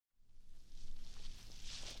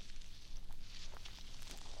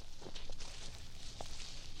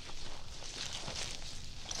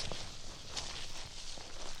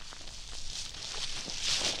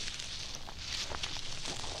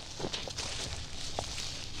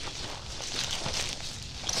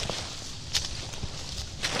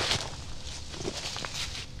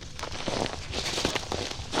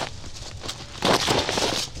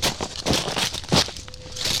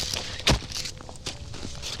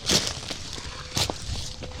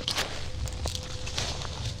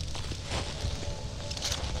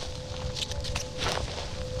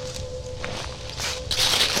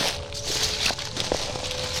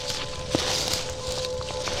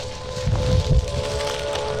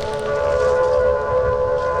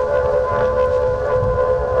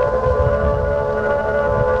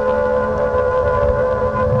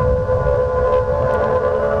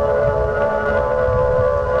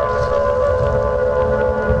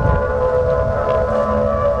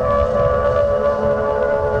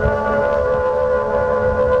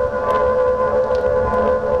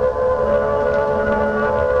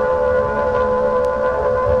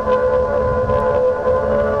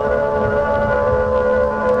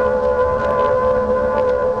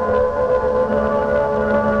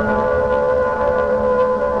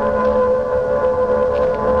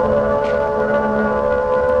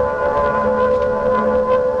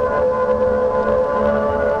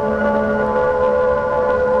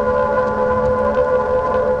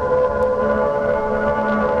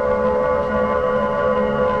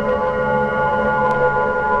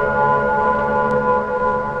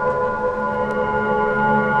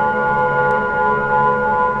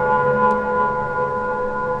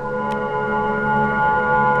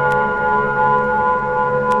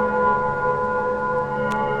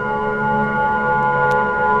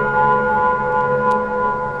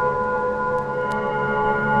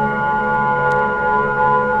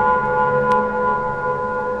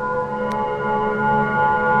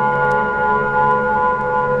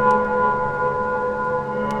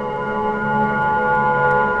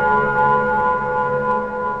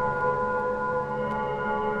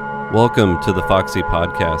Welcome to the Foxy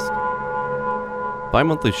Podcast,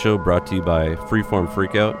 bi-monthly show brought to you by Freeform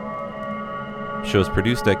Freakout. The show is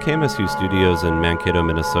produced at KMSU Studios in Mankato,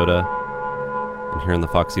 Minnesota. And here on the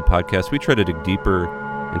Foxy Podcast, we try to dig deeper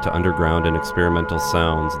into underground and experimental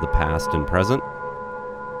sounds of the past and present.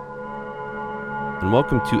 And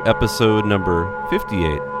welcome to episode number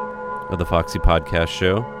 58 of the Foxy Podcast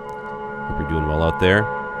show. Hope you're doing well out there.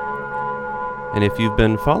 And if you've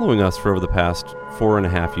been following us for over the past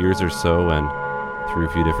 4.5 years or so, and through a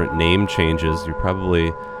few different name changes, you're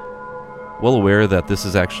probably well aware that this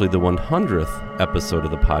is actually the 100th episode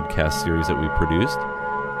of the podcast series that we produced.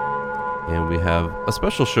 And we have a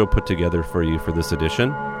special show put together for you for this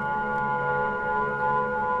edition.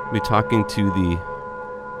 We'll be talking to the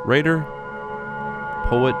writer,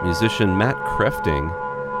 poet, musician Matt Krefting,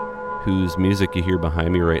 whose music you hear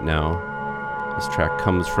behind me right now. This track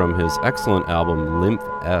comes from his excellent album, Lymph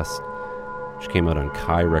Est, which came out on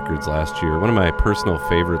Kai Records last year. One of my personal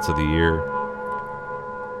favorites of the year.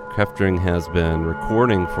 Krefting has been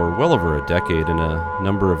recording for well over a decade in a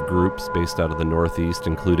number of groups based out of the Northeast,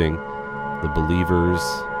 including The Believers,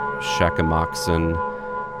 Shakamoxon,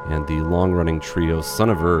 and the long-running trio Son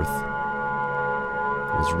of Earth.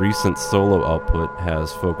 His recent solo output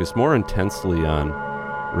has focused more intensely on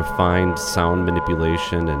refined sound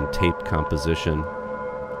manipulation and tape composition.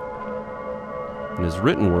 And his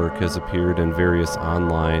written work has appeared in various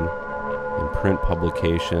online and print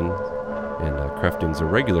publication, and Krefting's a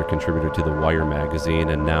regular contributor to The Wire magazine,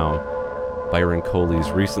 and now Byron Coley's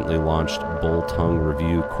recently launched Bull Tongue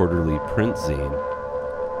Review quarterly print zine.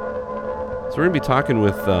 So we're going to be talking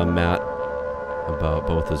with Matt about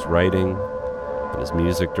both his writing and his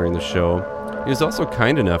music during the show. He was also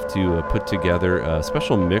kind enough to put together a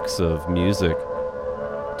special mix of music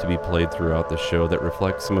to be played throughout the show that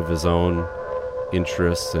reflects some of his own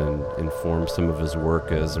interests and informs some of his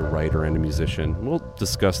work as a writer and a musician. We'll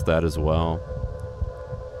discuss that as well.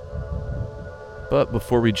 But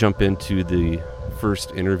before we jump into the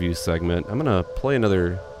first interview segment, I'm going to play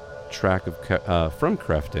another track from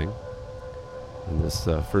Krefting. And this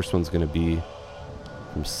first one's going to be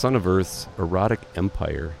from Son of Earth's Erotic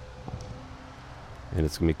Empire. And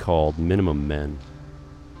it's going to be called Minimum Men.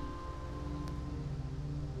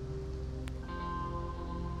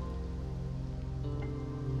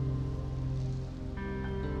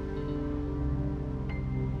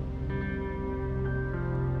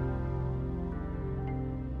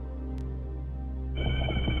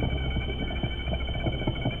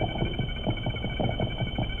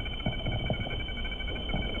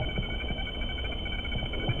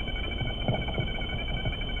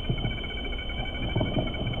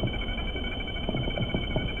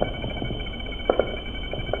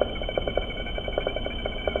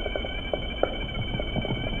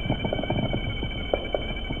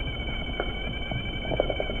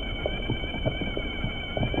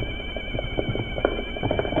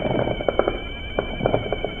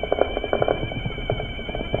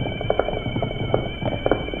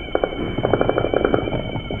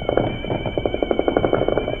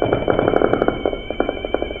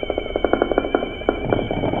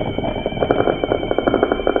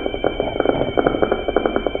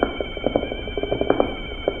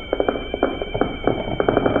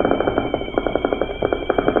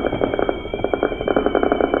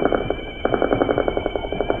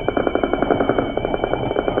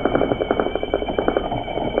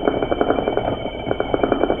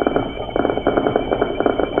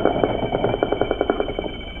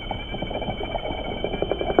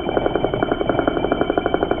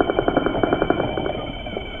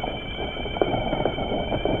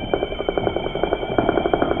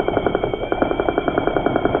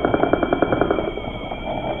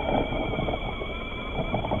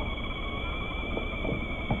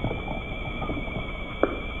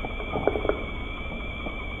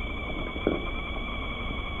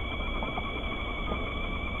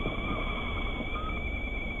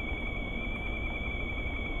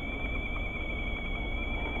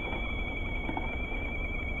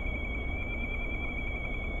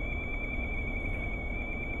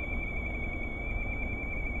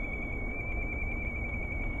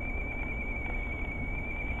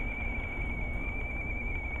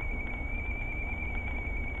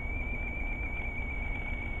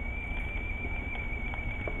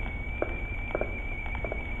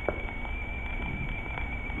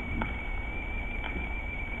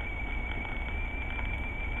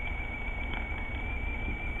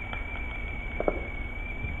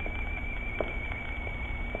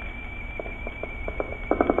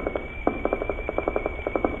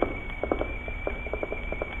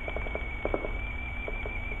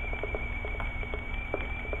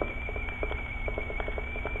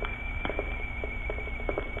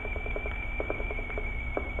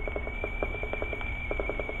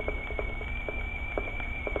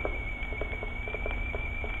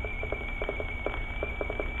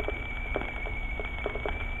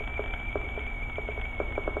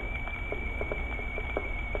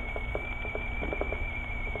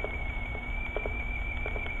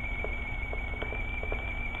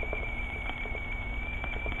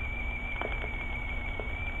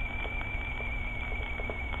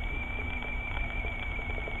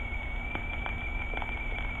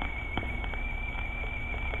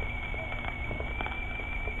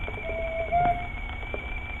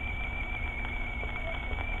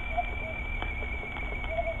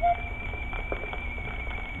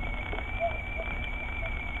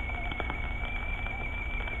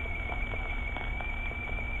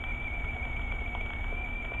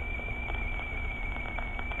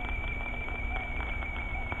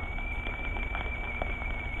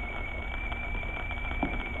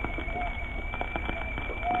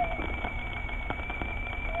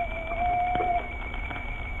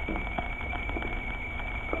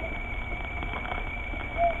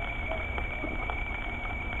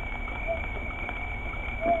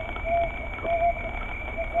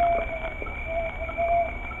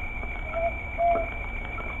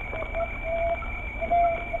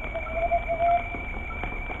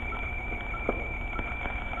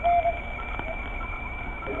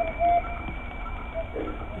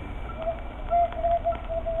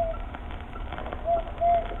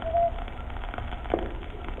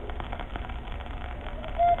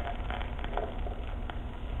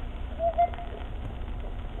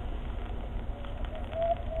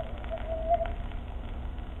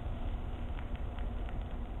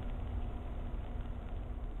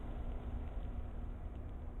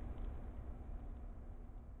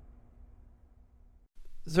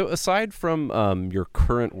 So aside from your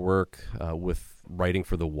current work with writing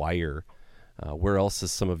for The Wire, where else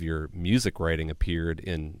has some of your music writing appeared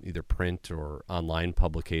in either print or online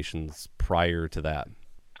publications prior to that?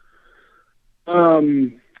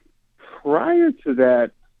 Prior to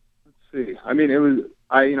that, let's see. I mean,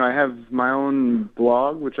 I have my own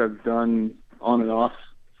blog, which I've done on and off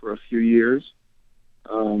for a few years.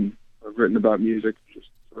 I've written about music just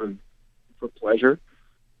sort of for pleasure.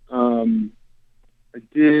 I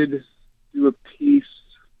did do a piece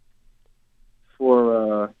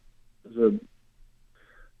for there's a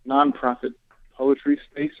nonprofit poetry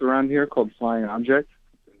space around here called Flying Object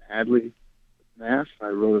in Hadley, Mass. I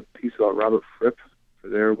wrote a piece about Robert Fripp for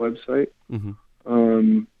their website.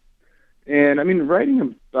 Mm-hmm. And I mean,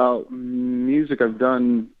 writing about music I've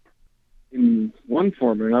done in one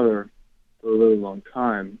form or another for a really long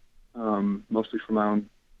time, mostly for my own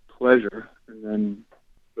pleasure. And then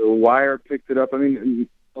The Wire picked it up. I mean,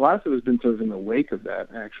 a lot of it has been sort of in the wake of that,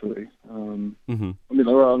 actually. Mm-hmm. I mean,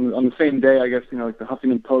 on the same day, I guess, like the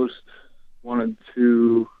Huffington Post wanted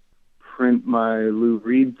to print my Lou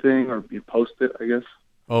Reed thing, or you post it, I guess.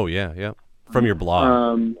 Oh, yeah. From your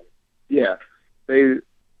blog. Yeah. They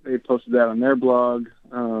posted that on their blog.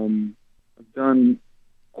 I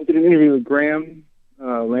did an interview with Graham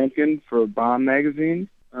Lankin for Bomb magazine.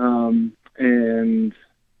 And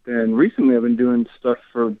then recently I've been doing stuff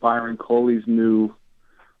for Byron Coley's new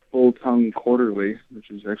Full Tongue Quarterly, which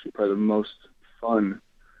is actually probably the most fun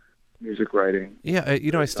music writing. Yeah,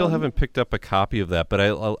 I still haven't picked up a copy of that, but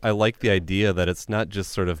I like the idea that it's not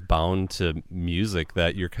just sort of bound to music,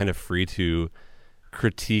 that you're kind of free to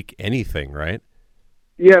critique anything, right?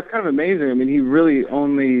 Yeah, it's kind of amazing. I mean, he really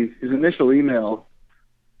his initial email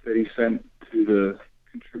that he sent to the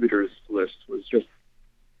contributors list was just,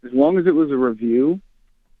 as long as it was a review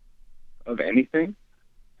of anything,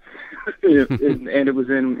 and it was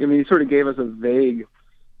he sort of gave us a vague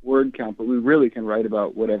word count, but we really can write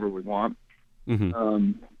about whatever we want.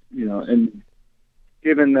 Mm-hmm. And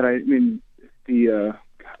given that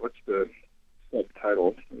what's the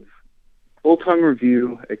subtitle? Full Tongue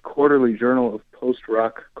Review, a quarterly journal of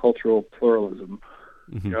post-rock cultural pluralism.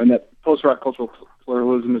 Mm-hmm. And that post-rock cultural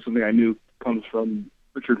pluralism is something I knew comes from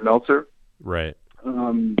Richard Meltzer, right?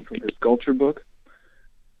 From his Culture book.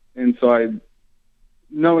 And so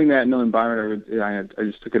knowing Byron, I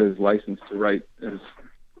just took it as license to write as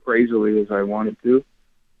crazily as I wanted to.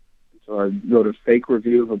 So I wrote a fake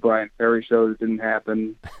review of a Brian Ferry show that didn't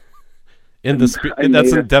happen. That's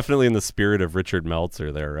definitely in the spirit of Richard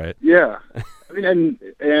Meltzer there, right? Yeah. I mean,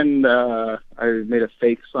 and I made a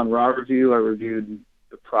fake Sun Ra review. I reviewed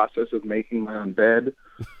the process of making my own bed.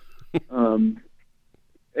 And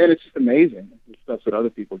it's just amazing, the stuff that other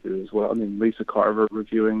people do as well. I mean, Lisa Carver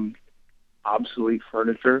reviewing obsolete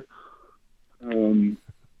furniture. Tom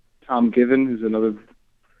Given, who's another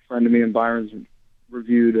friend of me and Byron's,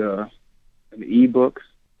 reviewed an e-book.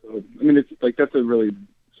 So, I mean, it's like, that's a really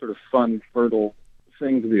sort of fun, fertile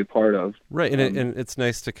thing to be a part of. Right, and it's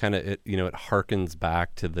nice to kind of, it harkens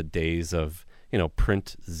back to the days of,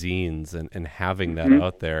 print zines and having that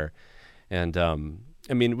out there. And,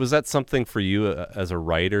 was that something for you as a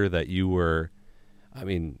writer that you were,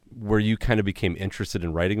 where you kind of became interested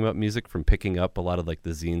in writing about music from picking up a lot of like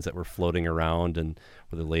the zines that were floating around and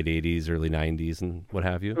were the late 80s, early 90s and what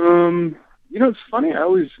have you? It's funny. I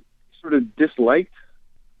always sort of disliked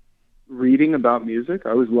reading about music.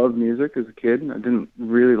 I always loved music as a kid. I didn't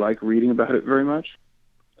really like reading about it very much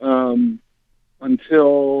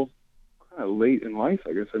until kind of late in life.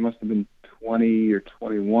 I guess I must have been 20 or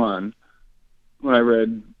 21 when I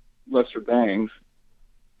read Lester Bangs,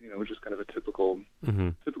 which is kind of a typical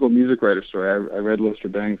music writer story. I read Lester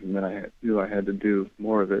Bangs, and then I knew I had to do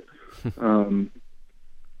more of it. And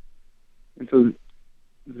so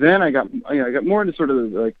then I got more into sort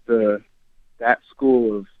of like that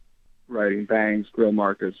school of writing, Bangs, Greil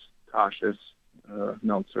Marcus, Cautious,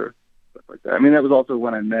 Meltzer, stuff like that. I mean, that was also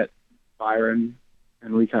when I met Byron,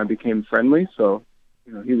 and we kind of became friendly. So,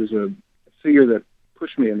 he was a figure that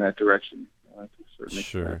pushed me in that direction to a certain extent.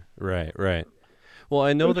 Sure, right. Well,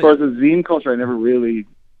 I know as far as the zine culture, I never really,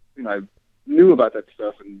 I knew about that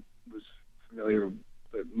stuff and was familiar,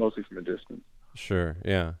 but mostly from a distance. Sure,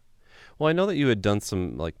 yeah. Well, I know that you had done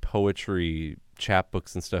some like poetry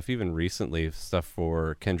chapbooks and stuff, even recently, stuff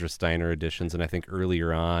for Kendra Steiner editions, and I think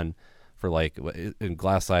earlier on for like in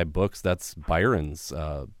Glass Eye Books, that's Byron's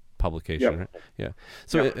publication. Yep. Right? Yeah.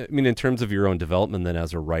 So, yep. In terms of your own development then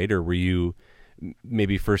as a writer, were you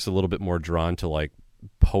maybe first a little bit more drawn to like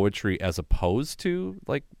poetry as opposed to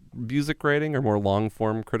like music writing or more long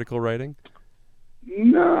form critical writing?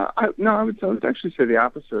 No, I would actually say the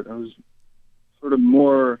opposite. I was sort of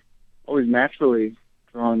more always naturally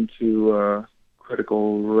drawn to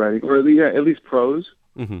critical writing, or at least prose.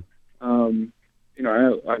 Mm-hmm.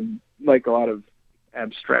 I like a lot of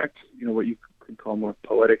abstract, what you could call more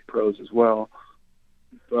poetic prose as well.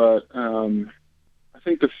 But I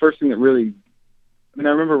think the first thing that really, I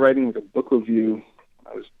remember writing like a book review.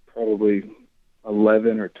 I was probably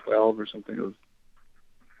 11 or 12 or something. It was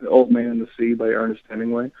The Old Man and the Sea by Ernest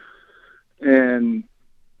Hemingway. And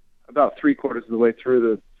about 3/4 of the way through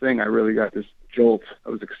the thing, I really got this jolt. I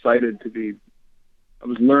was excited I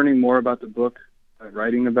was learning more about the book by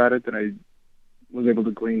writing about it than I was able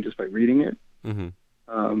to glean just by reading it. Mm-hmm.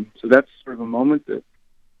 So that's sort of a moment that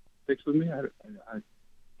sticks with me. I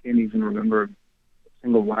can't even remember a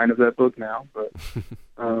single line of that book now, but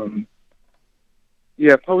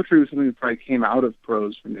poetry was something that probably came out of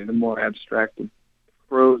prose for me. The more abstract the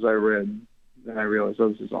prose I read, then I realized,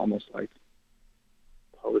 this is almost like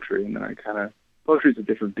poetry, and then poetry is a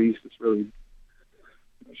different beast. It's really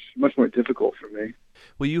much more difficult for me.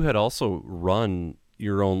 Well, you had also run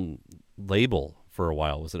your own label for a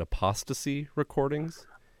while. Was it Apostasy Recordings?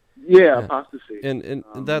 Yeah, Apostasy. And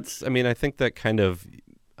that's, I think that kind of,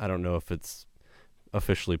 I don't know if it's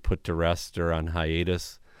officially put to rest or on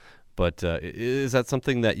hiatus, but is that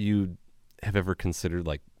something that you have ever considered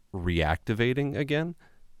like reactivating again?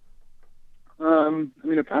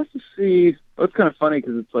 Apostasy, it's kind of funny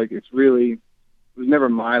because it was never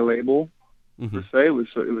my label, mm-hmm. per se. It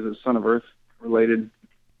was a Son of Earth related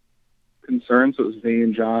concern, so it was me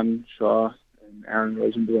and John Shaw and Aaron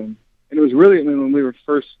Rosenblum. And it was really, when we were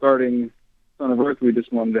first starting Son of Earth, we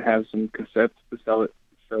just wanted to have some cassettes to sell at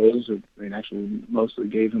shows. Actually, mostly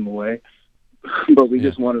gave them away. But we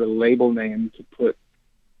just wanted a label name to put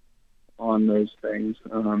on those things.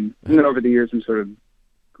 And then over the years, we sort of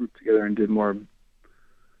grouped together and did more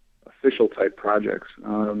official type projects.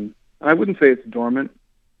 I wouldn't say it's dormant,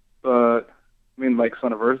 but like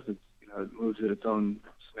Son of Earth, it moves at its own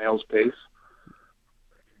snail's pace.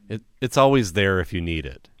 It's always there if you need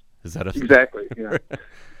it. Is that exactly? Yeah.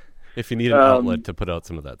 If you need an outlet to put out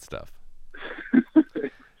some of that stuff.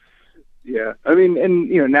 Yeah,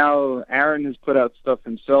 now Aaron has put out stuff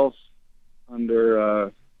himself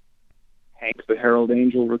under Hank the Herald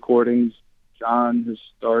Angel Recordings. John has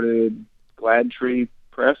started Glad Tree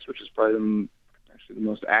Press, which is probably the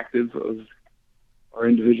most active of our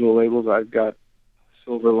individual labels. I've got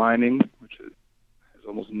Silver Lining, which has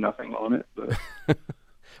almost nothing on it. But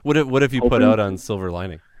what have you put out on Silver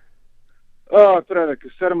Lining? Oh, I put out a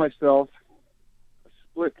cassette of myself, a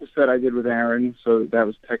split cassette I did with Aaron, so that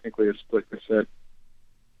was technically a split cassette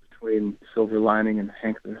between Silver Lining and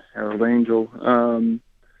Hank the Herald Angel.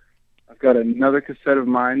 I've got another cassette of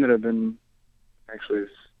mine that I've been actually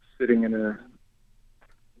sitting in a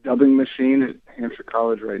dubbing machine at Hampshire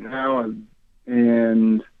College right now,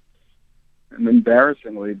 and I'm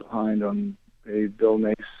embarrassingly behind on a Bill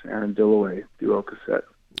Nace, Aaron Dillaway duo cassette.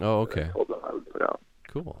 Oh, okay. I told them I would put out.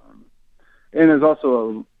 Cool. And there's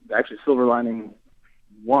also actually Silver Lining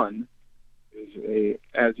 1 is a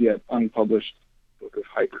as yet unpublished book of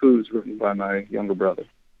haikus written by my younger brother.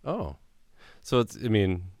 Oh, so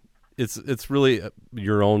it's really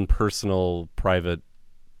your own personal private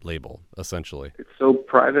label, essentially. It's so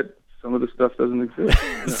private, some of the stuff doesn't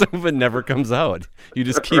exist. Some of it never comes out. You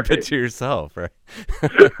just keep it to yourself, right?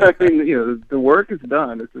 The work is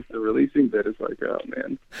done. It's just the releasing bit is like, oh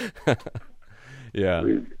man. Yeah.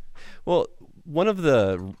 Well, one of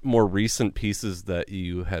the more recent pieces that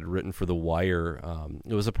you had written for The Wire,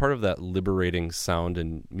 it was a part of that Liberating Sound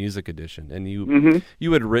and Music edition, and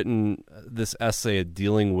you had written this essay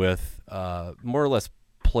dealing with more or less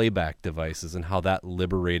playback devices and how that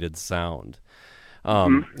liberated sound.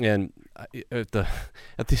 And at the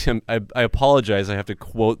end, I apologize, I have to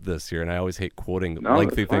quote this here, and I always hate quoting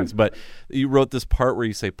lengthy things, but you wrote this part where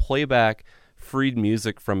you say, playback freed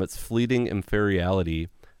music from its fleeting inferiority,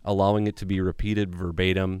 allowing it to be repeated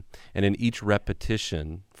verbatim, and in each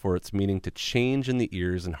repetition for its meaning to change in the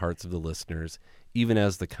ears and hearts of the listeners, even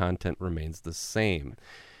as the content remains the same.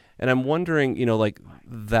 And I'm wondering,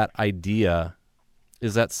 that idea,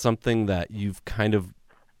 is that something that you've kind of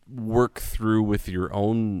worked through with your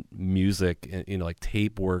own music, like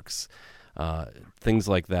tape works, things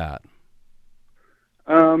like that?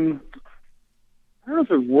 I don't know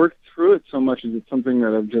if I've worked through it so much as it's something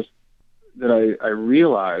that I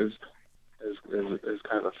realized as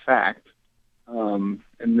kind of a fact, and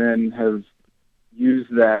then have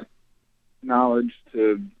used that knowledge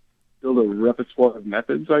to build a repertoire of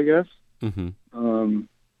methods, I guess. Mm-hmm. One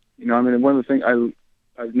of the things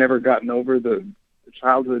I've never gotten over the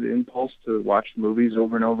childhood impulse to watch movies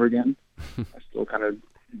over and over again. I still kind of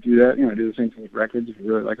do that. You know, I do the same thing with records. If you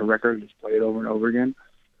really like a record, just play it over and over again.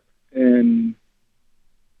 And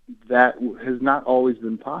that has not always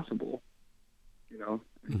been possible. You know,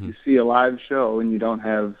 if you see a live show and you don't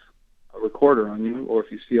have a recorder on you, or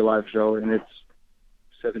if you see a live show and it's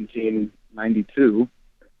 1792,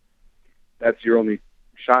 that's your only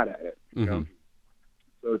shot at it. You know,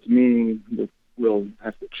 so it's meaning that will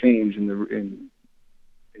have to change in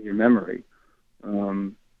your memory.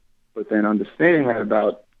 But then understanding that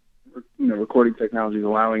about, you know, recording technology is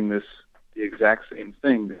allowing the exact same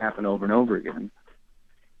thing to happen over and over again.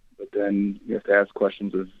 But then you have to ask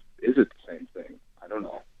questions of, is it the same thing? I don't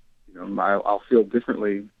know. You know, I'll feel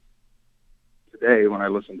differently today when I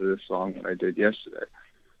listen to this song than I did yesterday.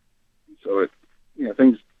 So it, you know,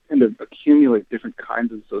 things tend to accumulate different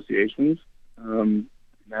kinds of associations.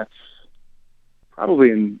 That's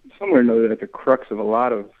probably in somewhere or another at the crux of a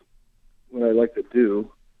lot of what I like to do.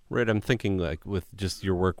 Right, I'm thinking like with just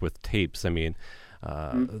your work with tapes, I mean,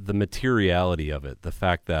 the materiality of it, the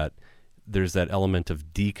fact that there's that element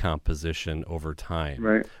of decomposition over time,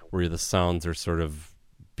 right, where the sounds are sort of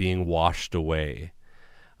being washed away,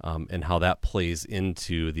 and how that plays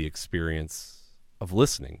into the experience of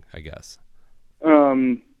listening, I guess.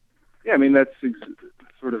 Yeah, I mean, that's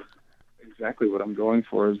sort of exactly what I'm going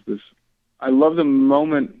for is this. I love the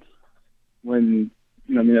moment when,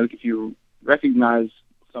 you know, I mean, like if you recognize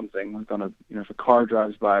something, like on a, you know, if a car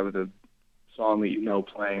drives by with a song that you know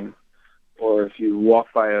playing, or if you walk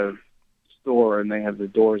by a store and they have the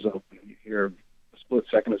doors open and you hear a split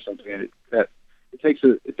second of something, and it takes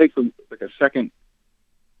like a second.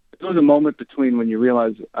 There's a moment between when you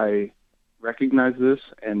realize I recognize this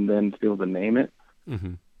and then to be able to name it.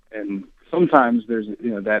 And sometimes there's,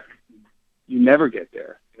 you know, that you never get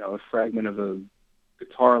there. You know, a fragment of a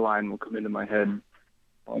guitar line will come into my head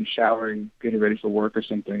while I'm showering, getting ready for work or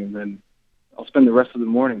something, and then I'll spend the rest of the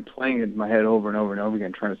morning playing it in my head over and over and over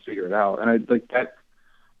again, trying to figure it out. And I like that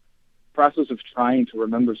process of trying to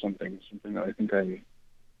remember something is something that I think I'm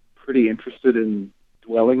pretty interested in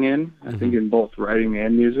dwelling in. I think in both writing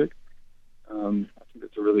and music. I think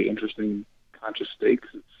it's a really interesting conscious state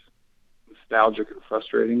 'cause it's nostalgic and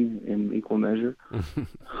frustrating in equal measure.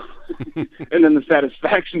 And then the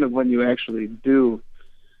satisfaction of when you actually do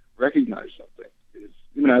recognize something.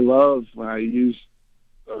 I mean, I love when I use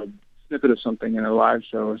a snippet of something in a live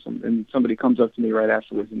show or something, and somebody comes up to me right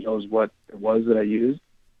afterwards and knows what it was that I used.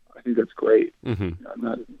 I think that's great. I'm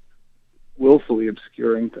not willfully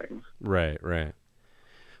obscuring things. Right.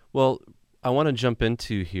 Well, I want to jump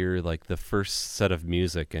into here like the first set of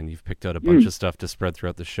music, and you've picked out a bunch of stuff to spread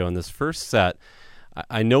throughout the show. And this first set,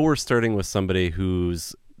 I know we're starting with somebody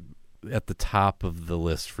who's at the top of the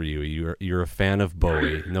list for you. You're a fan of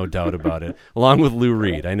Bowie, no doubt about it, along with Lou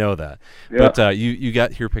Reed. I know that. Yeah. But you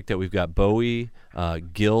got here picked out. We've got Bowie,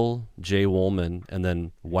 Gil, Jay Wolman, and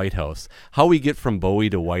then Whitehouse. How we get from Bowie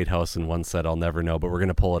to Whitehouse in one set, I'll never know, but we're going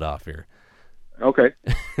to pull it off here. Okay.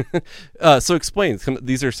 So explain.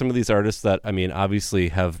 These are some of these artists that, I mean, obviously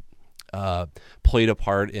have played a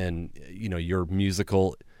part in, you know, your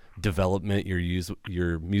musical development,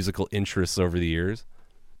 your musical interests over the years.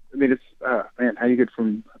 I mean, it's man, how you get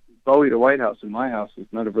from Bowie to Whitehouse in my house is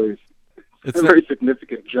not a very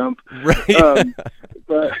significant jump, right?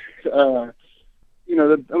 But you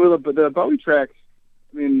know, the Bowie tracks.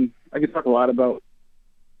 I mean, I could talk a lot about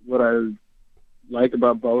what I like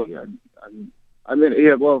about Bowie. I mean,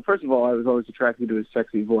 yeah. Well, first of all, I was always attracted to his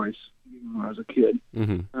sexy voice when I was a kid,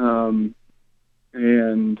 and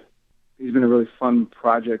he's been a really fun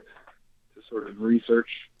project to sort of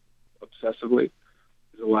research obsessively.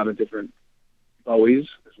 There's a lot of different Bowies.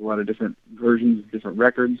 There's a lot of different versions, different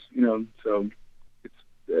records. You know, so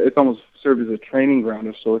it's almost served as a training ground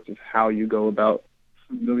of sorts of how you go about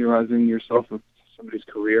familiarizing yourself with somebody's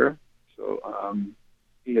career. So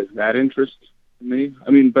he has that interest in me.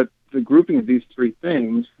 I mean, but the grouping of these three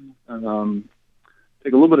things take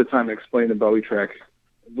a little bit of time to explain the Bowie track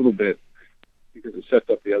a little bit because it sets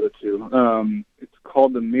up the other two. It's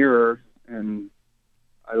called The Mirror, and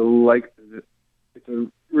I like it. It's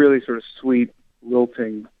a really sort of sweet,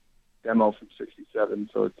 lilting demo from '67,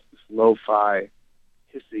 so it's this lo-fi,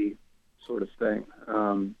 hissy sort of thing.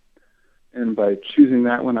 And by choosing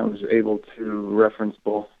that one, I was able to reference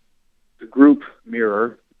both the group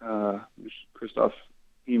Mirror, which Christoph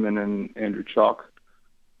Heeman and Andrew Chalk,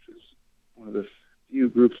 which is one of the few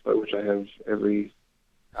groups by which I have every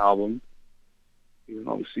album, even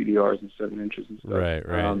all the CDRs and 7 inches and stuff. Right.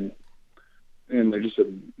 And they're just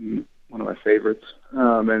one of my favorites.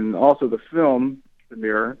 And also the film, The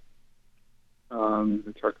Mirror,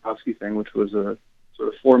 the Tarkovsky thing, which was a sort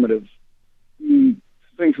of formative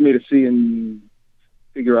thing for me to see in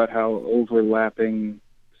figure out how overlapping,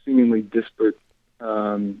 seemingly disparate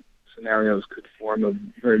scenarios could form a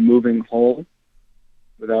very moving whole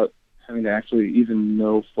without having to actually even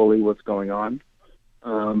know fully what's going on.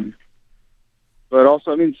 But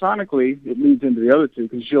also, I mean, sonically, it leads into the other two,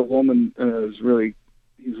 because Gilles Holman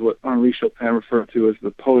he's what Henri Chopin referred to as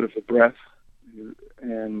the poet of the breath.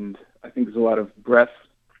 And I think there's a lot of breath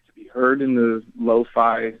to be heard in the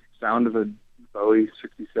lo-fi sound of a Bowie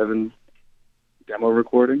 67 demo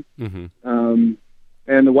recording. Mm-hmm.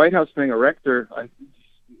 And the White House thing, Erector,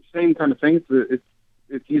 same kind of thing.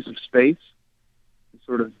 It's use of space,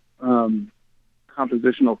 sort of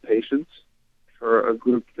compositional patience for a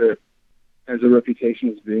group that has a reputation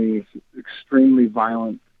as being extremely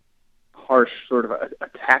violent, harsh, sort of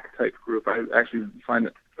attack type group. I actually find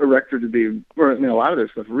Erector to be, or I mean, a lot of their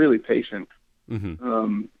stuff, really patient,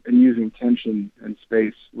 mm-hmm. And using tension and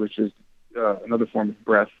space, which is another form of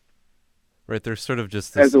breath. Right, there's sort of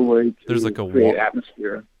just this, as a way to there's like create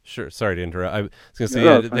atmosphere. Sure, sorry to interrupt. I was going to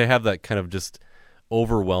say, they have that kind of just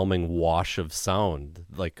overwhelming wash of sound.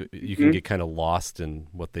 Like, you can get kind of lost in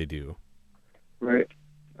what they do. Right.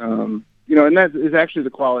 And that is actually the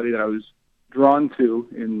quality that I was drawn to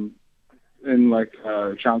in like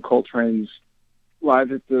John Coltrane's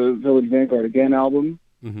Live at the Village Vanguard Again album.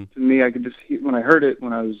 Mm-hmm. To me, I could just hear, when I heard it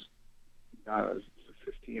when I was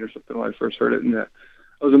 15 or something when I first heard it, and I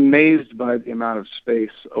was amazed by the amount of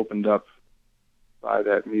space opened up by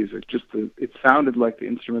that music. It sounded like the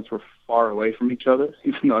instruments were far away from each other,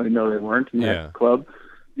 even though I know they weren't in that club.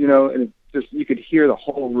 And it just, you could hear the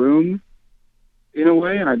whole room in a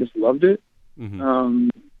way, and I just loved it. Mm-hmm.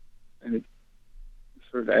 And it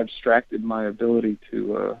sort of abstracted my ability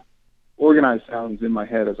to organize sounds in my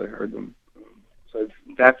head as I heard them. So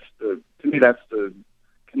to me, that's the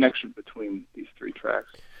connection between these three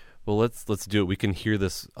tracks. Well, let's do it. We can hear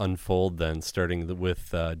this unfold then, starting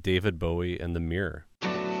with David Bowie and The Mirror.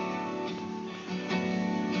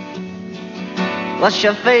 Wash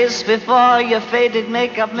your face before your faded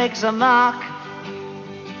makeup makes a mark.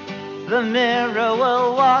 The mirror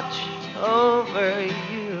will watch over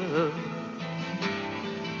you.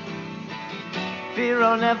 Fear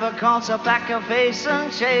will never contour back your face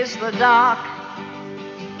and chase the dark.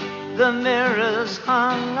 The mirror's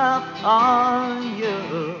hung up on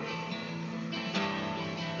you.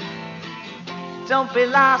 Don't be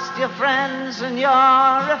lost, your friends, and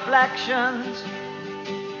your reflections.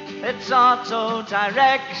 It's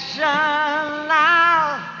auto-direction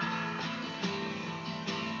now.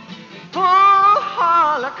 Poor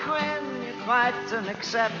Harlequin, you're quite an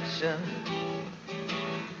exception.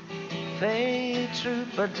 Fade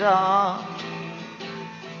troubadour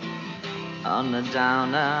on the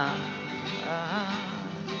downer.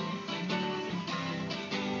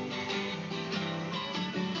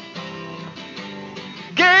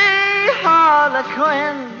 Gay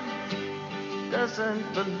Harlequin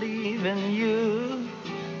doesn't believe in you,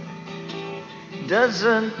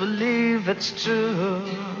 doesn't believe it's true.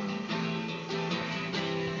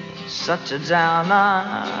 Such a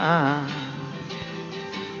downer.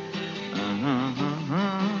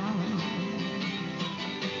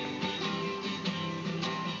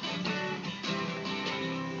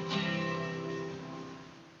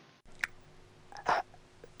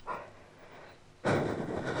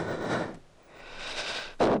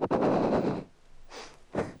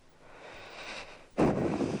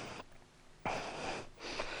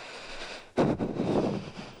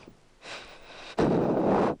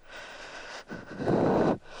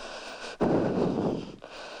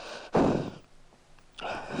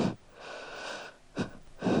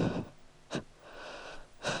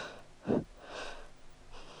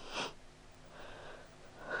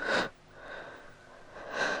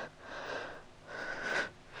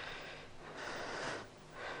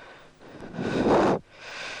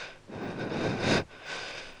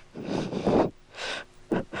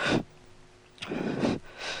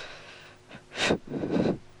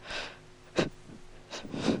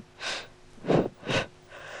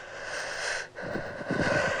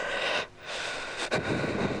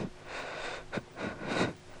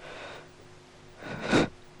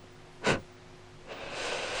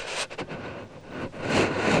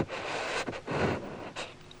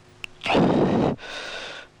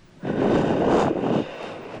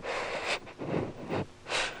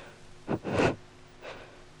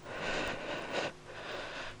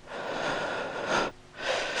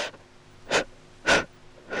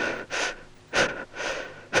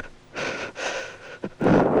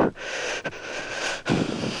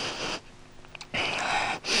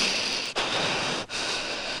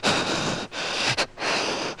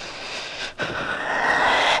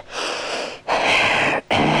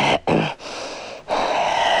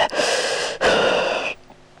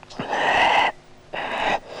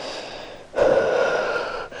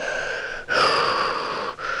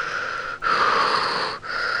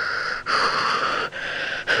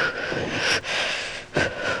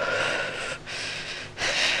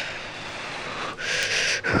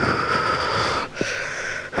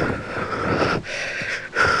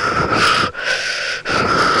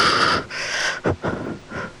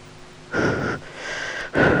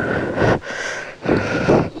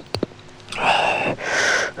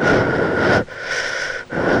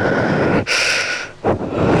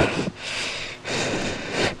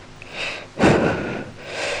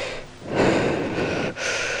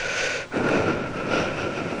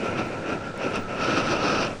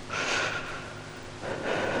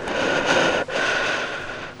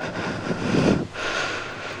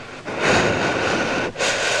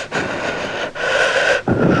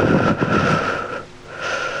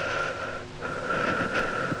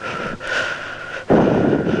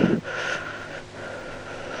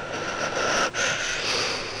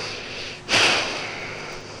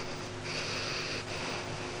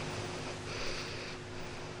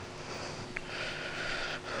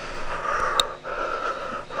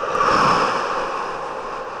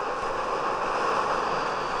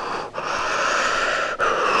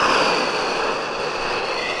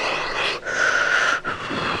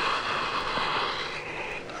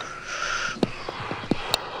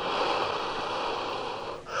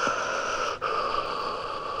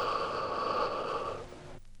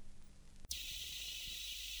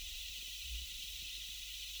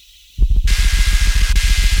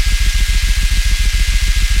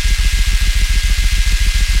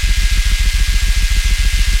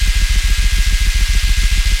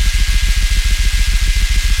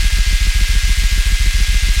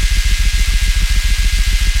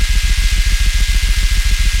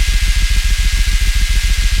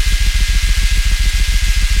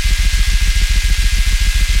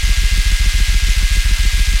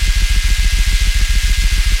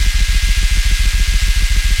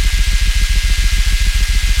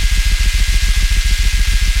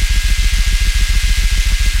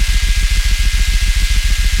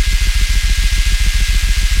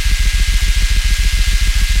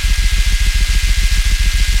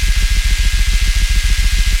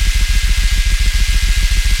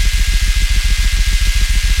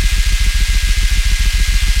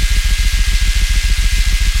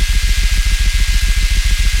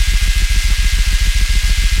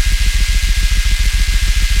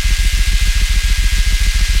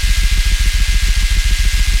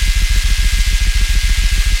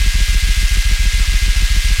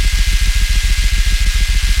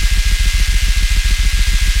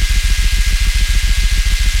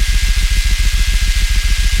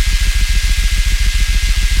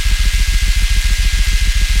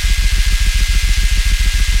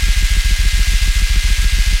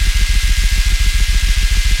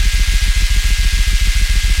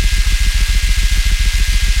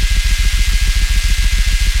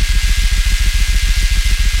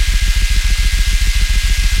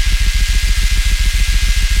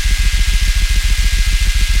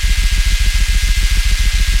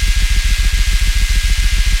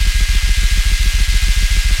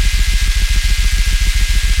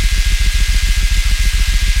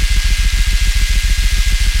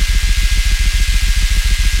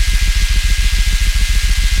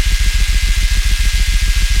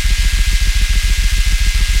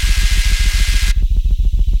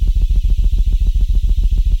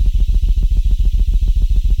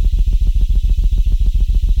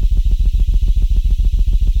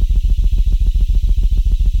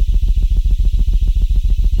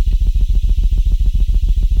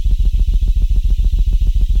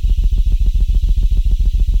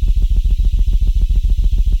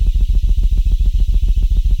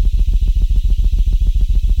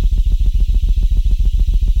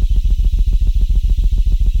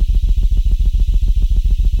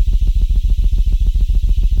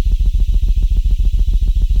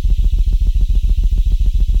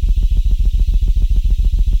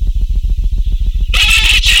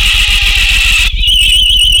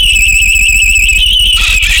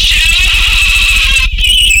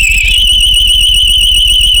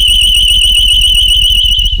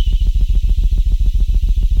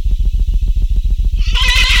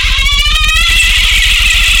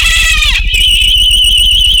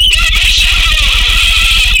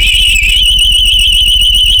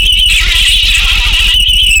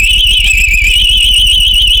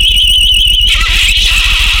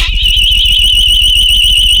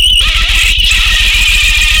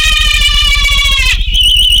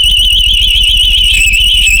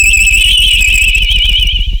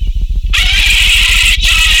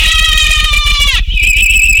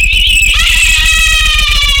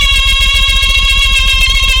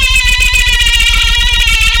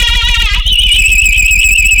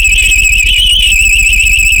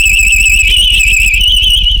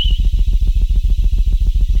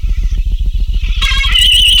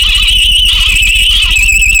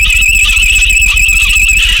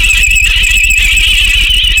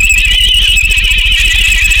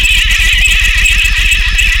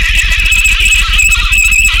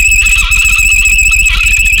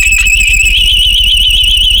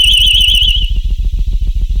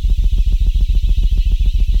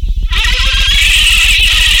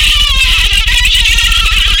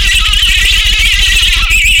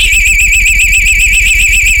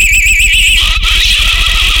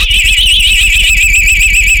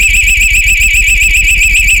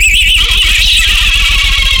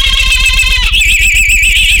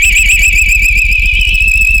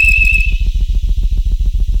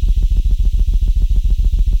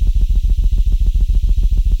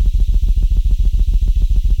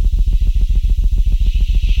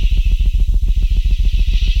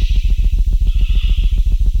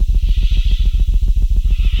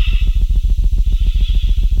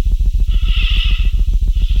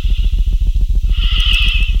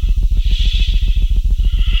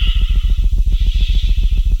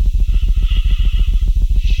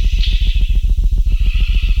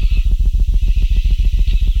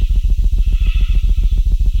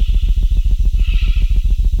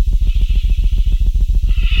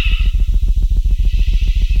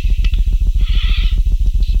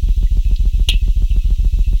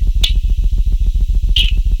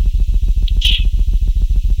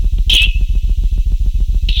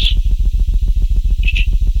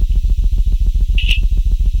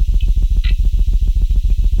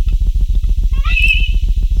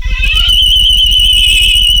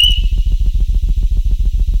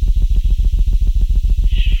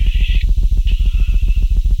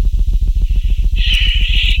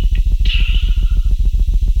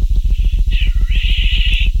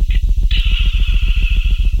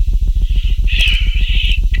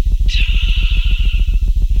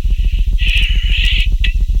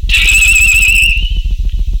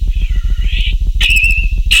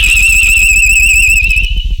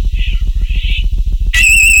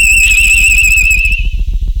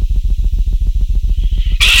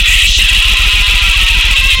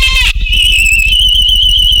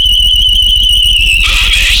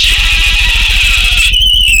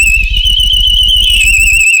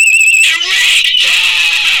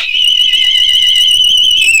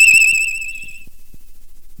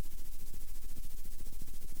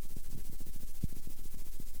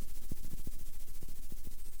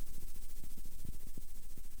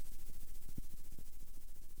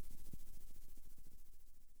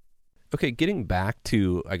 Okay, getting back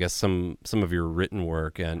to, I guess, some of your written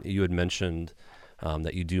work, and you had mentioned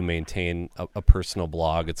that you do maintain a personal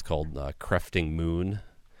blog. It's called Crefting Moon,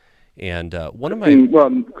 and one of my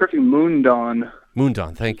Crefting Moon Dawn. Moon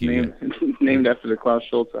Dawn, thank you. Named after the Klaus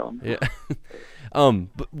Schulze album. Yeah.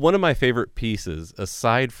 But one of my favorite pieces,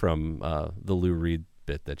 aside from the Lou Reed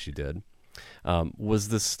bit that you did, was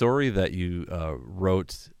the story that you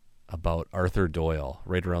wrote about Arthur Doyle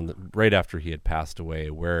right after he had passed away,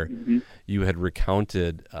 where you had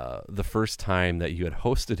recounted the first time that you had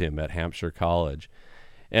hosted him at Hampshire College.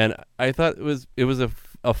 And I thought it was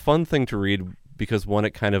a fun thing to read because, one,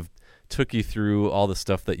 it kind of took you through all the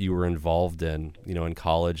stuff that you were involved in, in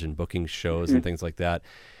college and booking shows and things like that.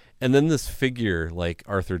 And then this figure like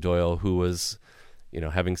Arthur Doyle, who was,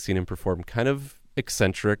 having seen him perform, kind of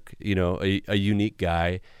eccentric, a unique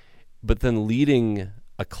guy, but then leading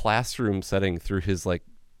a classroom setting through his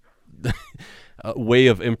way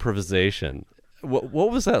of improvisation.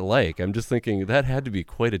 What was that like? I'm just thinking that had to be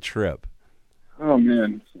quite a trip. Oh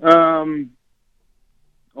man.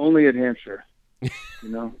 Only at Hampshire,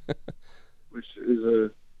 which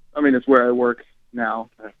is it's where I work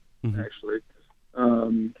now, actually.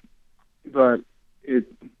 But it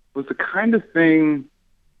was the kind of thing,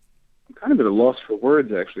 I'm kind of at a loss for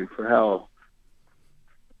words, actually, for how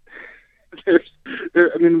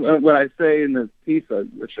what I say in the piece,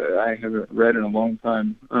 which I haven't read in a long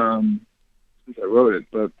time since I wrote it,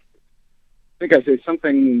 but I think I say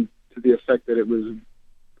something to the effect that it was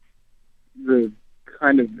the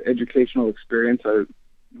kind of educational experience I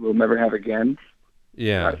will never have again.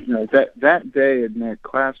 Yeah. That day in that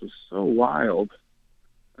class was so wild.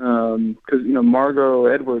 Because, Margot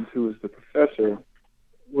Edwards, who was the professor,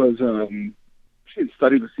 was, she had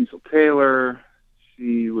studied with Cecil Taylor.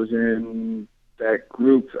 She was in that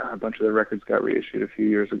group. A bunch of their records got reissued a few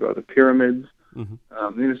years ago, the Pyramids.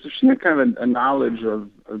 So she had kind of a knowledge of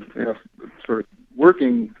sort of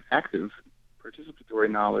working, active, participatory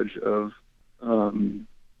knowledge of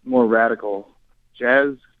more radical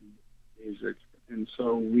jazz music. And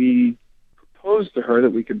so we proposed to her that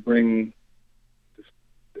we could bring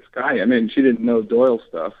this guy. She didn't know Doyle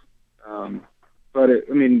stuff, but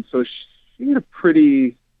so she had a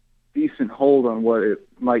pretty decent hold on what it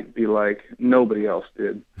might be like. Nobody else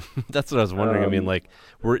did. That's what I was wondering.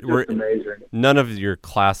 We're amazing. None of your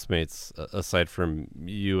classmates, aside from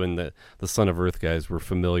you and the Son of Earth guys, were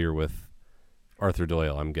familiar with Arthur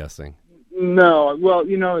Doyle, I'm guessing. No, well,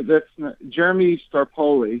 that's not, Jeremy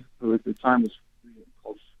Starpoli, who at the time was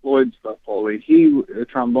called Floyd Starpoli. He, a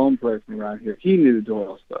trombone player from around here, he knew the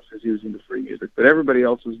Doyle stuff because he was into free music. But everybody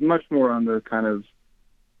else was much more on the kind of,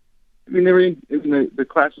 they were the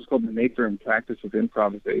class was called The Nature and Practice of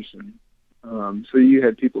Improvisation. So you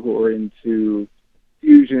had people who were into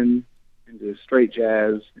fusion, into straight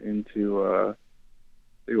jazz, they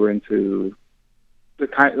were into the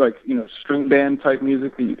kind string band type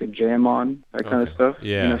music that you could jam on, that kind of stuff.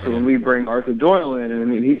 Yeah. So when we bring Arthur Doyle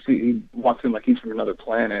in, he walks in like he's from another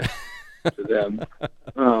planet to them.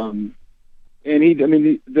 And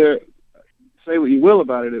say what you will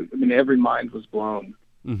about it. Every mind was blown,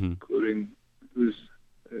 including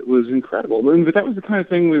it was incredible. But that was the kind of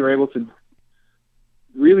thing we were able to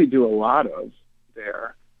really do a lot of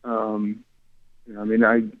there. I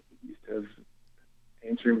used to have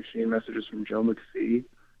answering machine messages from Joe McPhee.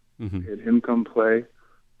 We had him come play.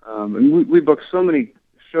 And we booked so many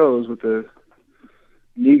shows with a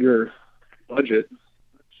meager budget,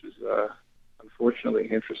 which is unfortunately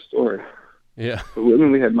Hampshire's story. Yeah. But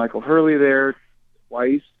we had Michael Hurley there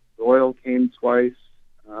twice. Doyle came twice.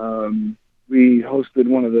 We hosted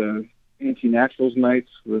one of the Anti-Naturals nights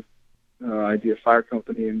with Idea Fire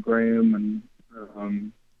Company and Graham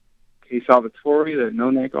and Kay Salvatore, the No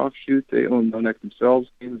Neck offshoot. They own No Neck themselves,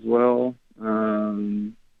 came as well.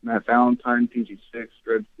 Matt Valentine, PG6,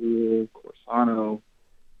 Dreadful, Corsano.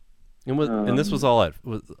 And this was all at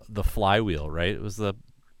the Flywheel, right? It was the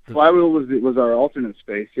Flywheel was our alternate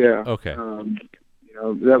space, yeah. Okay.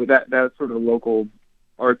 That's sort of a local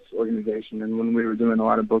arts organization, and when we were doing a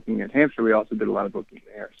lot of booking at Hampshire, we also did a lot of booking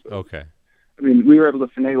there. So, okay. We were able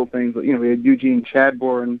to finagle things. We had Eugene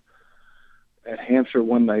Chadbourne at Hampshire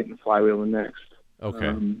one night and Flywheel the next. Okay.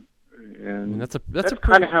 And that's pretty...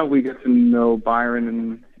 kind of how we get to know Byron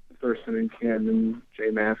and Thurston and Ken and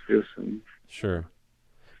Jay Mascis and. Sure.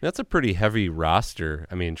 That's a pretty heavy roster.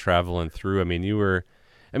 Traveling through.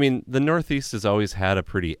 The Northeast has always had a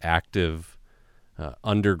pretty active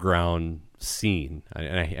underground scene.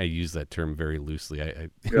 I use that term very loosely.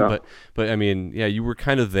 Yeah. But you were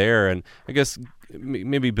kind of there, and I guess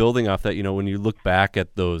maybe building off that, when you look back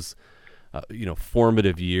at those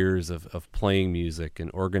formative years of playing music and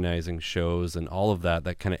organizing shows and all of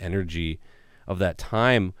that kind of energy of that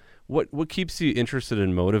time. What keeps you interested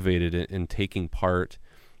and motivated in taking part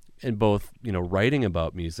in both, writing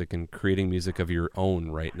about music and creating music of your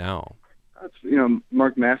own right now? That's,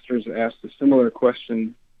 Mark Masters asked a similar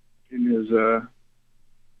question in his,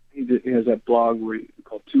 he has that blog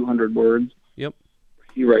called 200 Words. Yep.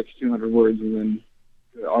 He writes 200 words, and then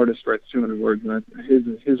the artist writes 200 words. And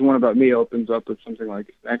his one about me opens up with something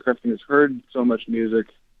like, Matt Krefting has heard so much music,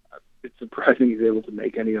 it's surprising he's able to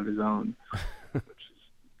make any of his own, which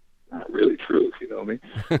is not really true, if you know me.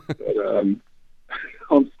 But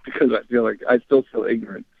because I feel like I still feel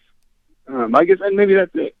ignorant. I guess, and maybe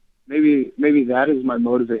that's it. Maybe that is my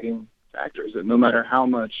motivating factor, is that no matter how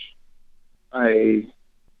much I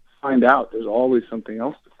find out, there's always something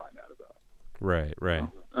else to find out about. Right.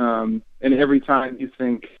 And every time you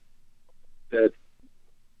think that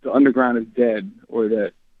the underground is dead, or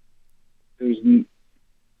that even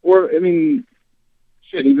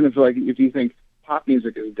if you think pop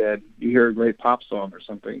music is dead, you hear a great pop song or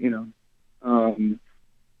something, and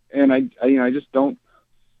I just don't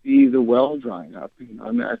see the well drying up.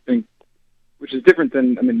 I think, which is different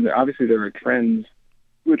than, obviously there are trends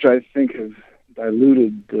which I think have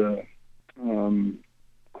diluted the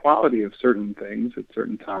quality of certain things at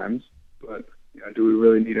certain times. But do we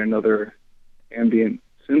really need another ambient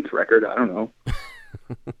synth record? I don't know.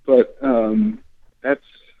 But that's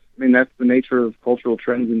the nature of cultural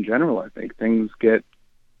trends in general. I think there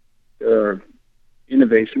are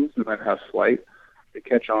innovations, no matter how slight. They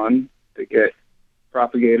catch on, they get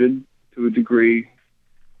propagated to a degree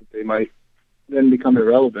that they might then become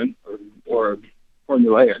irrelevant or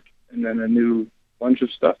formulaic, and then a new bunch of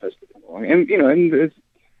stuff has to come along. And it's,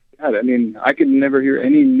 God, I could never hear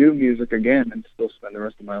any new music again and still spend the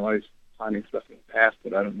rest of my life finding stuff in the past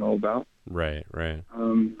that I don't know about. Right.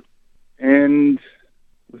 And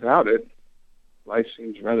without it, life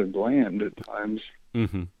seems rather bland at times.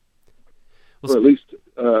 Mm-hmm. Or at least,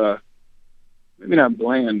 maybe not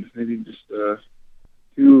bland, maybe just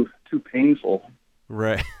too painful.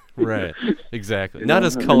 Right. Exactly. Not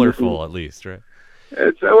as colorful, at least, right?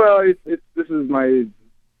 This is my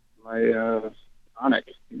tonic.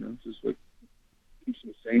 This is what keeps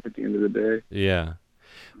me sane at the end of the day. Yeah.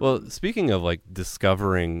 Well, speaking of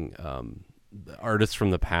discovering artists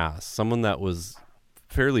from the past, someone that was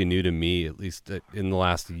fairly new to me, at least in the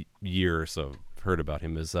last year or so, I've heard about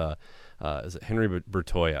him, is Henry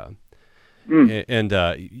Bertoia. And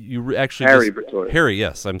you actually Bertoia. Harry,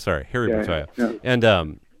 yes, I'm sorry, Harry Bertoia. Yeah.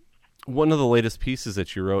 And one of the latest pieces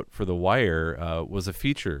that you wrote for The Wire was a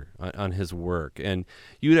feature on his work, and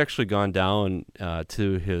you had actually gone down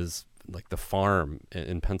to his the farm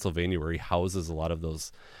in Pennsylvania where he houses a lot of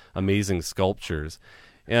those amazing sculptures.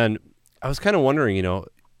 And I was kind of wondering,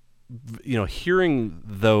 hearing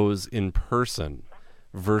those in person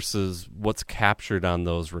versus what's captured on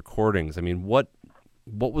those recordings.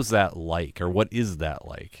 What was that like, or what is that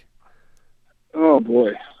like? Oh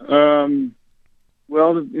boy.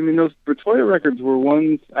 Well, those Bertoia records were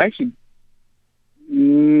ones I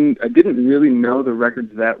didn't really know the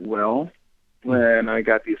records that well when I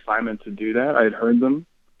got the assignment to do that. I had heard them.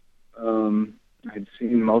 I had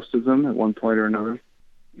seen most of them at one point or another,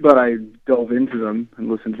 but I dove into them and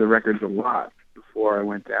listened to the records a lot before I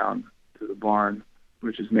went down to the barn,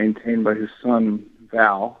 which is maintained by his son,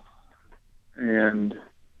 Val, and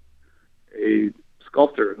a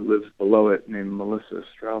sculptor who lives below it named Melissa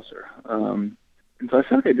Strausser. And so I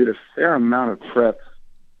feel like I did a fair amount of prep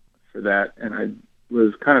for that, and I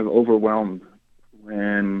was kind of overwhelmed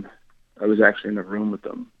when I was actually in the room with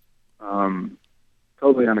them,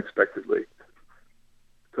 totally unexpectedly.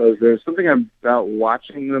 Because there's something about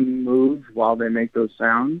watching them move while they make those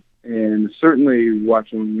sounds, and certainly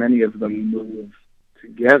watching many of them move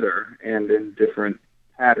together and in different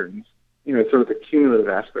patterns. Sort of the cumulative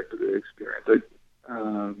aspect of the experience.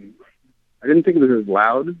 I didn't think it was as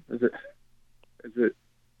loud as it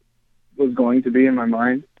was going to be in my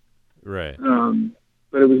mind. Right.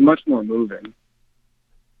 But it was much more moving.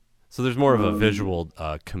 So there's more of a visual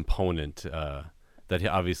component that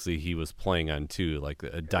obviously he was playing on too, like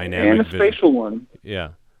a dynamic and a spatial one.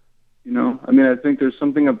 Yeah. I think there's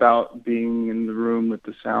something about being in the room with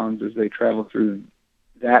the sounds as they travel through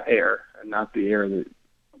that air and not the air that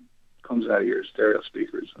comes out of your stereo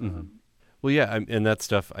speakers. Mm-hmm. Well, yeah, and that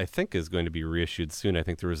stuff I think is going to be reissued soon. I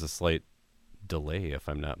think there was a slight delay, if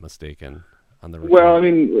I'm not mistaken, on the record. Well,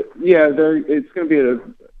 it's going to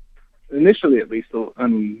be initially at least. There's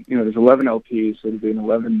 11 LPs, so it'll be an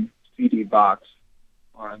 11 CD box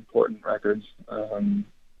on Important Records,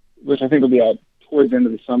 which I think will be out towards the end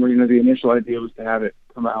of the summer. You know, the initial idea was to have it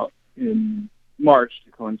come out in March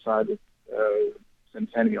to coincide with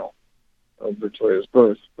centennial of Bertoya's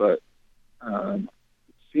birth, but it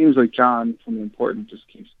seems like John from The Important just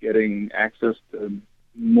keeps getting access to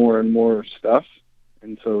more and more stuff,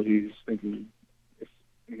 and so he's thinking, if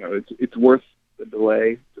you know, it's worth the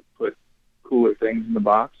delay to put cooler things in the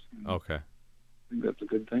box. Okay. I think that's a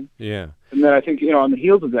good thing. Yeah. And then I think, you know, on the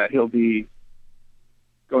heels of that, he'll be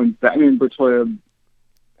going back. I mean, Bertoya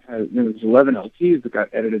has, you know, there's 11 LPs that got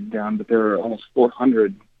edited down, but there are almost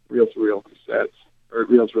 400 reel-to-reel cassettes or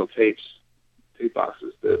reel-to-reel tape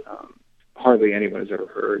boxes that hardly anyone has ever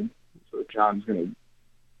heard. So John's going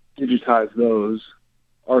to digitize those,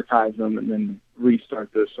 archive them, and then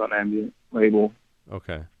restart this on Ambient label.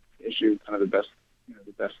 Okay. Issue kind of the best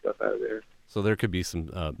stuff out of there. So there could be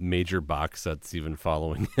some major box sets even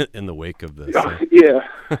following in the wake of this. Yeah,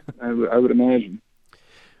 I would imagine.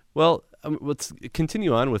 Well, let's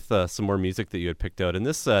continue on with some more music that you had picked out. In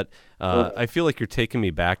this set, I feel like you're taking me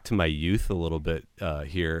back to my youth a little bit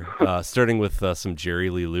here, starting with some Jerry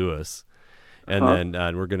Lee Lewis. And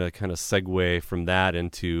then we're going to kind of segue from that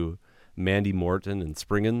into Mandy Morton and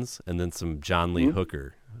Springens, and then some John Lee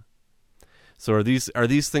Hooker. So are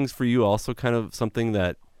these things for you also kind of something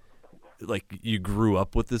that, like, you grew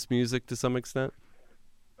up with this music to some extent?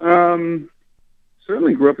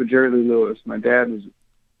 Certainly grew up with Jerry Lee Lewis. My dad was,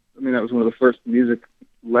 I mean, that was one of the first music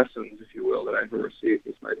lessons, if you will, that I ever received,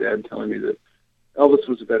 was my dad telling me that Elvis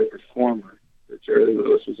was a better performer, that Jerry Lee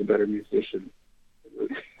Lewis was a better musician.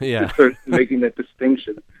 Yeah. Started making that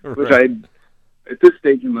distinction, which Right. at this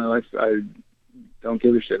stage in my life, I don't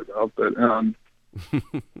give a shit about. But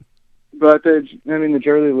the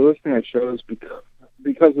Jerry Lee Lewis thing I chose because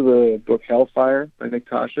of the book Hellfire by Nick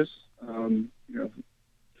Tosches, you know,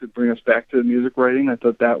 to bring us back to music writing. I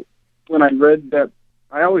thought that when I read that,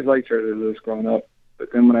 I always liked Jerry Lee Lewis growing up,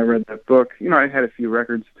 but then when I read that book, you know, I had a few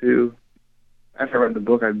records too. After I read the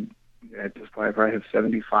book, at this point I probably have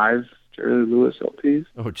 75 Jerry Lee Lewis LPs.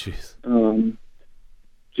 Oh, jeez.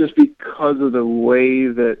 Just because of the way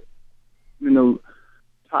that, you know,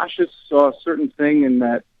 Tasha saw a certain thing in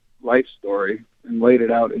that life story and laid it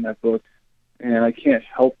out in that book, and I can't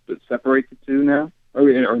help but separate the two now,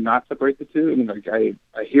 or not separate the two. I mean, like I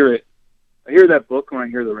hear that book when I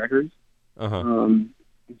hear the records.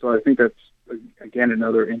 So I think that's again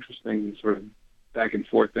another interesting sort of back and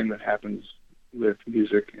forth thing that happens with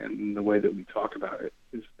music and the way that we talk about it,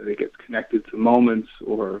 is that it gets connected to moments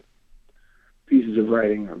or pieces of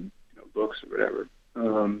writing or, you know, books or whatever.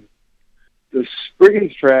 The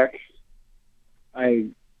Spriggins track, I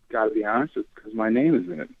gotta be honest, it's because my name is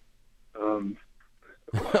in it.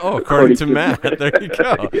 Oh, according to Matt. There you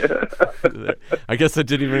go. Yeah. I guess that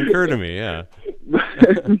didn't even occur to me, yeah.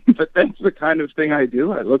 But that's the kind of thing I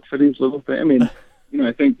do. I look for these little things. I mean, you know,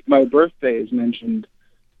 I think my birthday is mentioned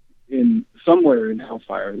in somewhere in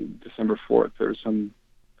Hellfire, December 4th, or some,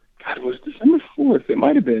 God, it was December 4th. It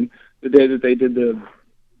might have been the day that they did the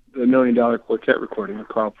 $1 Million Quartet recording with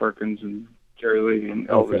Carl Perkins and Jerry Lee and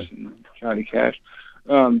Elvis and Johnny Cash.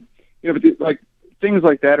 You know, but things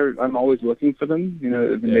like that I'm always looking for them. You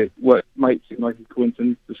know, what might seem like a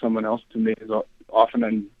coincidence to someone else, to me, is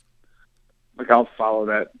often I'll follow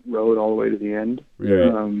that road all the way to the end.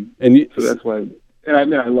 Yeah. So that's why. And I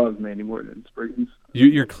mean, I love Mandy Morton and Spriggins.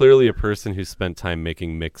 You're clearly a person who spent time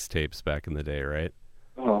making mixtapes back in the day, right?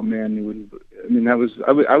 Oh man, you wouldn't. I mean, I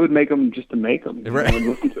would make them just to make them. Right. I would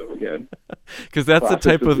listen to them again. Because that's the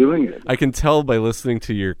type of doing it. I can tell by listening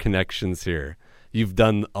to your connections here. You've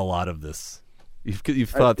done a lot of this. You've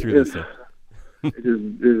thought through this stuff. It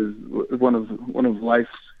is one of life's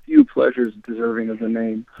few pleasures deserving of the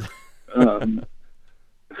name.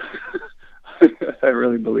 I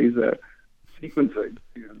really believe that. Sequencing,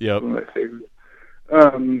 you know, yep. One of my favorites.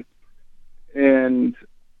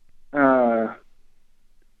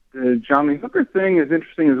 The John Lee Hooker thing is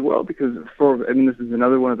interesting as well, because this is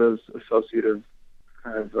another one of those associative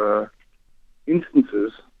kind of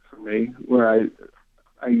instances for me where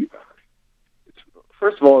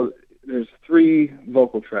first of all, there's 3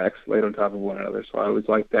 vocal tracks laid on top of one another, so I always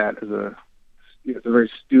like that as it's a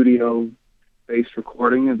very studio-based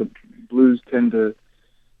recording, and the blues tend to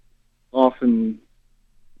often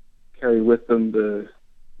carry with them the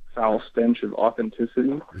foul stench of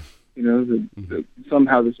authenticity. You know,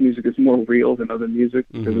 somehow this music is more real than other music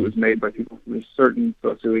because it was made by people from a certain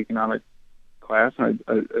socioeconomic class, and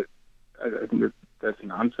I think that's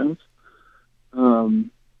nonsense. And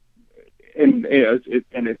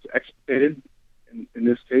it's exploited in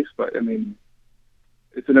this case, but I mean,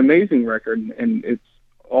 it's an amazing record, and it's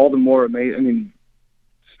all the more amazing. I mean,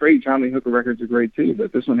 straight John Lee Hooker records are great too,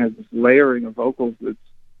 but this one has this layering of vocals it's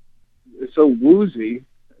so woozy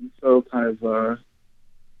and so kind of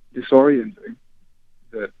disorienting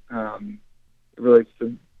that it relates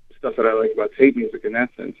to stuff that I like about tape music in that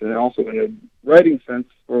sense, and also in a writing sense,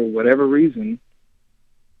 for whatever reason,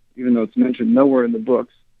 even though it's mentioned nowhere in the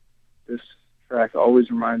books, this track always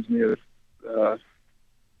reminds me of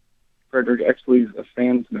Frederick Exley's A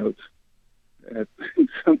Fan's Note.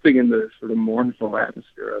 Something in the sort of mournful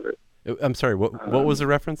atmosphere of it. I'm sorry, what was the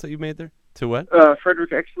reference that you made there? To what?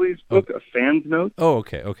 Frederick Exley's book, A Fan's Note. Oh,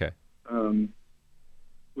 okay.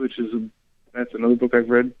 Which is that's another book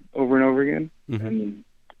I've read over and over again. Mm-hmm. And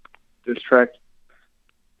this track,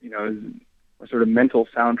 is a sort of mental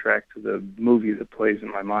soundtrack to the movie that plays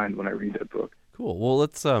in my mind when I read that book. Cool. Well,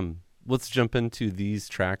 let's jump into these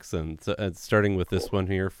tracks, and starting with this one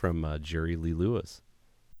here from Jerry Lee Lewis.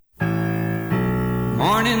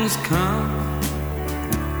 Morning's come,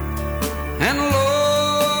 and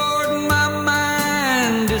Lord, my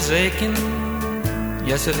mind is aching.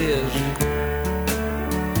 Yes, it is.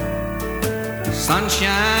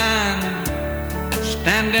 Sunshine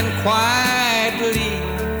standing quietly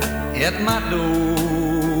at my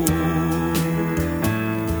door,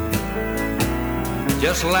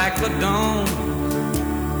 just like the dawn.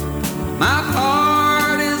 My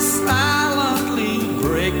heart is silently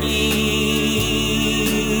breaking.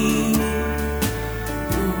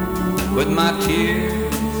 With my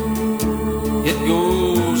tears, it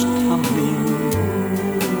goes tumbling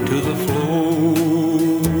to the floor.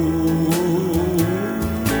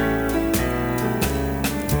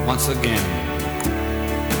 Once again,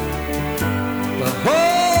 the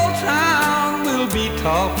whole town will be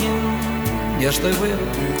talking. Yes, they will.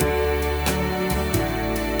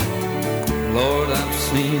 Lord, I've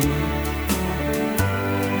seen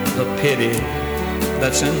the pity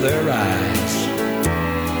that's in their eyes.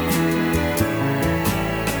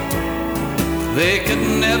 They could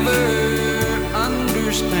never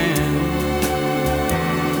understand.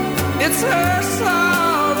 It's her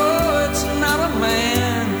sorrow, it's not a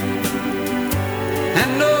man. And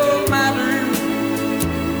no matter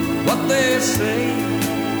what they say,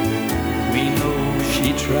 we know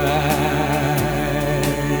she tried.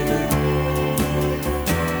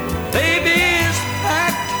 Baby's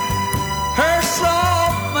packed her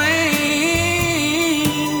soft things,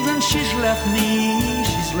 and she's left me,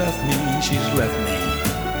 she's left me.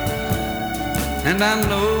 And I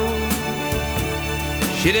know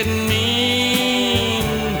she didn't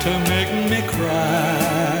mean to make me cry.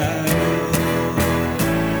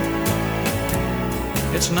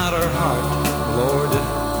 It's not her heart, Lord,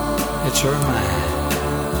 it's her mind.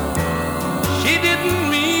 She didn't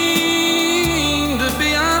mean to be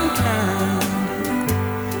unkind.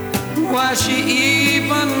 Why, she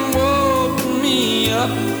even woke me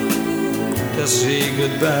up to say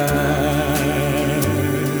goodbye.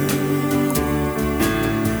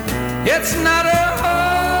 It's not her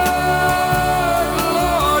heart,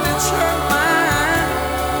 Lord, it's her mind.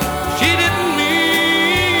 She didn't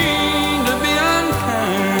mean to be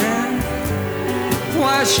unkind.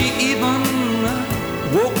 Why, she even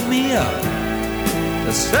woke me up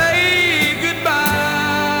to say goodbye.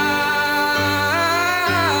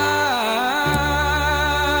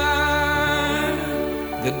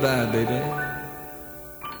 Goodbye, baby.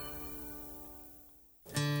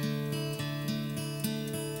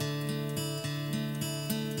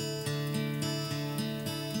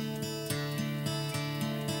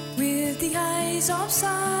 With the eyes of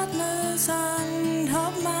sadness and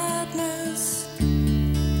of madness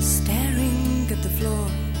staring at the floor,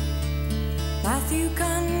 Matthew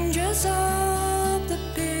conjures up the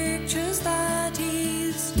pictures that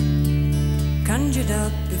he's conjured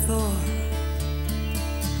up before.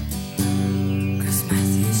 'Cause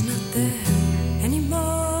Matthew's not there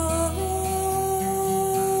anymore.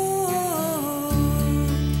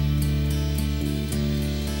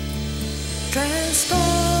 Dressed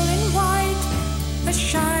all in white, a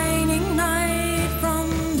shining knight from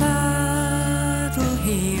battle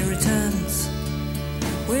he returns,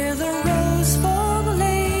 with a rose for the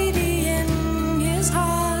lady in his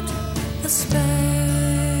heart, a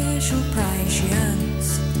special prize she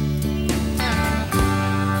earns.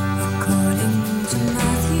 According to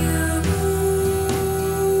Matthew,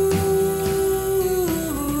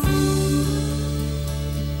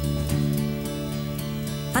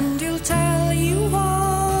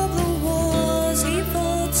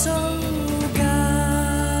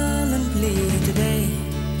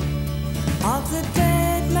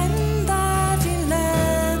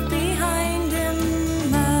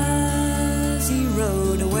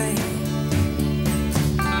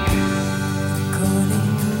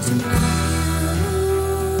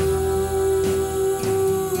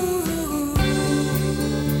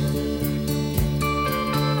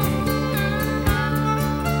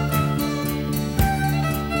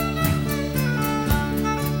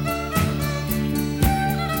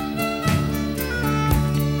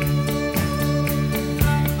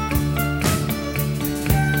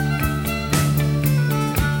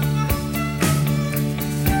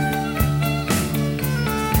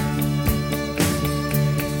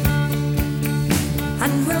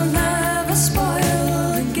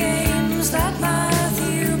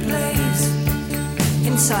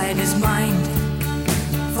 inside his mind.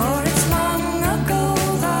 For it's long ago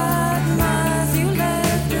that Matthew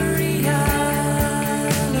left the reality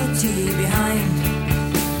behind.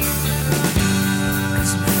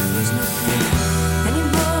 'Cause Matthew's not there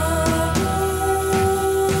anymore.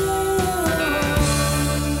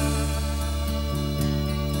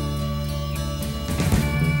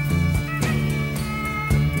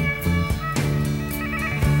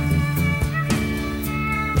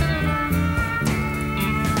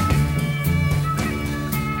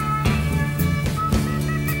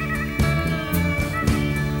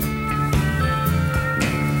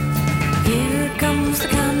 Here comes the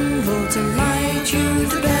candle to light you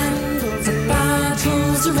the candle. The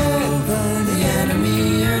battles are over, the enemy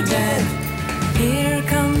are dead. Here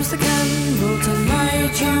comes the candle to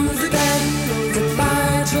light you the candle. The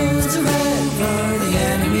battles are over, the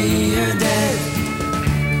enemy are dead.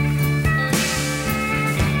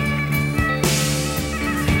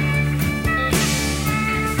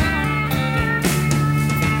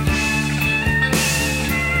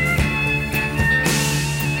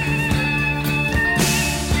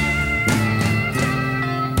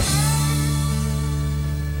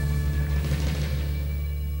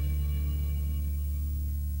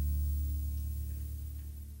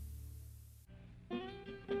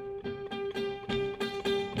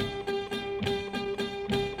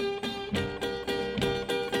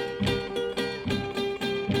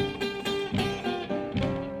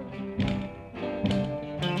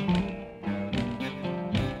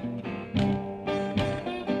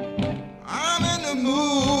 I'm in the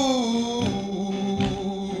mood.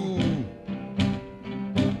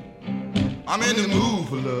 I'm in the mood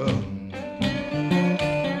for love.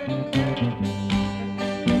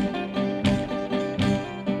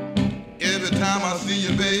 Every time I see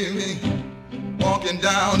you, baby, walking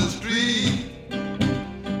down the street,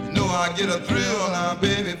 you know I get a thrill now,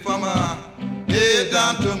 baby, from my head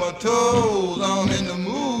down to my toes. I'm in the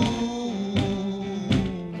mood.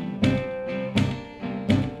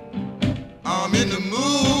 I'm in the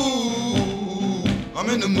mood. I'm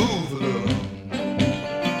in the mood for love.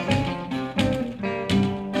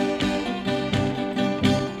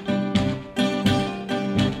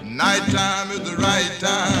 Nighttime is the right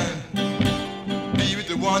time. Be with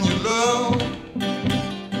the one you love.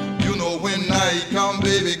 You know when night come,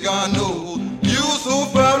 baby, God knows you're so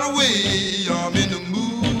far away. I'm in the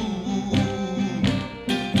mood.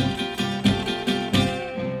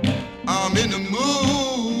 I'm in the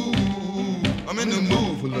mood. I'm in the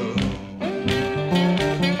mood for love.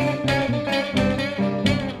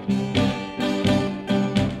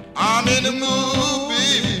 I'm in the mood,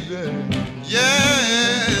 baby.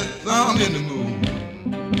 Yes, I'm in the mood.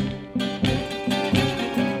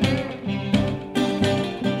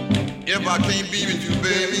 If I can't be with you,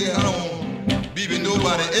 baby, I don't be with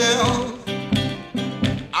nobody else.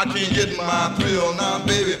 I can't get my thrill now,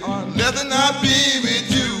 baby, unless I be with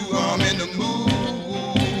you. I'm in the mood.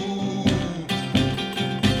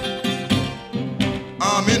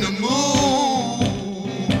 I'm in the mood.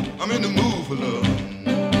 I'm in the mood for love.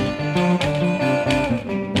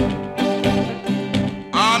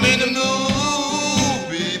 I'm in the mood,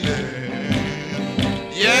 baby.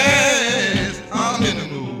 Yes, I'm in the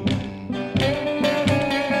mood.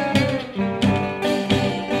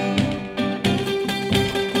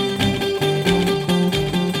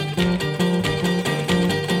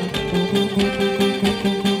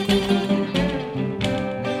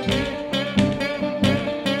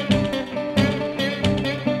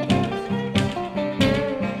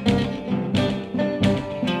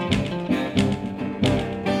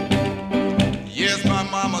 Yes, my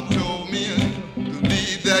mama told me to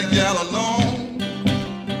leave that gal alone,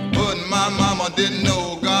 but my mama didn't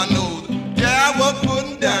know, God knows, gal was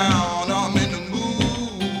putting down. I'm in the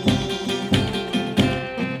mood.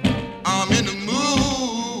 I'm in the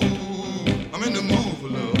mood. I'm in the mood for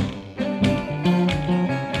love.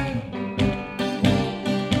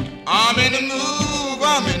 I'm in the mood.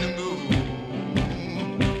 I'm in the mood.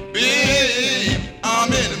 Babe,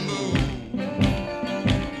 I'm in the mood.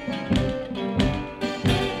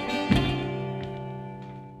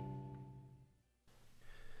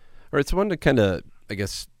 All right, so I wanted to kind of, I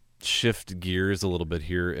guess, shift gears a little bit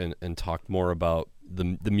here and talk more about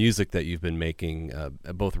the music that you've been making,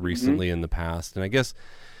 both recently and in the past. And I guess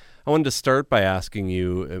I wanted to start by asking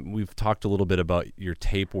you, we've talked a little bit about your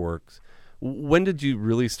tape works. When did you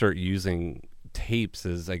really start using tapes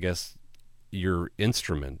as, I guess, your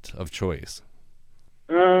instrument of choice?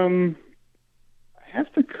 I have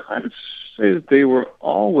to kind of say that they were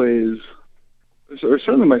always, or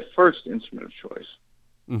certainly my first instrument of choice.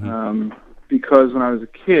 Mm-hmm. Because when I was a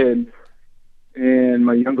kid, and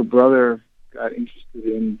my younger brother got interested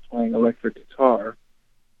in playing electric guitar.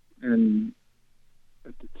 And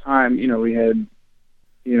at the time, we had,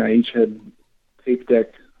 each had tape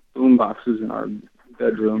deck boom boxes in our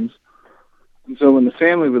bedrooms. And so when the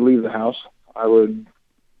family would leave the house, I would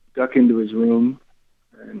duck into his room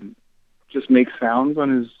and just make sounds on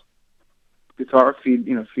his guitar, feed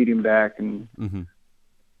him back, and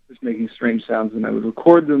just making strange sounds. And I would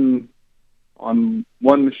record them on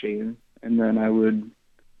one machine, and then I would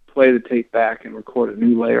play the tape back and record a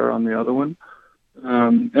new layer on the other one.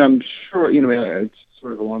 And I'm sure, it's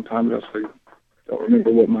sort of a long time ago, so I don't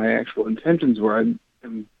remember what my actual intentions were. I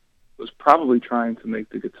was probably trying to make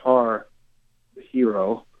the guitar the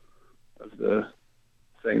hero of the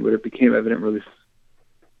thing, but it became evident really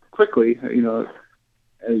quickly,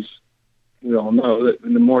 as we all know, that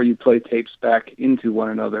the more you play tapes back into one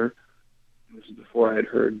another, this is before I had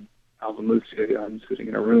heard Alvin Lucier on Sitting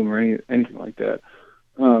in a Room or anything like that,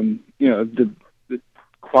 the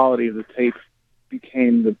quality of the tape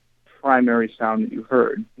became the primary sound that you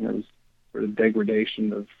heard. It was sort of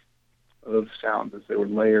degradation of sounds as they were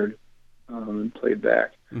layered and played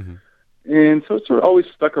back. Mm-hmm. And so it sort of always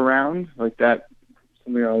stuck around like that.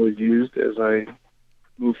 Something I always used as I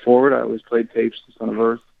moved forward. I always played tapes to Son of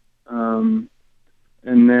Earth.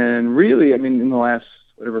 And then really, in the last,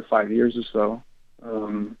 5 years or so,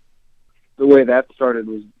 the way that started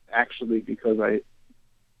was actually because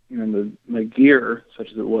my gear,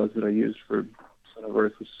 such as it was that I used for Son of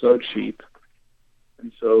Earth, was so cheap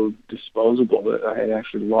and so disposable that I had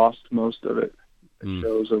actually lost most of it at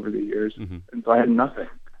shows over the years. Mm-hmm. And so I had nothing.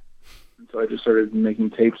 And so I just started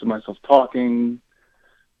making tapes of myself talking,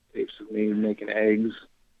 tapes of me making eggs,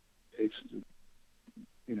 tapes of,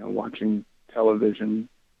 watching television.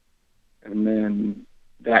 And then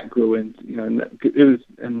that grew into,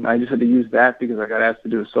 and I just had to use that because I got asked to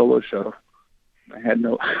do a solo show. I had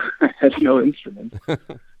no instrument.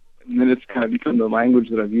 And then it's kind of become the language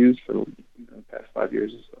that I've used for the past 5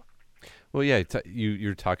 years or so. Well, yeah,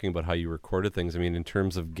 you're talking about how you recorded things. In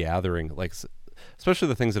terms of gathering, especially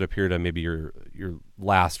the things that appeared on maybe your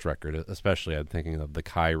last record, especially I'm thinking of the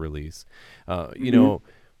Kai release.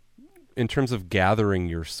 In terms of gathering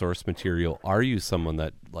your source material, are you someone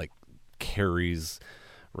that carries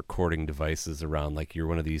recording devices around? Like you're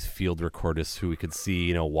one of these field recordists who we could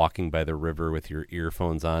see, walking by the river with your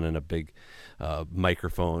earphones on and a big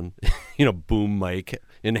microphone, boom mic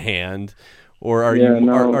in hand, or are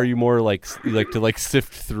you more like to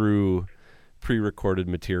sift through pre-recorded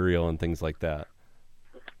material and things like that?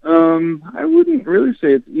 I wouldn't really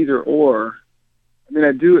say it's either or.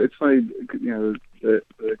 I do. It's funny, the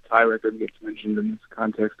Thai record gets mentioned in this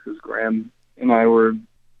context because Graham and I were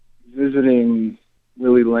visiting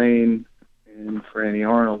Willie Lane and Franny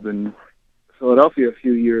Arnold in Philadelphia a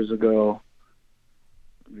few years ago,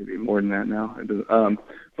 maybe more than that now.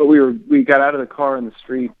 But we got out of the car in the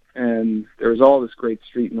street, and there was all this great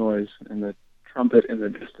street noise and the trumpet in the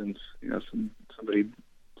distance. Somebody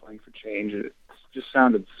playing for change. It just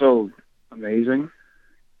sounded so amazing.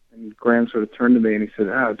 And Graham sort of turned to me and he said,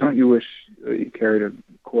 "Don't you wish that you carried a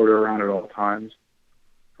recorder around at all times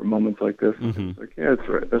for moments like this?" Mm-hmm. I was like, "Yeah,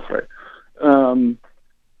 that's right."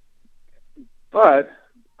 But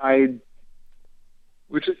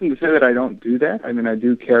which isn't to say that I don't do that. I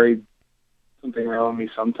do carry something around me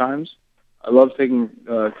sometimes. I love taking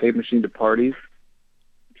a tape machine to parties,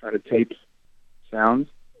 try to tape sounds.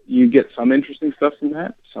 You get some interesting stuff from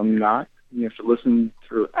that, some not. You have to listen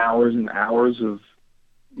through hours and hours of,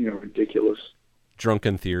 ridiculous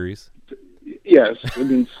drunken theories. Yes,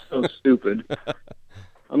 so stupid.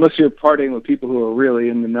 Unless you're partying with people who are really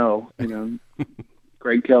in the know.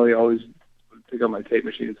 Greg Kelly always would pick up my tape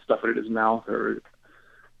machine and stuff it in his mouth or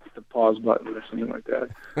hit the pause button or something like that.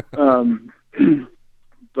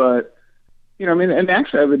 But, and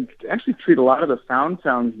actually I would actually treat a lot of the found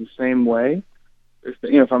sounds the same way.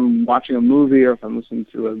 If I'm watching a movie or if I'm listening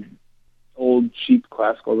to an old cheap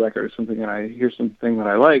classical record or something and I hear something that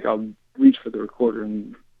I like, I'll reach for the recorder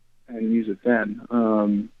and use it then.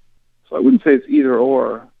 So I wouldn't say it's either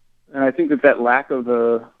or. And I think that lack of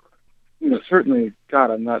certainly,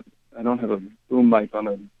 God, I don't have a boom mic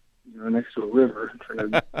on next to a river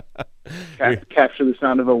trying to capture the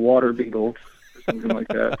sound of a water beetle or something like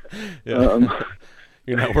that. Yeah.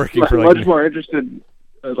 You're not working for much more interested,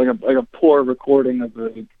 like a poor recording of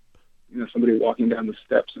somebody walking down the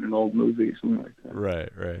steps in an old movie, something like that.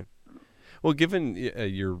 Right. Well, given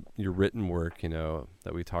your written work,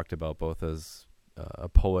 that we talked about both as a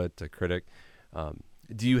poet, a critic,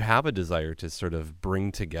 do you have a desire to sort of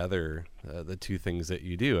bring together the two things that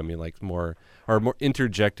you do? I mean, like more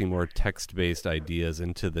interjecting more text-based ideas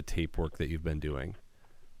into the tape work that you've been doing.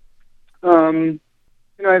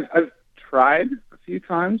 I've tried a few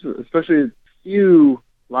times, especially a few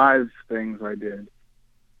live things I did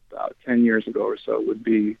about 10 years ago or so would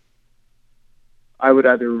be, I would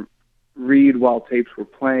either read while tapes were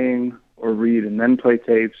playing, or read and then play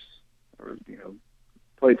tapes, or,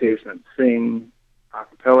 play tapes and then sing a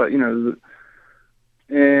cappella,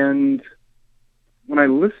 and when I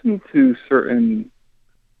listen to certain,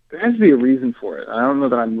 there has to be a reason for it. I don't know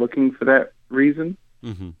that I'm looking for that reason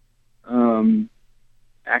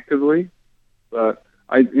actively, but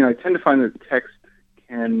I tend to find that text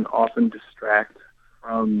can often distract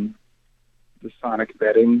from the sonic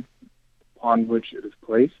bedding upon which it is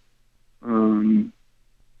placed,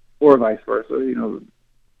 or vice versa.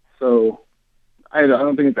 So I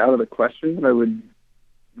don't think it's out of the question that I would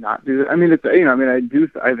not do that. I mean,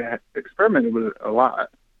 I've experimented with it a lot,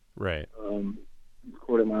 right?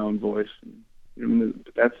 Recording my own voice,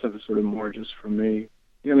 but that stuff is sort of more just for me.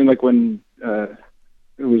 Like when it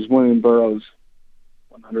was William Burroughs'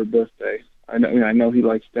 100th birthday. I know he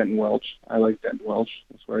likes Denton Welch. I like Denton Welch.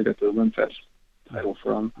 That's where I got the Limfest title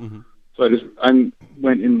from. Mm-hmm. So I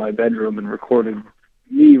went in my bedroom and recorded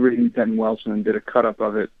me reading Denton Welch and then did a cut up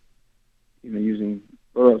of it, using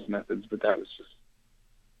Burroughs methods. But that was just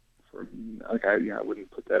I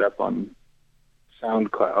wouldn't put that up on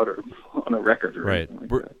SoundCloud or on a record or anything like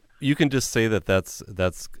that. You can just say that's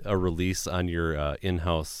a release on your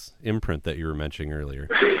in-house imprint that you were mentioning earlier.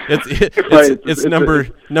 It's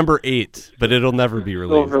number 8, but it'll never be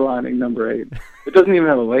released. Silver Lining number 8. It doesn't even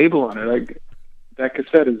have a label on it. Like that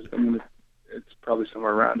cassette is. It's probably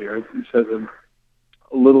somewhere around here. It says a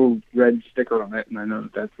little red sticker on it, and I know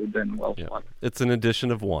that's the Ben Welch one. It's an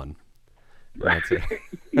edition of 1. Right. That's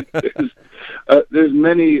it. There's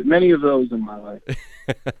many of those in my life.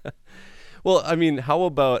 Well, how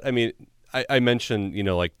about, I mentioned,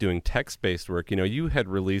 like doing text-based work. You had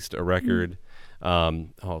released a record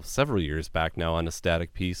several years back now on a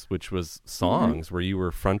Static Piece, which was songs where you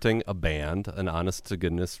were fronting a band, an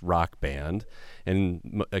honest-to-goodness rock band,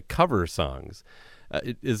 and cover songs.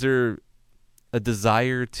 Is there a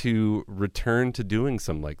desire to return to doing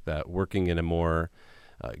something like that, working in a more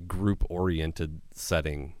group-oriented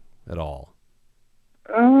setting at all?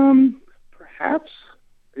 Perhaps.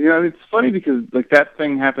 It's funny because that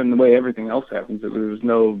thing happened the way everything else happens. It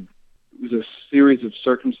was a series of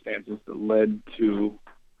circumstances that led to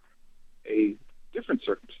a different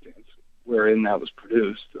circumstance wherein that was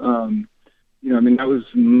produced. That was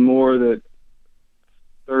more that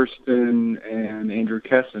Thurston and Andrew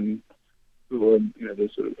Kesson, who were, the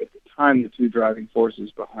sort of, at the time, the two driving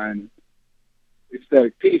forces behind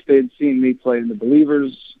Ecstatic Peace. They had seen me play in The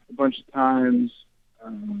Believers a bunch of times,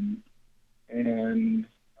 and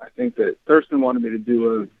I think that Thurston wanted me to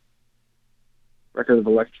do a record of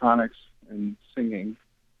electronics and singing,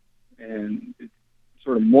 and it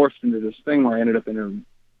sort of morphed into this thing where I ended up in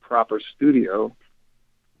a proper studio,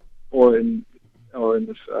 or in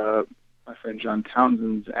this my friend John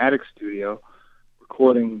Townsend's attic studio,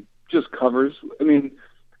 recording just covers. In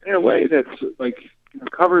a way, that's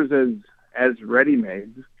covers as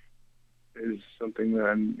ready-made is something that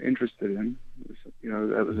I'm interested in.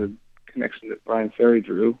 That was a connection that Brian Ferry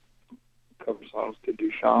drew, cover songs to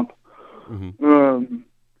Duchamp. Mm-hmm.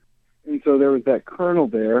 And so there was that kernel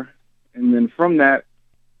there, and then from that,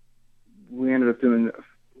 we ended up doing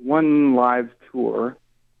one live tour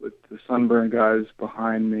with the Sunburn guys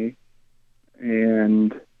behind me,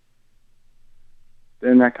 and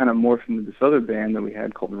then that kind of morphed into this other band that we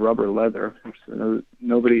had called Rubber Leather, which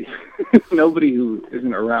nobody who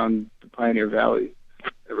isn't around the Pioneer Valley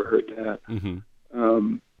ever heard that. Mm-hmm.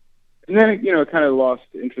 And then it kind of lost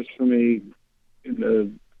interest for me in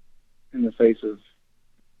the face of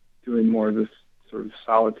doing more of this sort of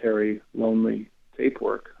solitary, lonely tape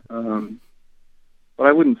work. But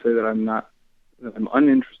I wouldn't say that I'm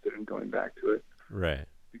uninterested in going back to it. Right.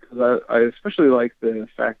 Because I especially like the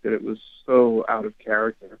fact that it was so out of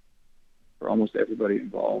character for almost everybody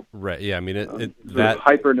involved. Right. Yeah. That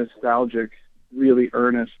hyper nostalgic, really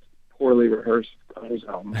earnest, poorly rehearsed covers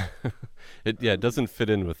album. It doesn't fit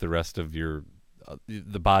in with the rest of your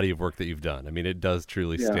the body of work that you've done. It does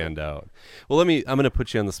truly stand out. Well, I'm going to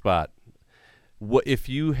put you on the spot. What if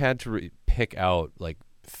you had to pick out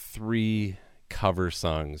 3 cover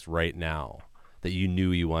songs right now that you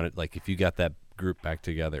knew you wanted? If you got that group back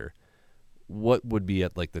together, what would be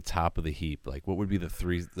at the top of the heap? What would be the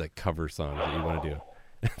 3 cover songs that you want to do?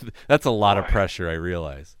 That's a lot of pressure, I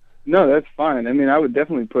realize. No, that's fine. I would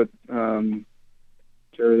definitely put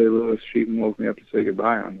Jerry Lee Lewis, Sheep and Woke Me Up to Say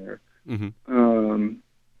Goodbye on there. Mm-hmm.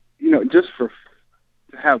 Just to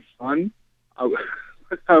have fun, I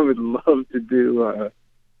would love to do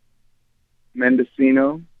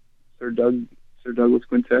Mendocino, Sir Douglas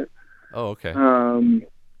Quintet. Oh, okay.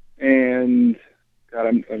 And God,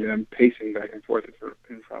 I'm pacing back and forth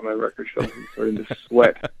in front of my record shelf and starting to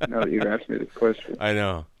sweat now that you've asked me this question. I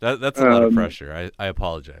know that's a lot of pressure. I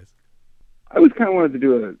apologize. I was kind of wanted to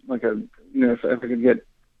do if I could get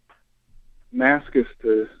Maskus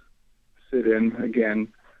to sit in again,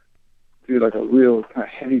 do like a real kind of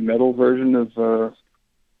heavy metal version of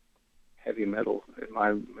heavy metal. In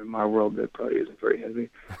my world, that probably isn't very heavy.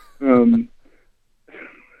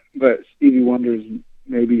 But Stevie Wonder's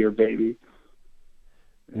Maybe Your Baby.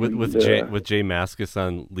 With Jay Maskus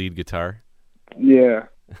on lead guitar. Yeah.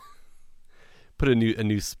 Put a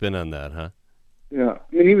new spin on that, huh? Yeah.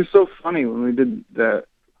 I mean, he was so funny when we did the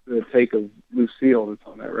take of Lucille that's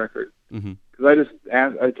on that record. Mm-hmm. Because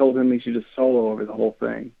I told him he should just solo over the whole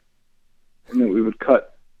thing, and then we would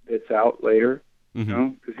cut bits out later. Mm-hmm. You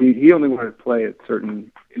know, because he only wanted to play at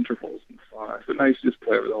certain intervals and so on. I said, no, you should just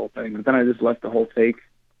play over the whole thing. But then I just left the whole take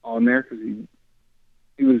on there because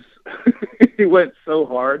he was he went so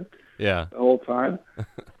hard. Yeah. The whole time.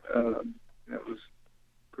 That was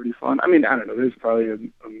pretty fun. I mean, I don't know. There's probably a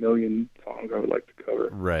million songs I would like to cover.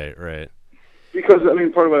 Right. Because, I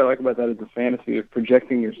mean, part of what I like about that is the fantasy of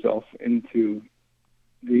projecting yourself into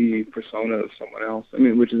the persona of someone else. I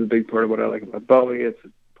mean, which is a big part of what I like about Bowie. It's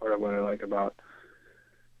part of what I like about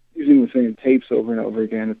using the same tapes over and over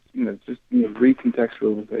again. It's just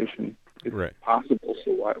recontextualization. It's possible,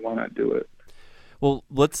 so why not do it? Well,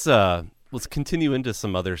 let's continue into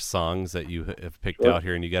some other songs that you have picked out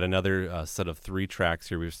here, and you got another set of 3 tracks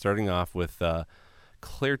here. We're starting off with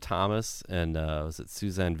Claire Thomas and was it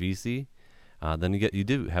Suzanne Vesey? Then you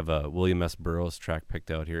do have a William S. Burroughs track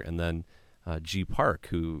picked out here, and then G. Park,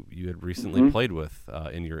 who you had recently played with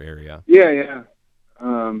in your area. Yeah.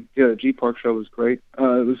 The G. Park show was great. It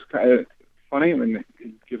was kind of funny. I mean,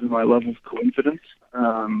 given my level of coincidence,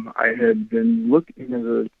 I had been looking at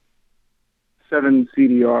a 7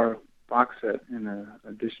 CDR box set in an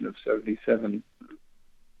edition of 77,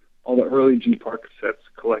 all the early G. Park cassettes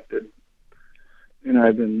collected, and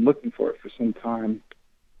I've been looking for it for some time.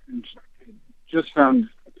 And just found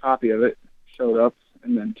a copy of it, showed up,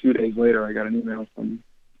 and then 2 days later I got an email from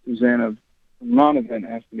Susanna from non-event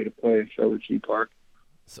asking me to play a show with G. Park.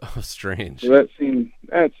 So strange. So that seemed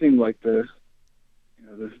like the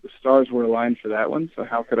stars were aligned for that one. So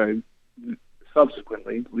how could I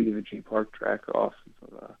subsequently leave a G. Park track off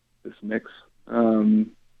of this mix?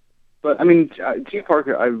 But I mean, G. Park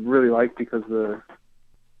I really like because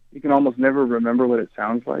you can almost never remember what it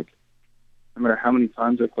sounds like. No matter how many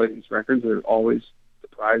times I play these records, they're always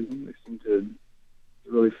surprising. They seem to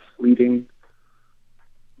really fleeting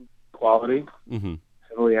quality,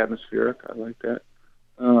 heavily atmospheric. I like that.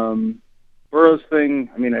 Burroughs thing,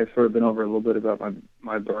 I mean, I've sort of been over a little bit about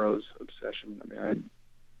my Burroughs obsession. I mean,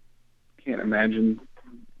 I can't imagine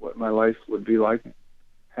what my life would be like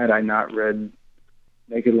had I not read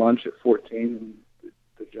Naked Lunch at 14 and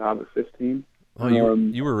The Job at 15. Oh,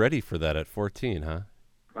 you were ready for that at 14, huh?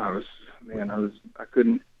 I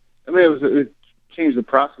couldn't. I mean, it changed the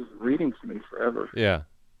process of reading for me forever. Yeah,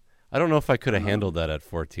 I don't know if I could have handled that at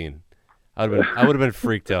 14. I would have been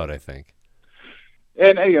freaked out, I think.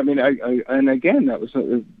 And I mean, and again, that was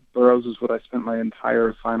Burroughs is what I spent my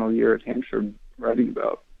entire final year at Hampshire writing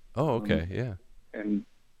about. Oh, okay, yeah. And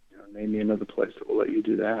name me another place that will let you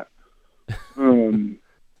do that. It was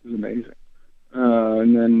amazing.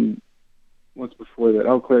 And then what's before that?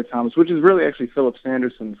 Oh, Claire Thomas, which is really actually Philip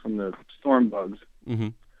Sanderson from the Stormbugs. Mm-hmm.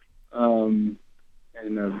 And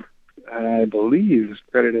I believe is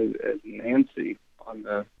credited as Nancy on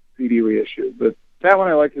the CD reissue. But that one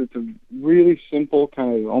I like. It's a really simple,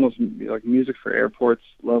 kind of almost like music for airports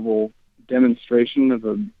level demonstration of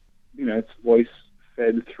its voice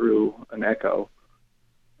fed through an echo.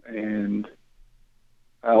 And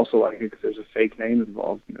I also like it because there's a fake name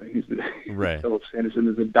involved. Right. Philip Sanderson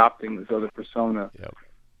is adopting this other persona. Yep.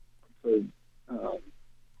 So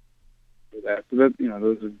that's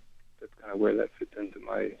kind of where that fits into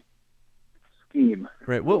my scheme.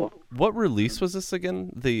 Right. What release was this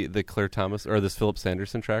again? The Claire Thomas or this Philip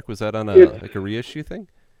Sanderson track, was that on a reissue thing?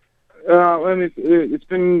 I mean, it's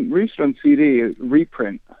been reissued on CD,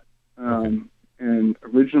 reprint, and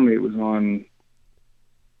originally it was on.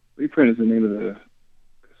 Reprint is the name of the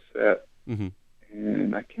cassette,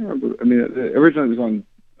 and I can't remember. I mean, originally it was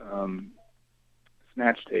on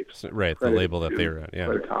Snatch Tapes. Right, the label that they were on. Yeah.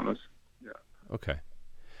 Claire Thomas. Yeah. Okay.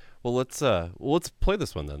 Well, let's play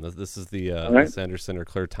this one then. This is the All right. Wes Anderson or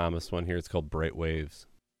Claire Thomas one here. It's called Bright Waves.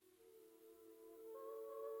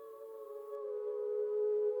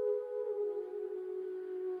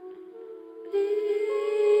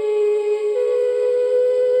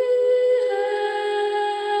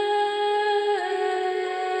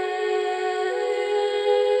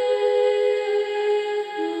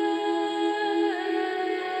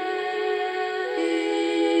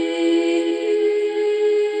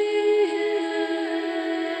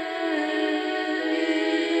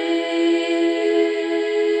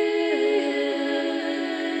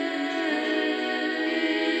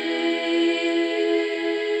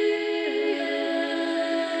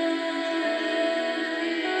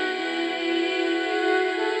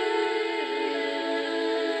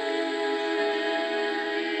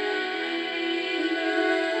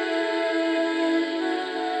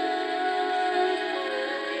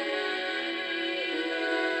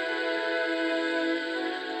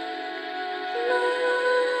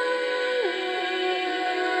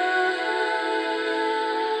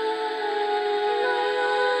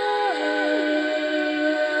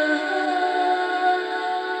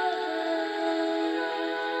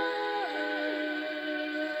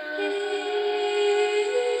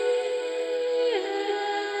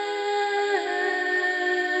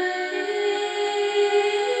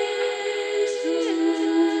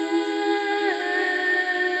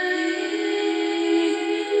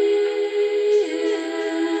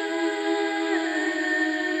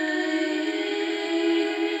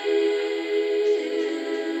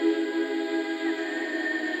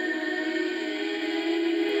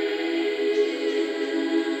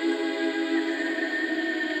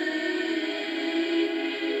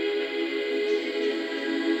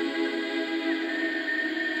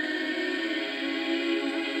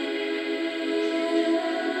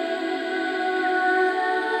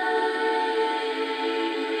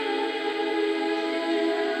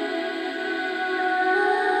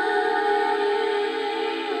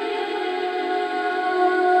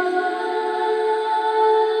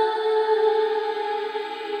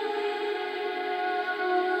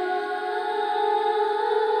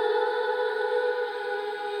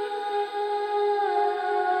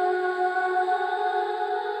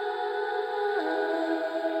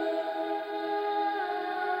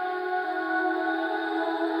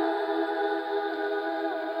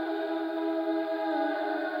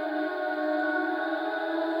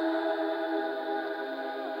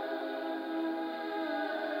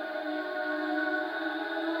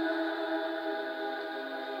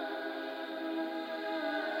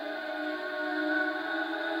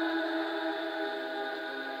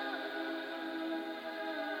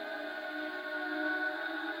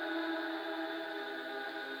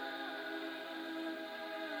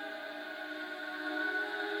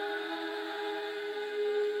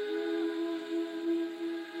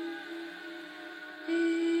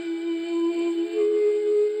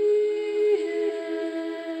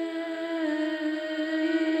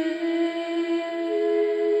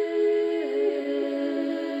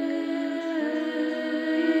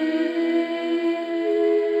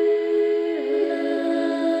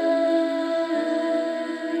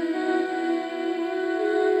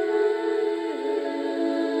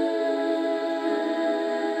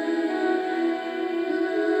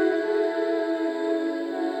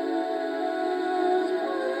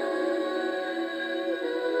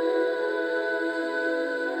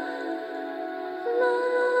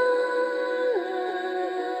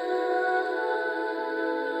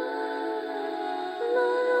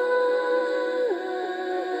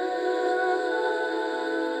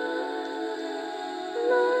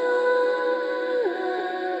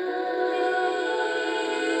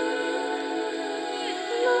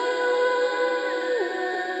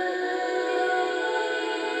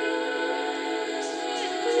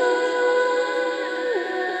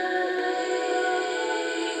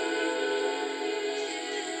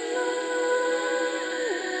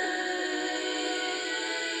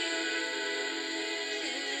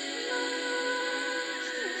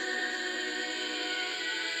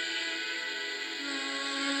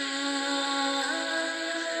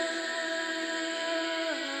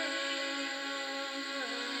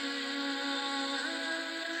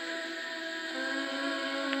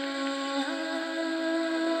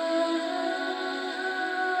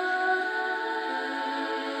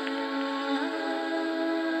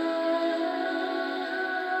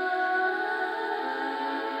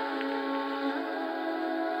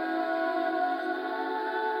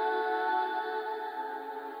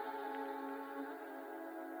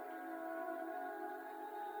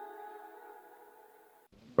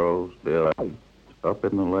 Roseville. up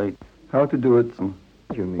in the lake. How to do it?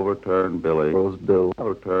 Jimmy. Overturn Billy. Rose Bill.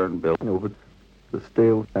 Overturn Bill. Over the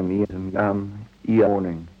stale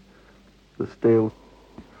warning. The stale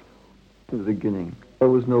to the beginning. There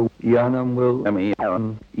was no Ianam will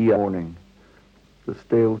warning. The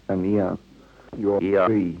stale your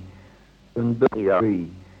tree. And Bill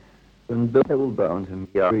tree. And Bill bound him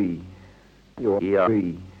tree. Your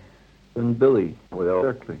tree. And Billy well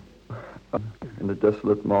exactly. In the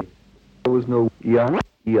desolate mountain. There was no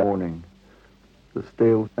warning. The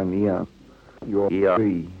stale your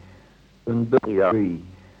tree. And Bill tree.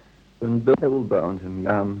 And Bill bound him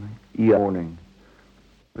warning.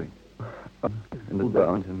 And Bill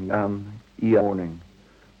bound him warning.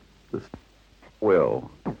 The well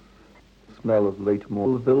smell of late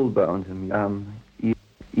morning. Bill bound him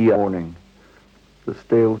warning. The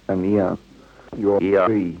stale your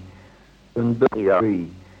tree. And Bill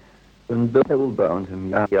tree. And Bill bound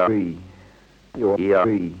him tree. Your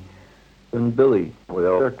tree. And Billy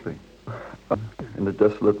well exactly. In the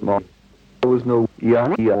desolate mountain. There was no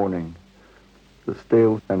warning. The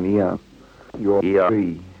stale your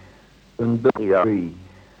tree. And Bill tree.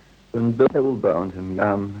 And Bill bound him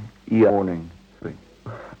warning.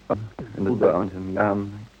 And Bill bound him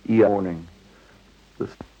warning. The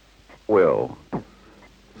well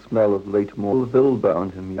smell of late morning. Bill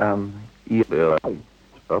bound him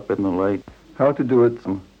up in the lake. How to do it?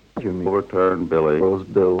 Jimmy. Overturn Billy. Rose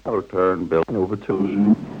Bill. Overturn Bill.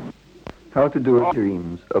 Overturn. How to do it?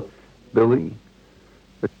 Dreams of Billy.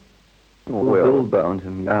 Well, Bill bound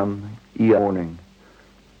him warning.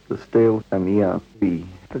 The stale the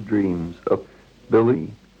dreams of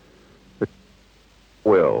Billy.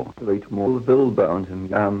 Well, late more. Bill bound him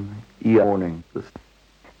warning. The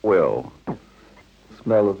well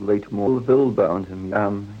smell of late more. Bill bound him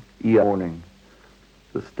warning.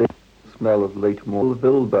 The smell of late more.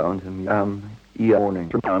 Bill bound him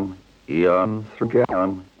warning. Eon,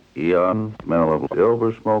 smell of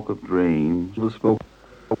silver smoke of dreams. The smoke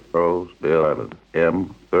rose Bill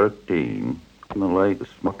M13. In the late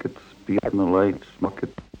smuckets, in the late smucket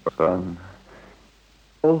sun.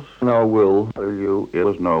 Now will you, it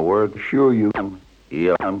was no word, sure you,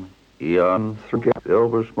 Eon,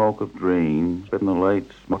 silver smoke of dreams, in the late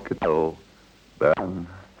smucket, ban,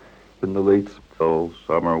 in the late soul,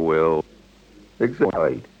 summer will,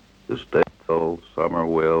 excite, the state soul, summer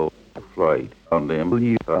will, flight, on them,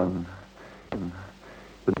 sun,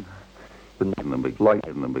 in the big light,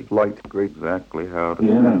 great exactly how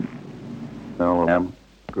to, LM,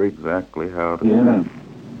 great exactly how to,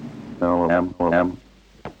 LM,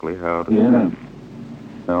 exactly how to,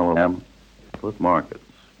 LM, desolate markets,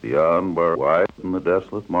 beyond bar wide in the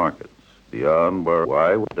desolate markets, beyond bar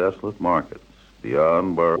wide desolate markets,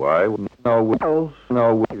 beyond bar wide, no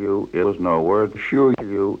you, it was no word, sure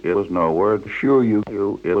you, it was no word, sure you,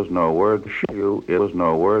 it was no word, sure you, it was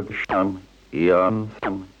no word, Eon,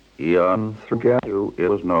 forget you, it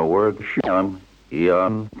was no word,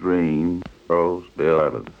 Eon, dream, Rose Bill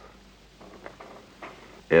Islands.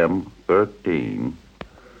 M13,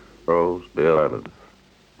 Rose Bill Islands.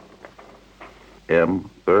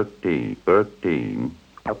 M13,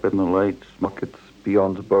 up in the late smuckets,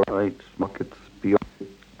 beyond the bar, late smuckets, beyond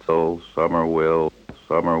soul, summer will,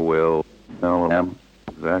 LM,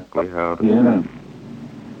 exactly how to,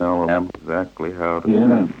 LM, exactly how to,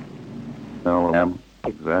 LM,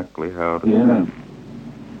 exactly how to,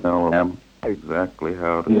 LM, exactly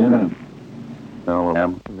how to,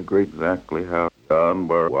 LM, the great exactly how, beyond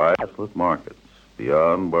bar wide desolate markets,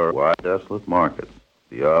 beyond bar wide desolate markets,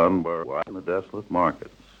 beyond bar wide in the desolate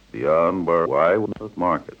markets, beyond bar wide in the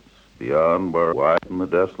markets, beyond bar wide in the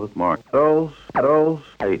desolate markets. Those,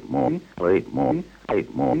 8 more,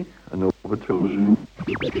 and over to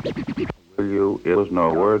will you, it was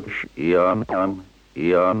no word, Eon,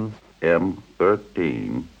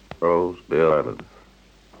 M13, Rose Bill Islands.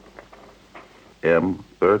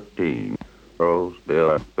 M13, Rose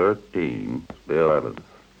Bill 13, Bill Islands.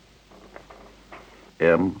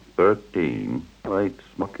 M13, late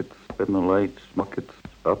smuckets, in the late smuckets,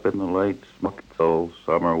 up in the late smuckets, soul,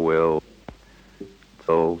 summer will,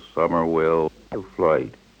 to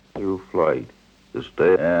flight, to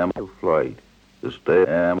stay am, to flight, to stay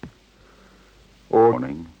am,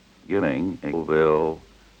 warning, beginning, Ingleville,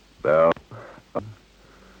 bound,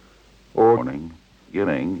 warning,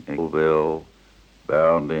 beginning, Ingleville,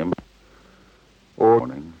 bound him,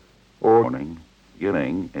 warning,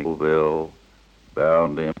 beginning, Ingleville,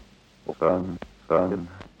 bound him, sun.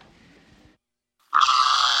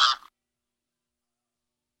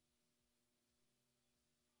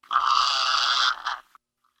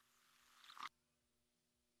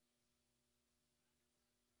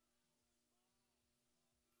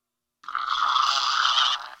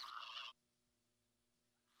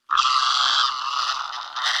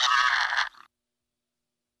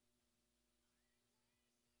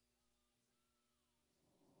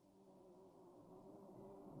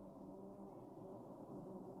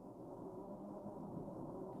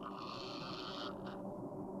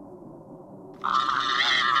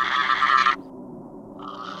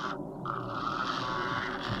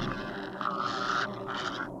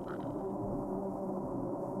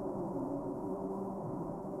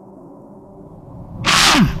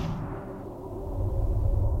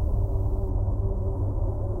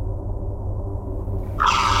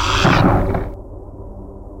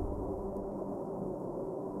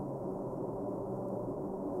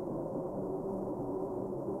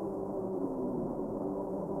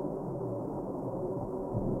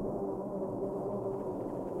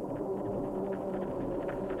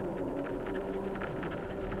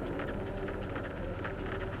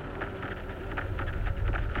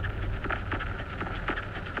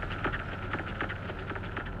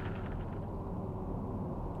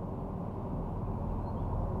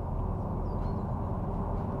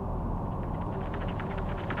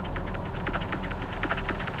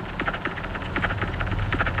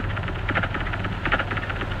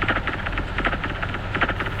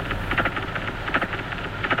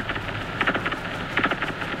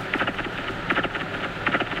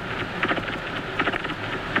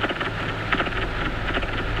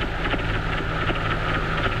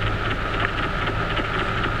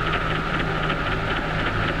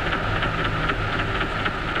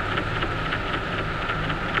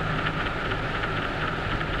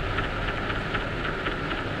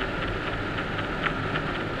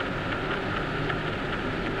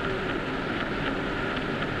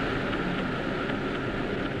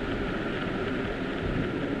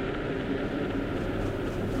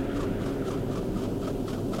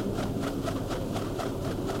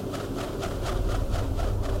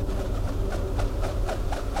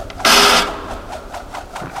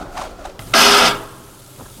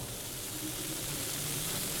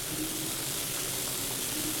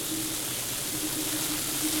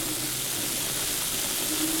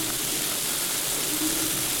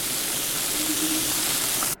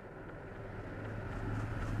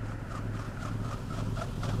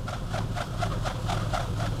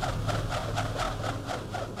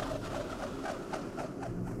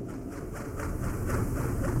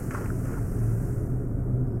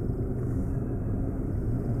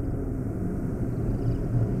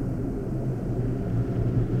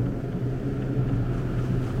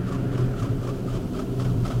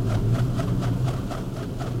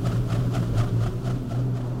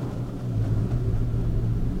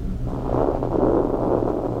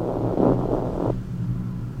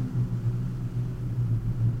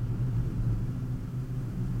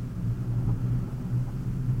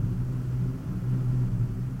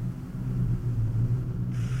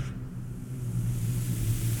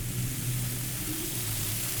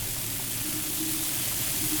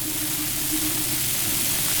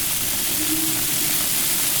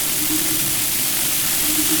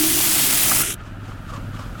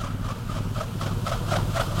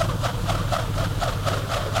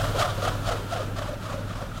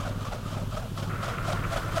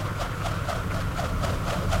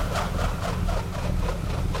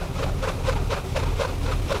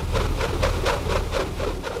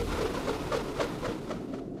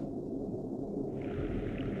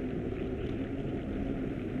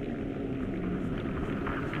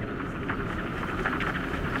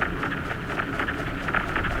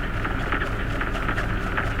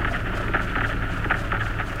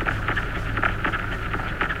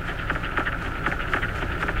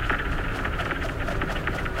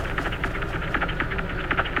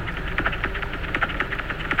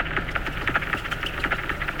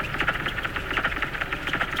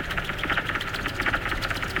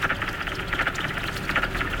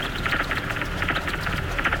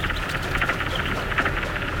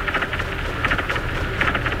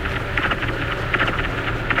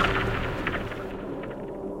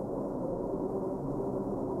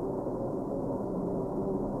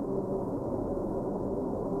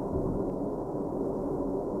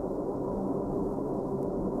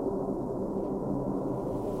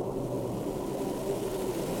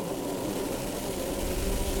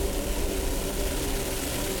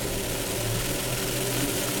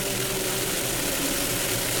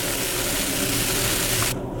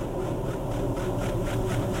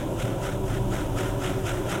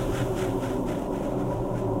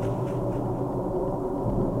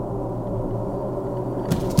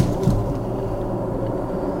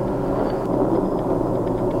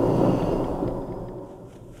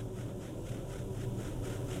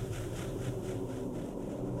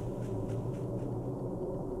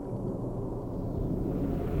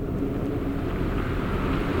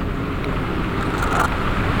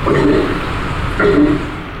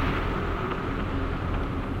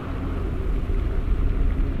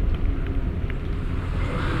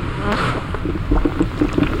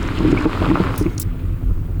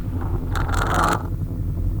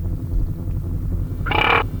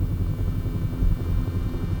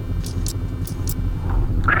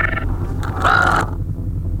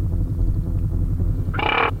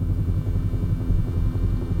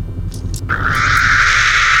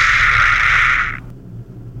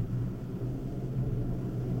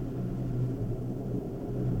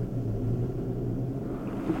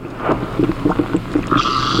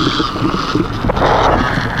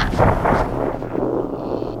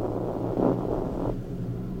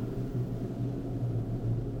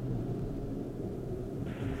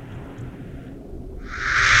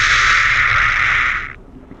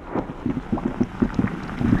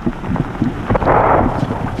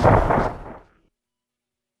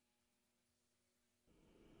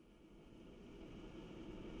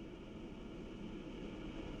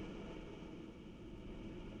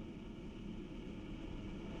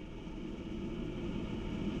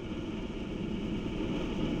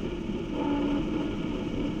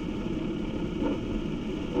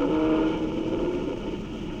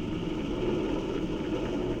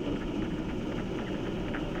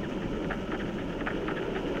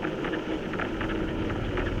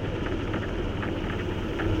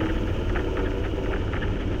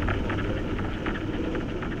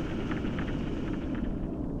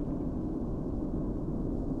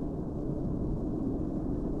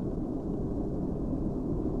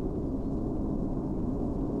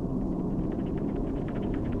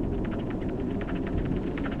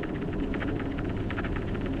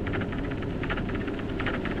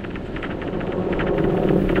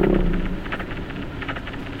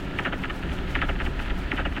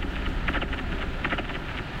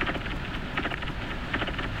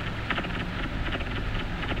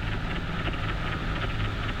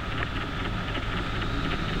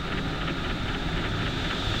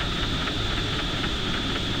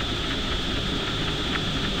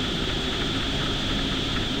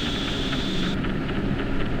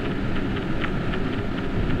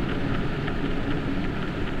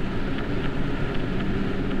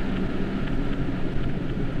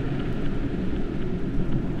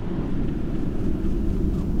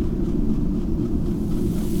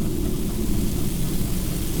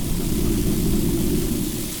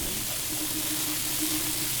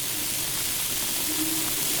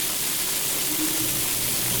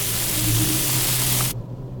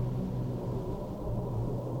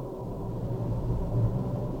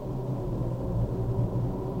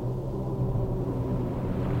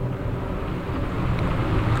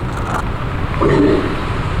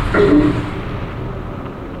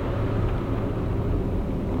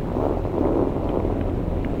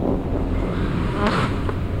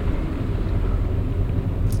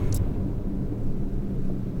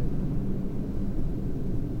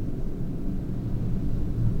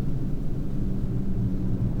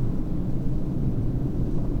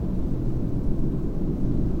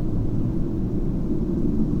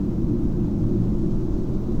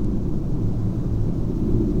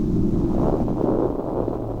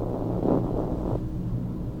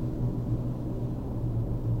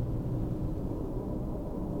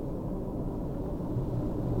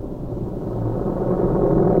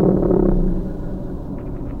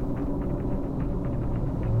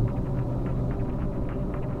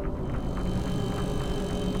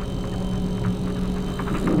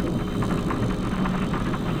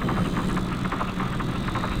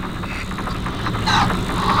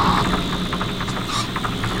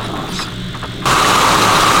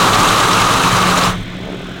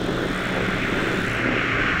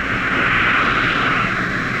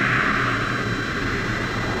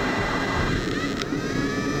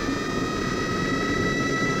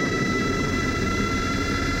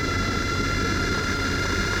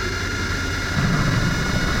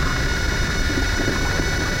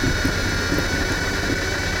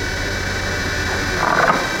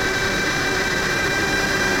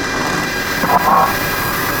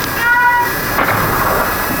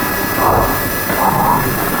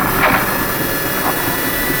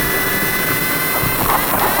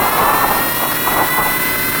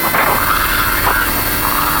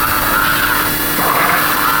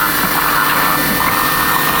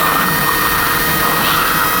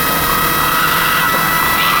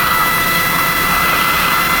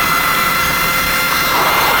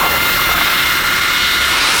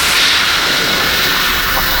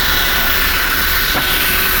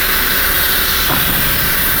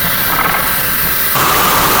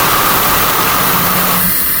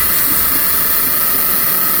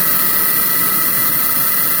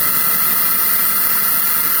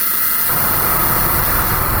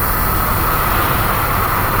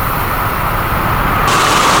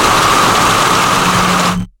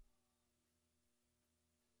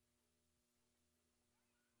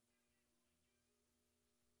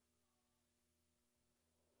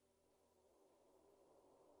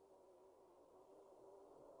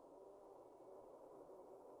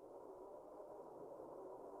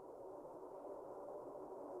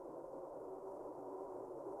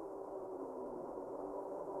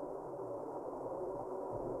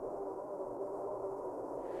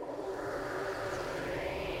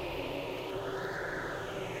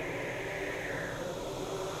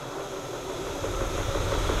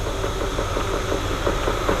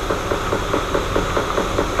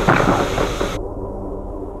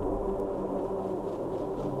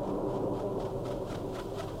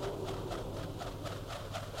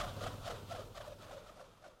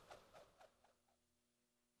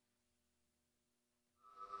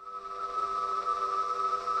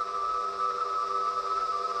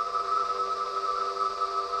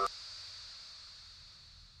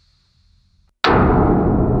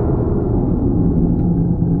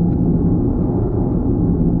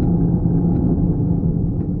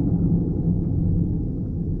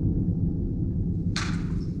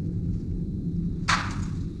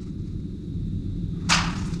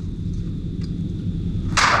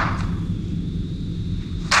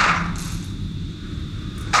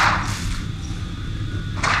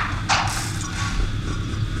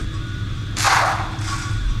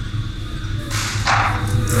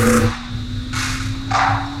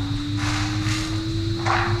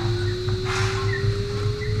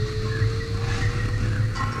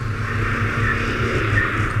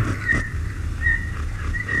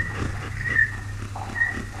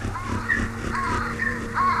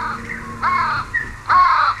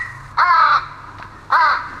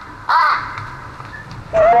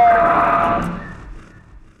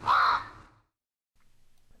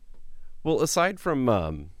 Well, aside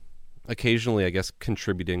from occasionally, I guess,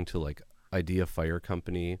 contributing to like Idea Fire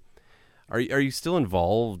Company, are you still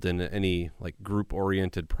involved in any like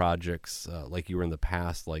group-oriented projects like you were in the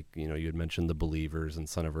past? Like, you know, you had mentioned the Believers and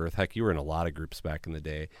Son of Earth. Heck, you were in a lot of groups back in the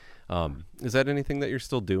day. Is that anything that you're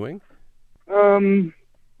still doing? Well,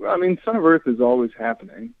 I mean, Son of Earth is always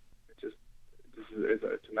happening.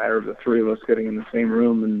 It's a matter of the three of us getting in the same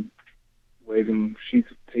room and waving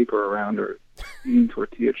sheets of paper around or eating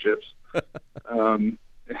tortilla chips. You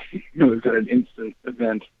know, it's an instant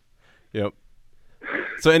event. Yep.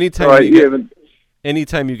 So anytime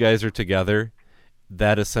anytime you guys are together,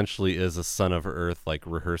 that essentially is a Son of Earth like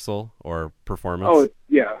rehearsal or performance. Oh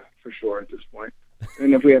yeah, for sure at this point.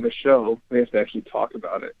 And if we have a show, we have to actually talk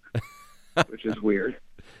about it, which is weird.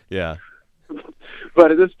 Yeah.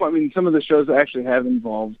 But at this point, I mean, some of the shows actually have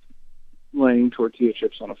involved laying tortilla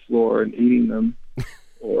chips on a floor and eating them,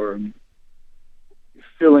 or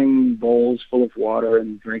filling bowls full of water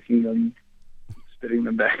and drinking them, spitting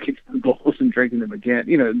them back into the bowls and drinking them again.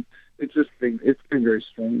 You know, it's been very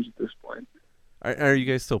strange at this point. Are you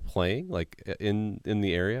guys still playing, like, in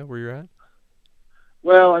the area where you're at?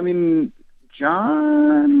 Well, I mean,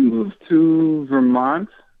 John moved to Vermont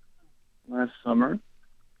last summer,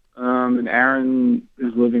 and Aaron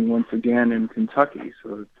is living once again in Kentucky.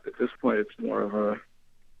 So at this point, it's more of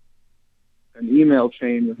an email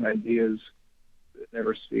chain with ideas that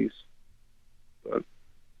never cease. But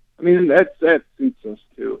I mean, that suits us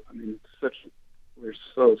too. I mean, we're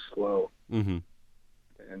so slow, mm-hmm.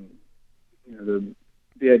 and you know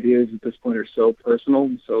the ideas at this point are so personal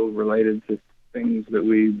and so related to things that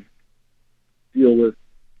we deal with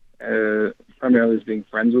primarily as being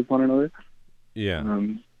friends with one another. Yeah.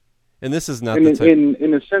 And this is not in, the type...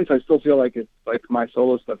 in a sense, I still feel like it's like my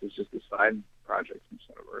solo stuff is just a side project from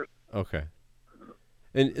Son of Earth. Okay.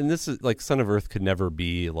 And this is like Son of Earth could never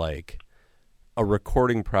be like a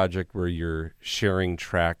recording project where you're sharing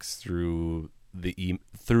tracks through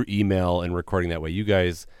through email and recording that way. You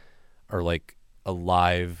guys are like a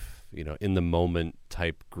live, you know, in the moment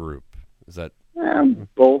type group. Is that? Yeah,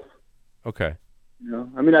 both. Okay. You know,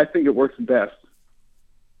 I mean, I think it works best.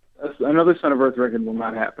 Another Son of Earth record will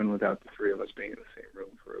not happen without the three of us being in the same room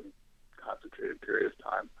for a concentrated period of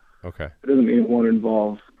time. Okay. It doesn't mean it won't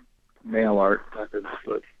involve mail art records,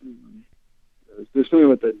 but there's something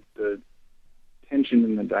with the tension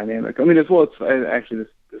and the dynamic. I mean, as well,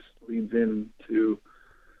 this leads into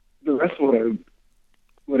the rest of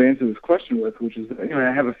what I answer this question with, which is, you know,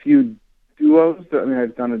 I have a few duos. I mean,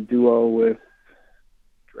 I've done a duo with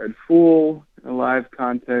Dread Fool in a live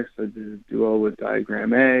context. I did a duo with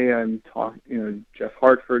Diagram A. I'm talking, you know, Jeff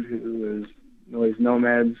Hartford, who is Noise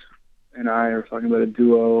Nomads, and I are talking about a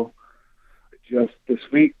duo. Just this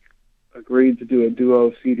week, agreed to do a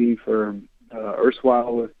duo CD for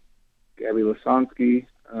Erstwhile with Gabby Lasansky.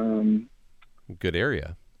 Good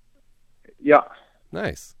area. Yeah.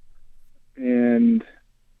 Nice. And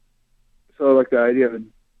so, like, the idea of,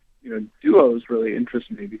 you know, duos really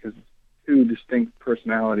interests me because it's two distinct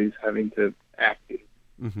personalities having to act in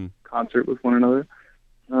mm-hmm. concert with one another.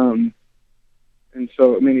 And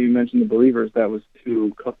so, I mean, you mentioned the Believers. That was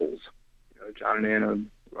two couples. You know, John and Anna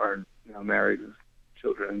are now married with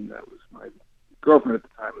children. That was my girlfriend at the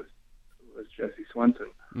time was Jessie Swenson.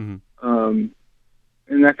 Mm-hmm.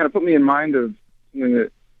 And that kind of put me in mind of something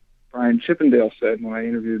that Brian Chippendale said when I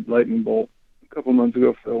interviewed Lightning Bolt a couple months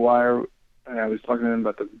ago for The Wire, and I was talking to him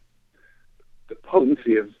about the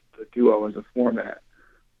potency of the duo as a format.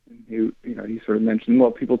 And he sort of mentioned,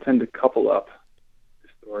 well, people tend to couple up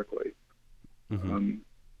historically. Mm-hmm.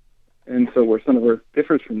 And so where Son of Earth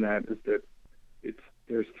differs from that is that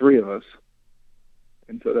there's three of us.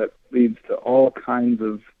 And so that leads to all kinds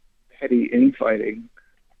of petty infighting,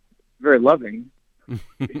 very loving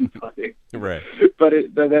infighting. Right. But I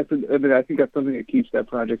think that's something that keeps that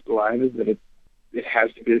project alive, is that it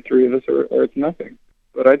has to be the three of us or it's nothing.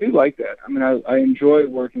 But I do like that. I mean, I enjoy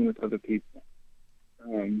working with other people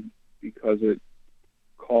because it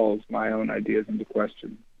calls my own ideas into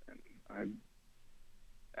question, and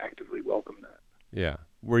I actively welcome that. Yeah,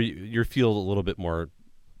 where you feel a little bit more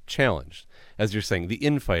challenged. As you're saying, the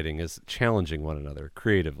infighting is challenging one another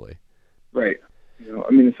creatively. Right. You know,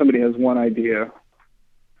 I mean, if somebody has one idea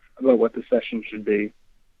about what the session should be,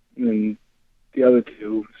 and then the other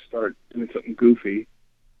two start doing something goofy,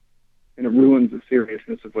 and it ruins the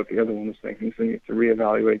seriousness of what the other one was thinking. So you have to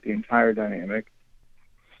reevaluate the entire dynamic,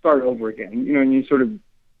 start over again, and you sort of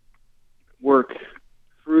work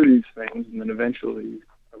through these things, and then eventually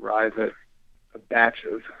arrive at a batch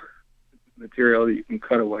of material that you can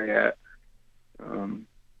cut away at. And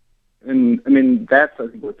I mean, that's, I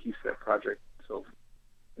think, what keeps that project so,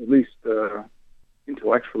 at least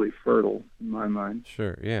intellectually fertile in my mind.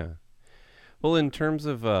 Sure, yeah. Well, in terms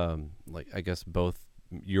of, I guess both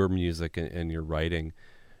your music and your writing,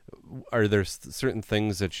 are there certain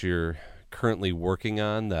things that you're currently working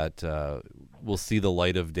on that will see the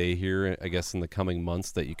light of day here, I guess, in the coming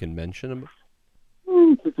months that you can mention?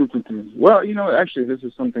 Well, actually, this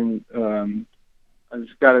is something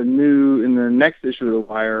I've got in the next issue of The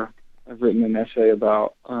Wire, I've written an essay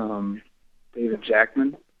about David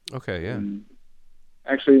Jackman. Okay, yeah. And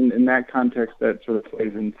actually, in that context, that sort of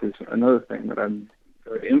plays into another thing that I'm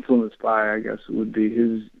very influenced by, I guess, would be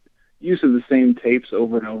his use of the same tapes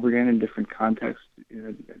over and over again in different contexts,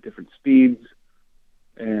 at different speeds,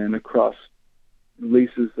 and across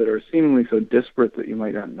releases that are seemingly so disparate that you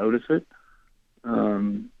might not notice it.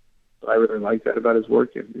 But I really like that about his work.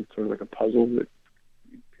 It's sort of like a puzzle that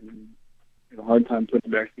you can have a hard time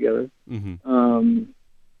putting back together. Mm-hmm.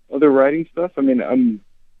 Other writing stuff, I mean, I'm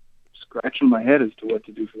scratching my head as to what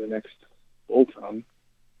to do for the next Bolton.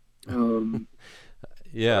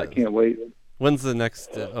 Yeah. I can't wait. When's the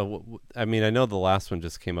next? I mean, I know the last one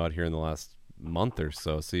just came out here in the last month or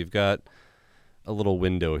so you've got a little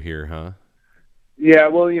window here, huh? Yeah,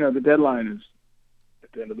 well, the deadline is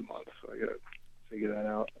at the end of the month, so I got to figure that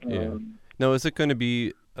out. Yeah. Now, is it going to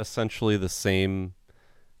be essentially the same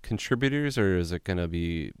contributors, or is it going to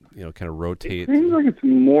be, kind of rotate? It seems like it's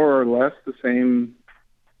more or less the same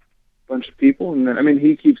bunch of people, and then, I mean,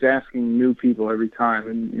 he keeps asking new people every time,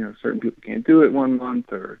 and, certain people can't do it 1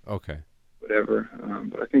 month or whatever,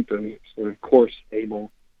 but I think the sort of core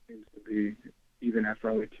stable seems to be, even after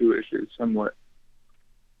only 2 issues, somewhat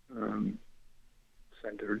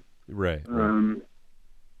centered. Right. I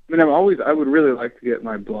mean, I would really like to get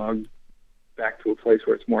my blog back to a place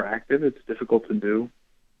where it's more active. It's difficult to do.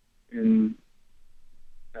 And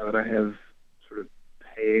now that I have sort of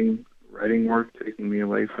paying writing work taking me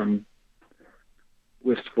away from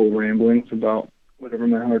wistful ramblings about whatever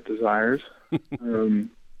my heart desires. And,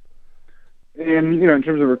 in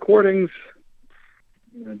terms of recordings,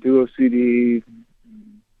 Duo CD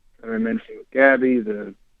that I mentioned with Gabby,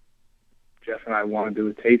 Jeff and I want to do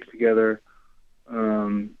a tape together.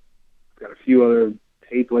 Got a few other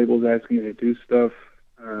tape labels asking me to do stuff.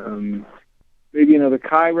 Maybe another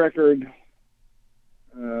Kai record.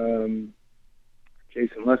 Jason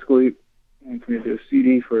Lescoli wants me to do a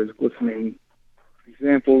CD for his Glistening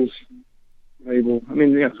Examples label. I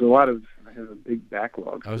mean, there's I have a big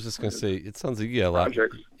backlog. I was just going to say, it sounds like you got a lot.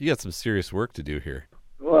 Projects. You got some serious work to do here.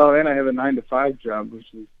 Well, and I have a 9-to-5 job,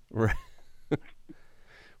 which is... Right.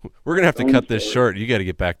 We're going to have to cut this short. You got to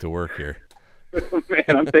get back to work here. Man,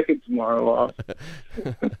 I'm taking tomorrow off.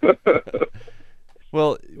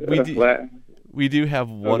 Well, we do have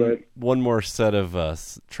one more set of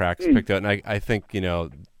tracks picked out, and I think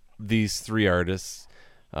these 3 artists.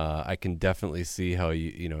 I can definitely see how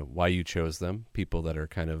why you chose them. People that are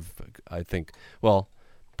kind of, I think,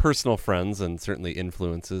 personal friends and certainly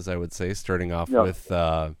influences. I would say, starting off with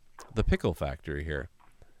the Pickle Factory here,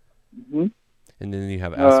 and then you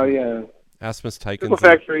have Asmus Tykins. Pickle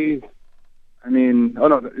Factory. I mean,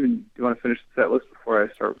 do you want to finish the set list before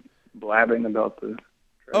I start blabbing about the?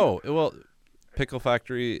 Track? Oh well, Pickle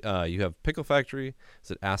Factory. You have Pickle Factory.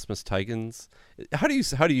 Is it Asmus Tykins? How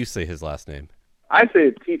do you say his last name? I say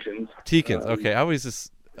it's Teachins. Teachins. Okay, I always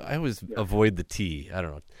avoid the T. I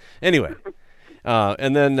don't know. Anyway,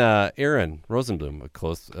 and then Aaron Rosenblum, a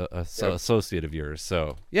close associate of yours.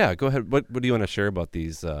 So yeah, go ahead. What do you want to share about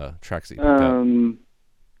these tracks that you picked out?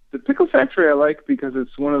 The Pickle Factory I like because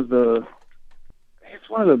it's one of the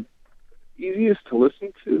easiest to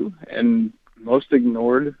listen to and most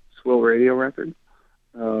ignored Swill Radio records.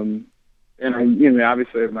 And I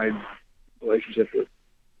obviously my relationship with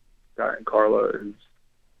Scott and Carla is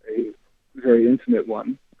a very intimate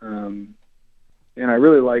one. And I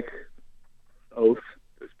really like Oath,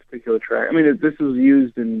 this particular track. I mean, this was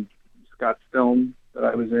used in Scott's film that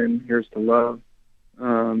I was in, Here's to Love.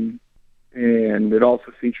 And it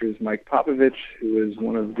also features Mike Popovich, who is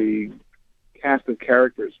one of the cast of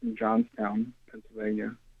characters from Johnstown,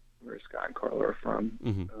 Pennsylvania, where Scott and Carla are from.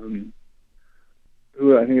 Mm-hmm.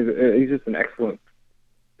 Who I think he's just an excellent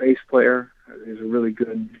bass player. He's a really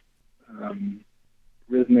good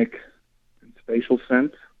rhythmic and spatial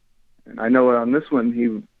sense. And I know on this one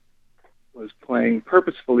he was playing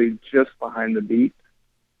purposefully just behind the beat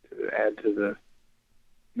to add to the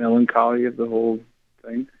melancholy of the whole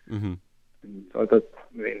thing. Mm-hmm. And so I thought,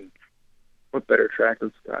 what better track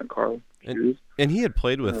than Scott and Carl choose? And he had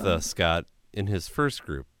played with Scott in his first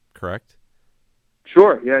group, correct?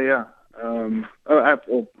 Sure, yeah. A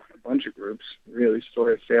bunch of groups, really.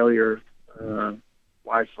 Story of Failure,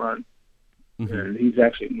 Y-Front. Mm-hmm. And he's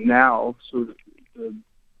actually now sort of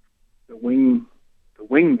the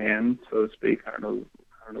wingman, so to speak. I don't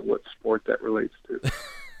know what sport that relates to.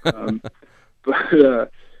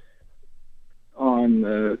 But on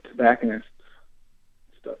the Tobacconist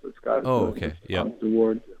stuff that Scott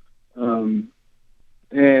award. And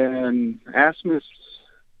Asmus,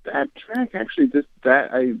 that track actually, this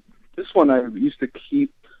one I used to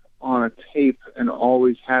keep on a tape and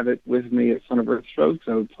always have it with me at Son of Earth Strokes.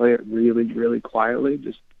 I would play it really, really quietly,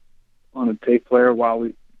 just on a tape player while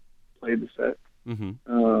we played the set.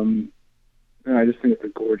 Mm-hmm. And I just think it's a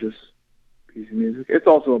gorgeous piece of music. It's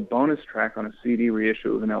also a bonus track on a CD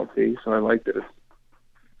reissue of an LP, so I like that it's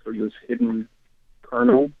sort of this hidden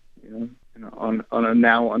kernel, on a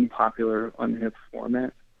now unpopular, unhip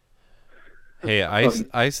format. Hey,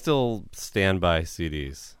 I still stand by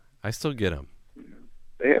CDs. I still get them.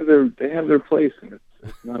 They have their place, and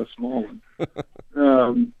it's not a small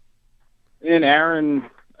one. And Aaron,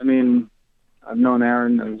 I've known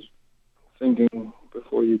Aaron. I was thinking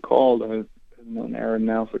before you called. I've known Aaron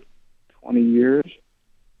now for 20 years,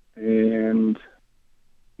 and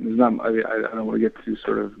there's not. I don't want to get too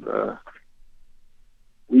sort of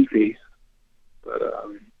weepy, but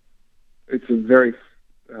it's a very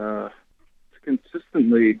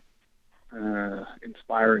consistently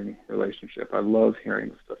inspiring relationship. I love hearing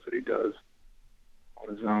the stuff that he does on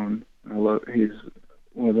his own. He's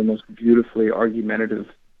one of the most beautifully argumentative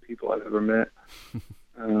people I've ever met.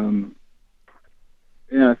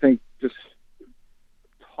 I think just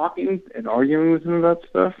talking and arguing with him about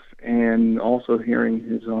stuff, and also hearing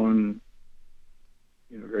his own,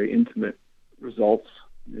 very intimate results.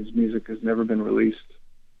 His music has never been released.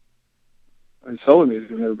 His solo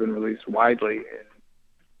music has never been released widely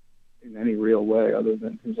in any real way, other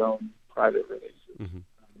than his own private releases. Mm-hmm.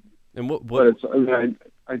 And what? But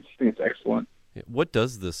I just think it's excellent. What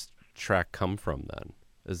does this track come from then?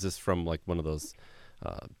 Is this from like one of those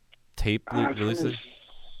tape releases?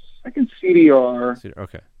 Second CDR.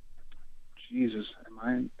 Okay. Jesus,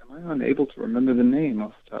 am I unable to remember the name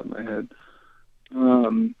off the top of my head?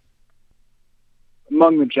 Among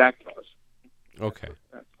the Jackdaws. Okay.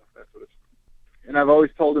 That's what it's. And I've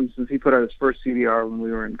always told him, since he put out his first CDR when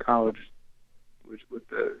we were in college, which with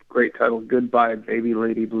the great title "Goodbye, Baby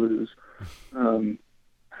Lady Blues," told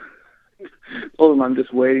him I'm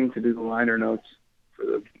just waiting to do the liner notes for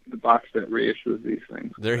the box set reissue of these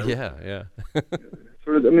things. Yeah.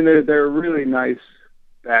 Sort of. They're a really nice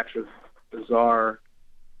batch of bizarre,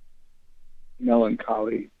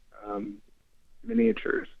 melancholy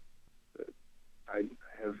miniatures that I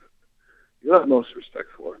have the utmost respect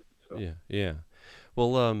for. So yeah.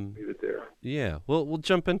 Well, leave it there. Yeah, we'll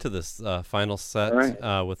jump into this final set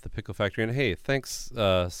with the Pickle Factory. And hey, thanks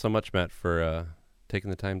so much, Matt, for taking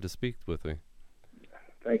the time to speak with me.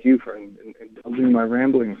 Thank you for indulging my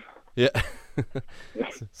ramblings. Yeah.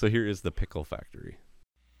 So here is the Pickle Factory.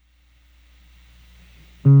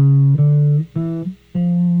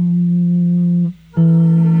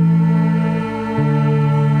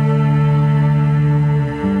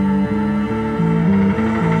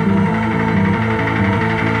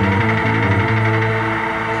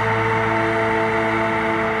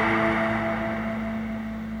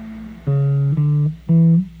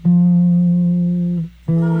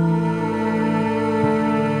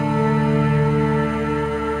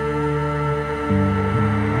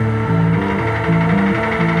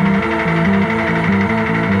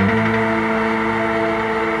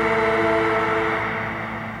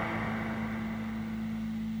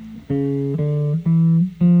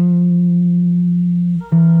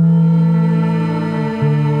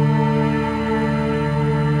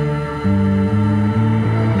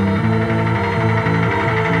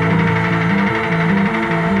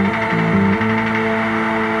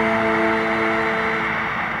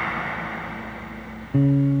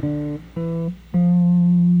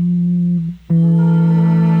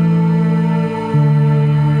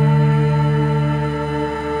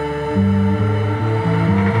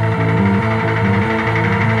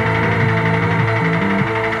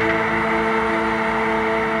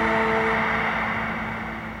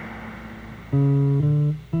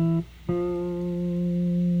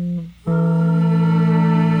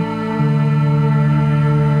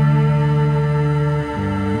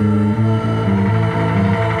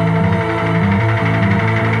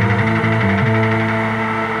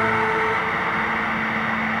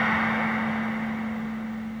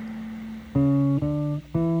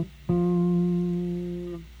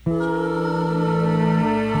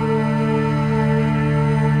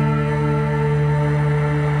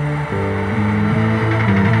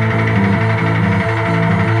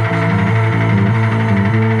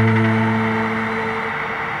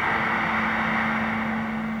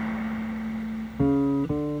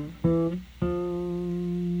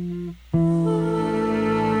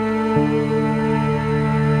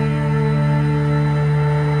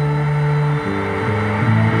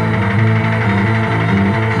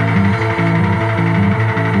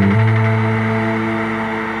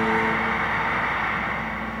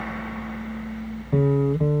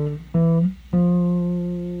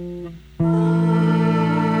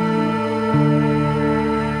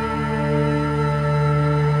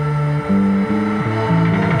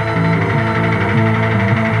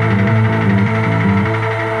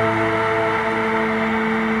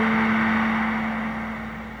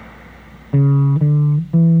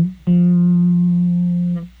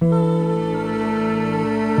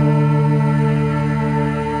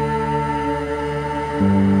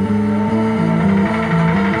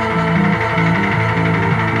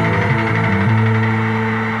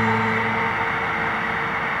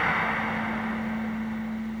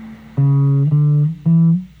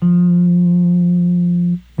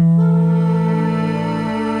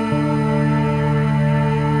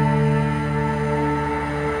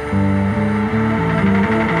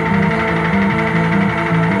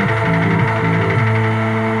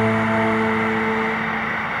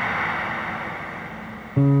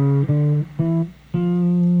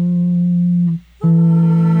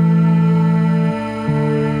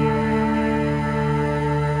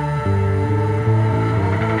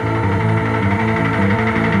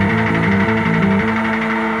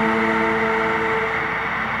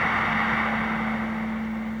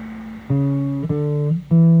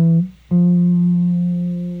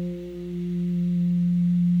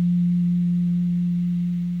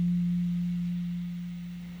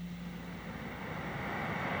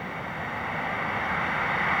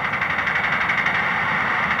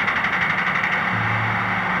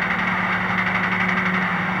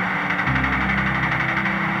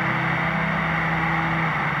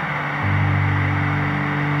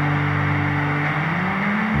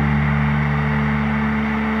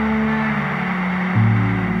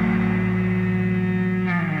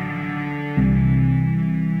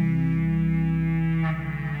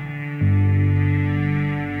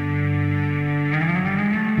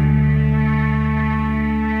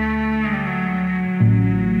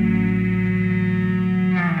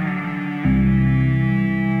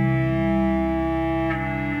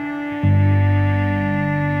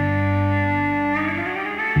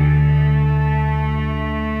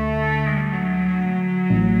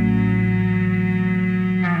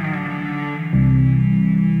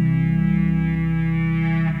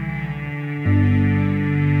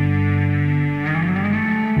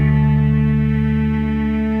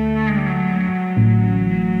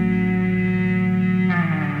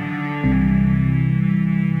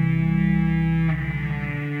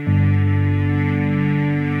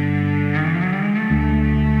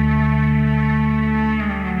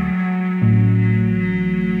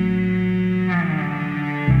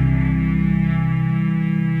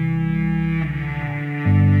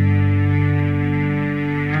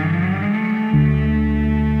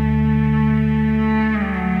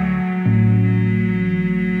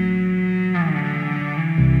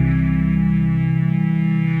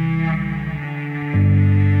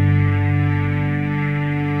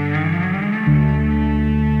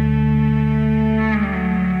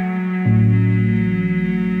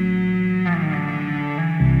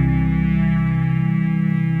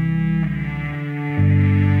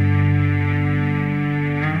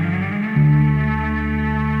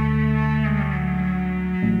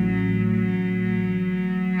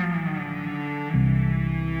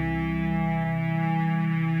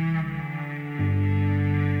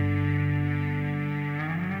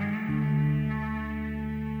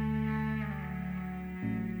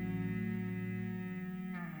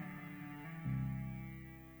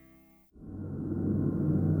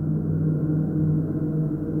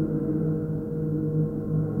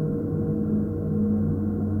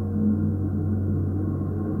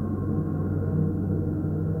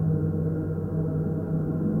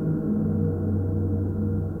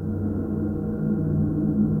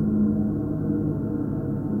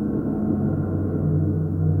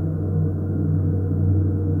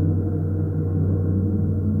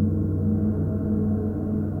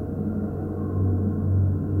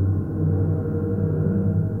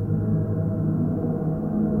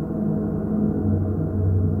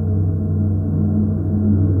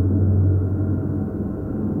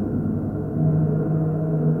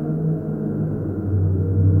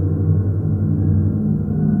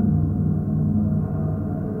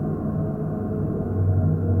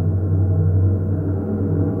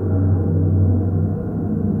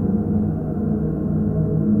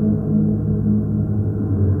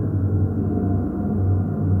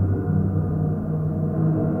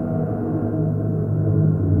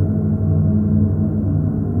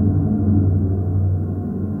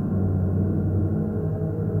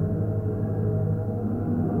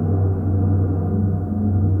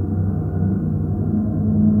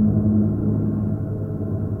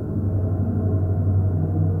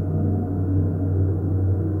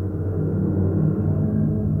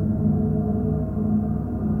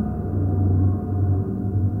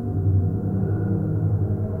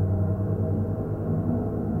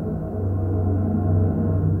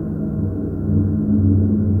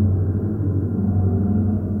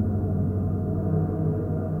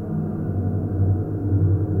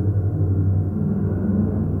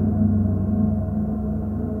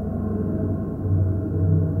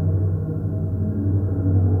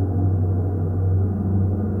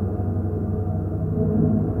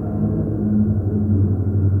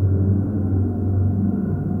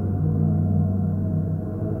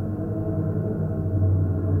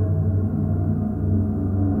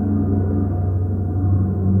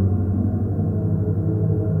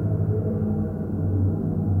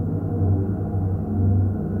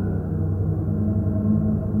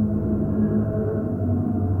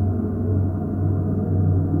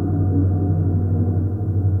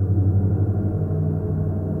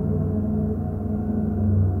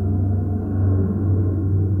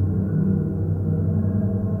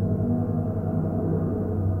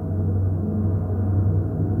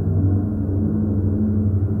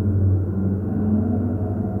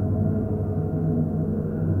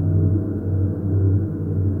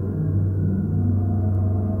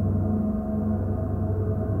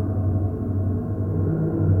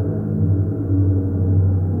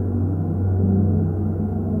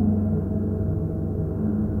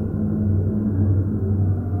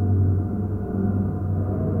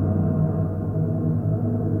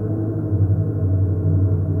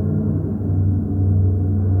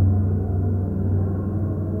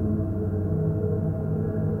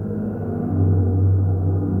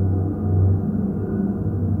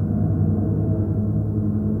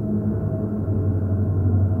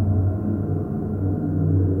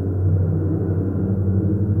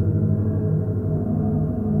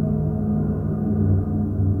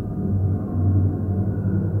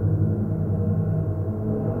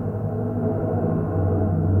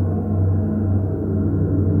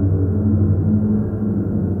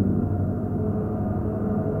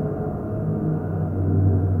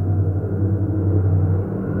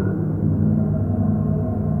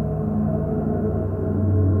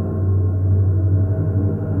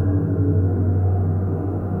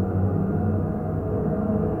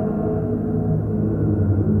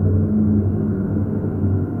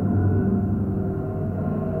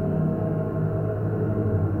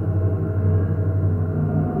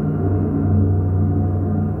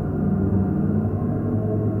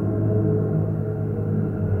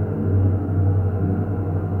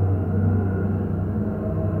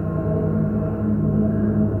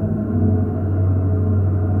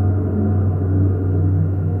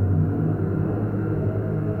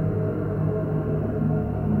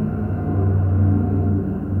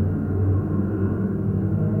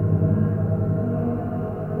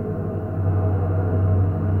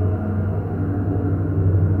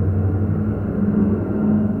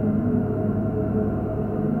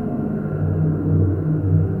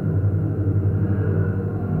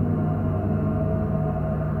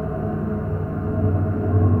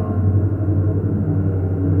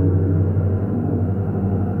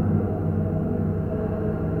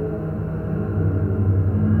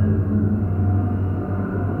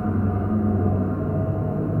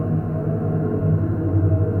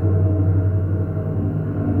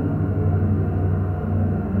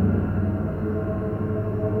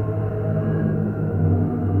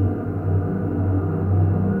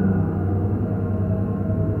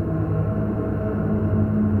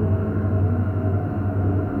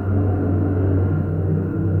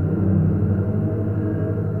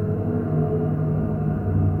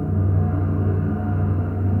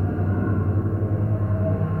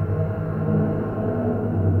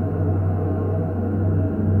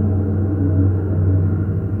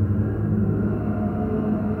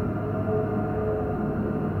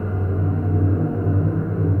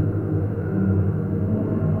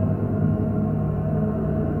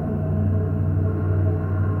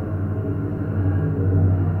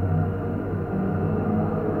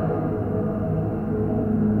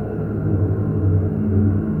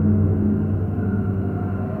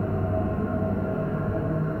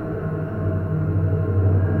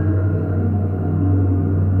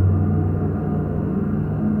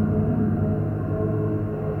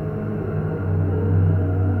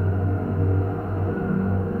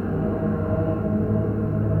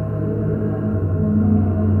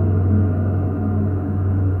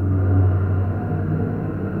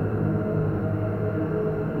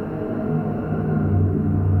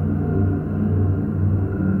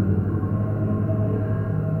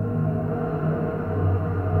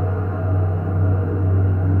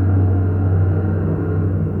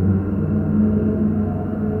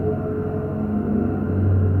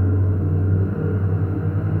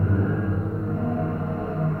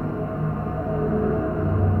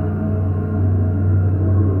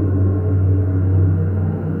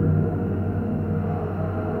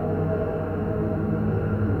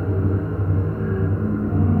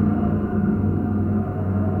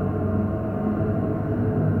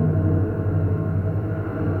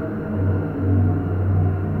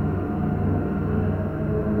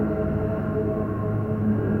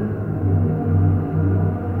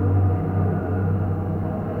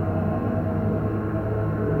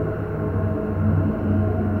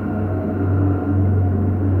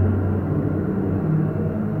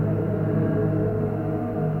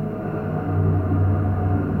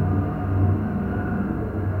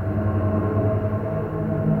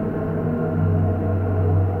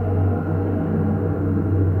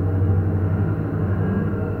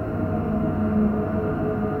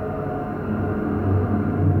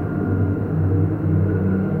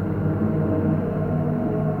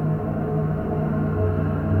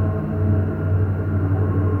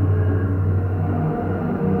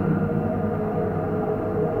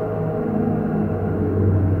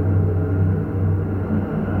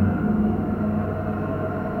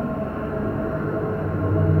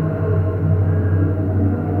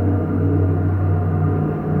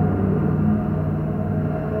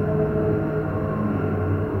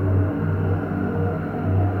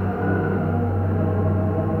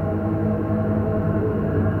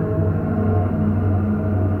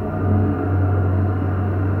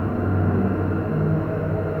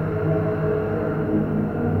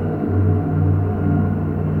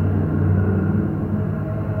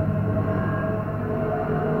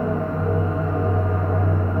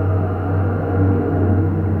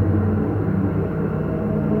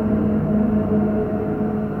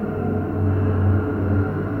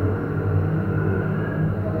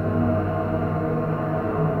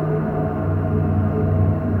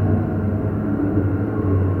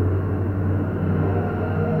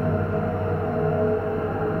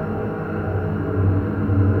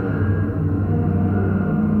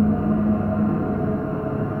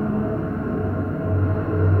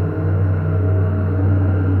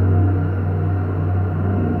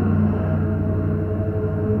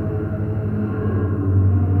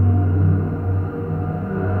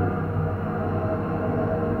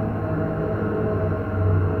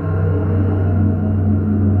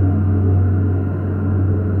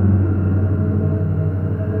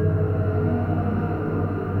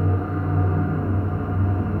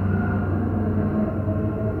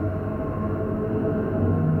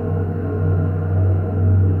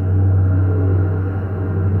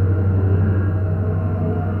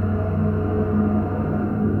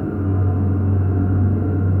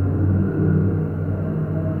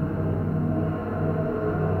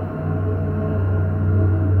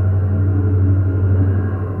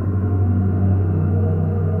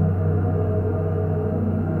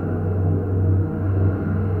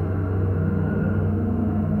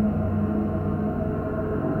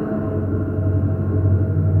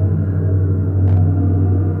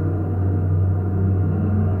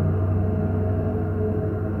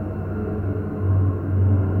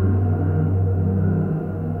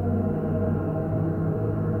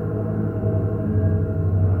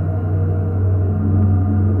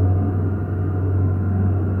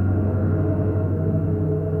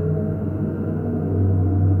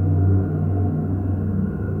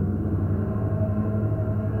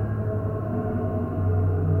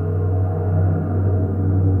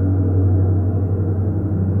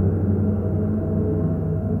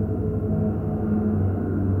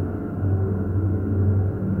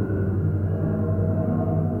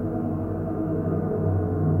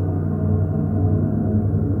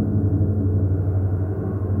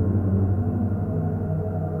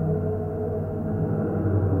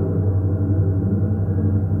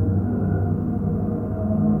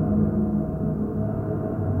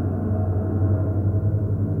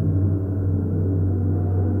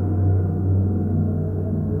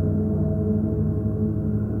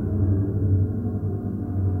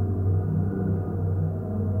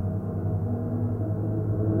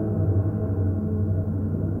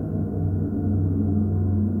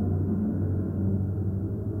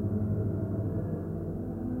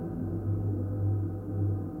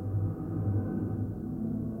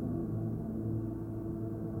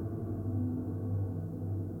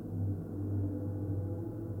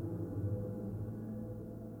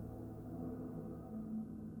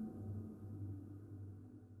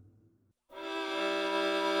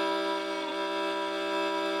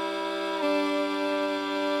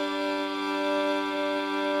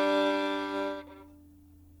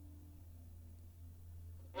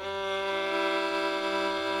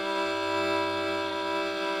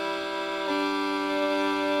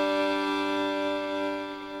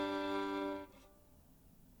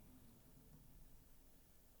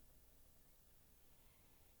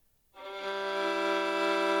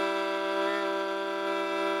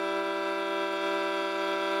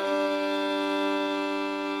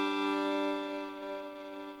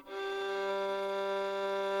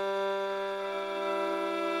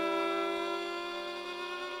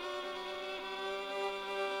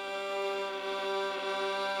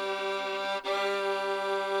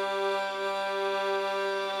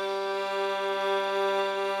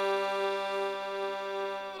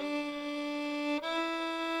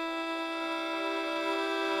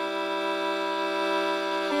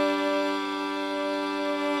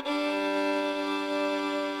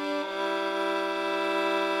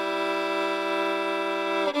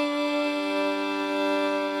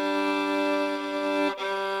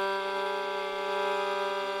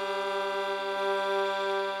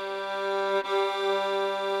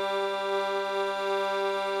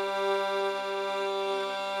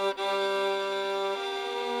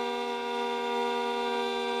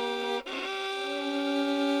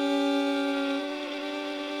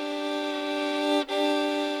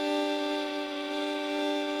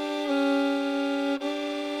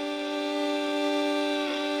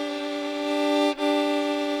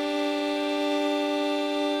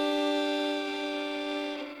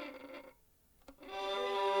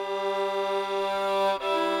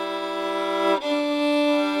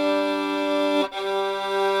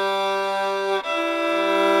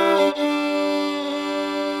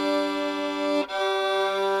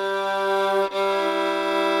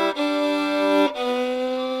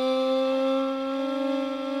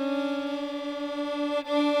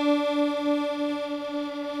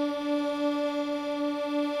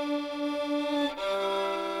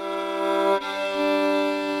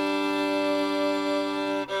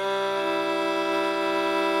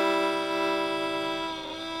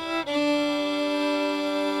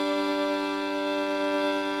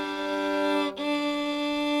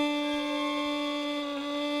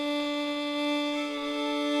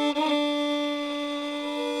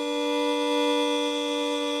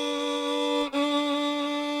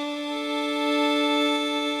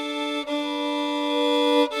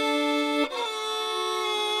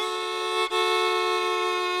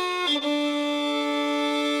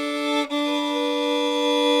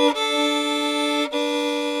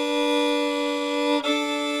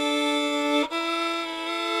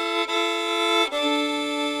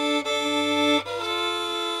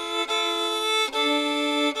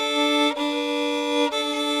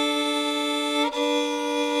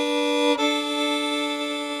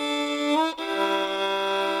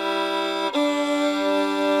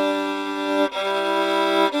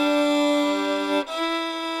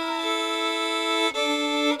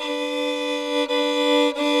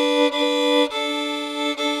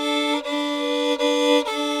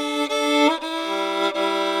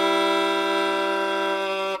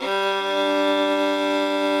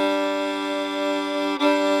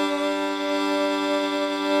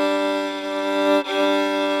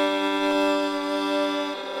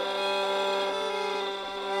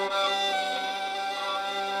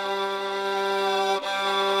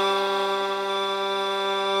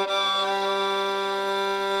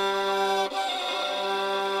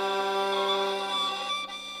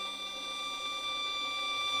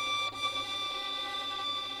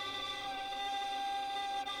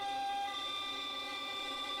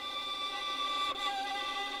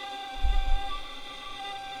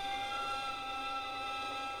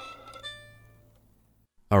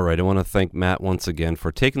 All right, I want to thank Matt once again for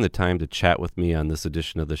taking the time to chat with me on this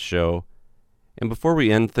edition of the show. And before we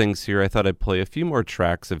end things here, I thought I'd play a few more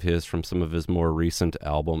tracks of his from some of his more recent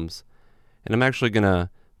albums. And I'm actually going to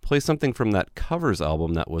play something from that covers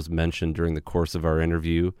album that was mentioned during the course of our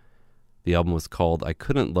interview. The album was called I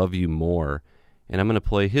Couldn't Love You More. And I'm going to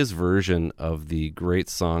play his version of the great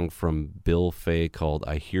song from Bill Fay called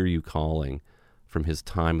I Hear You Calling from his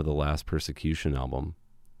Time of the Last Persecution album.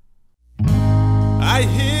 I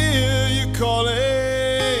hear you calling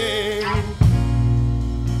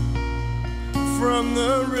from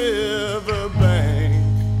the riverbank.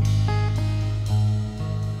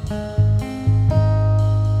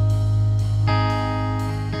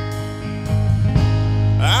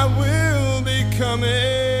 I will be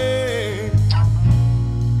coming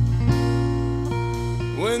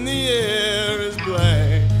when the air is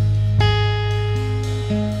blank.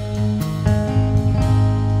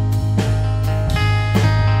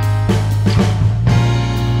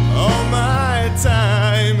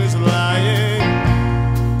 Time is lying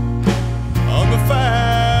on the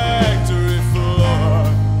factory floor.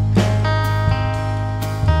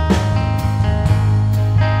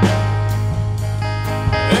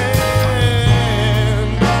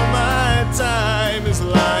 And all my time is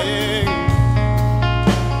lying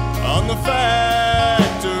on the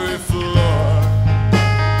factory floor.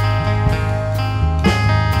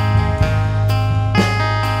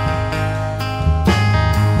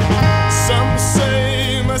 Some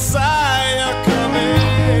say Messiah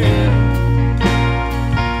coming,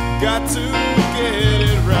 got to get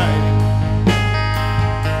it right.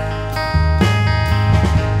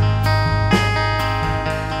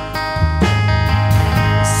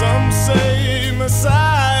 Some say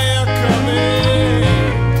Messiah coming,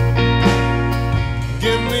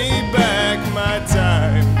 give me back my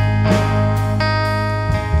time.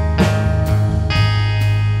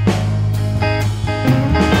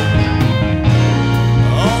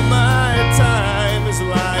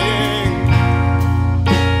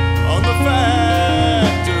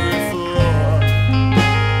 Factory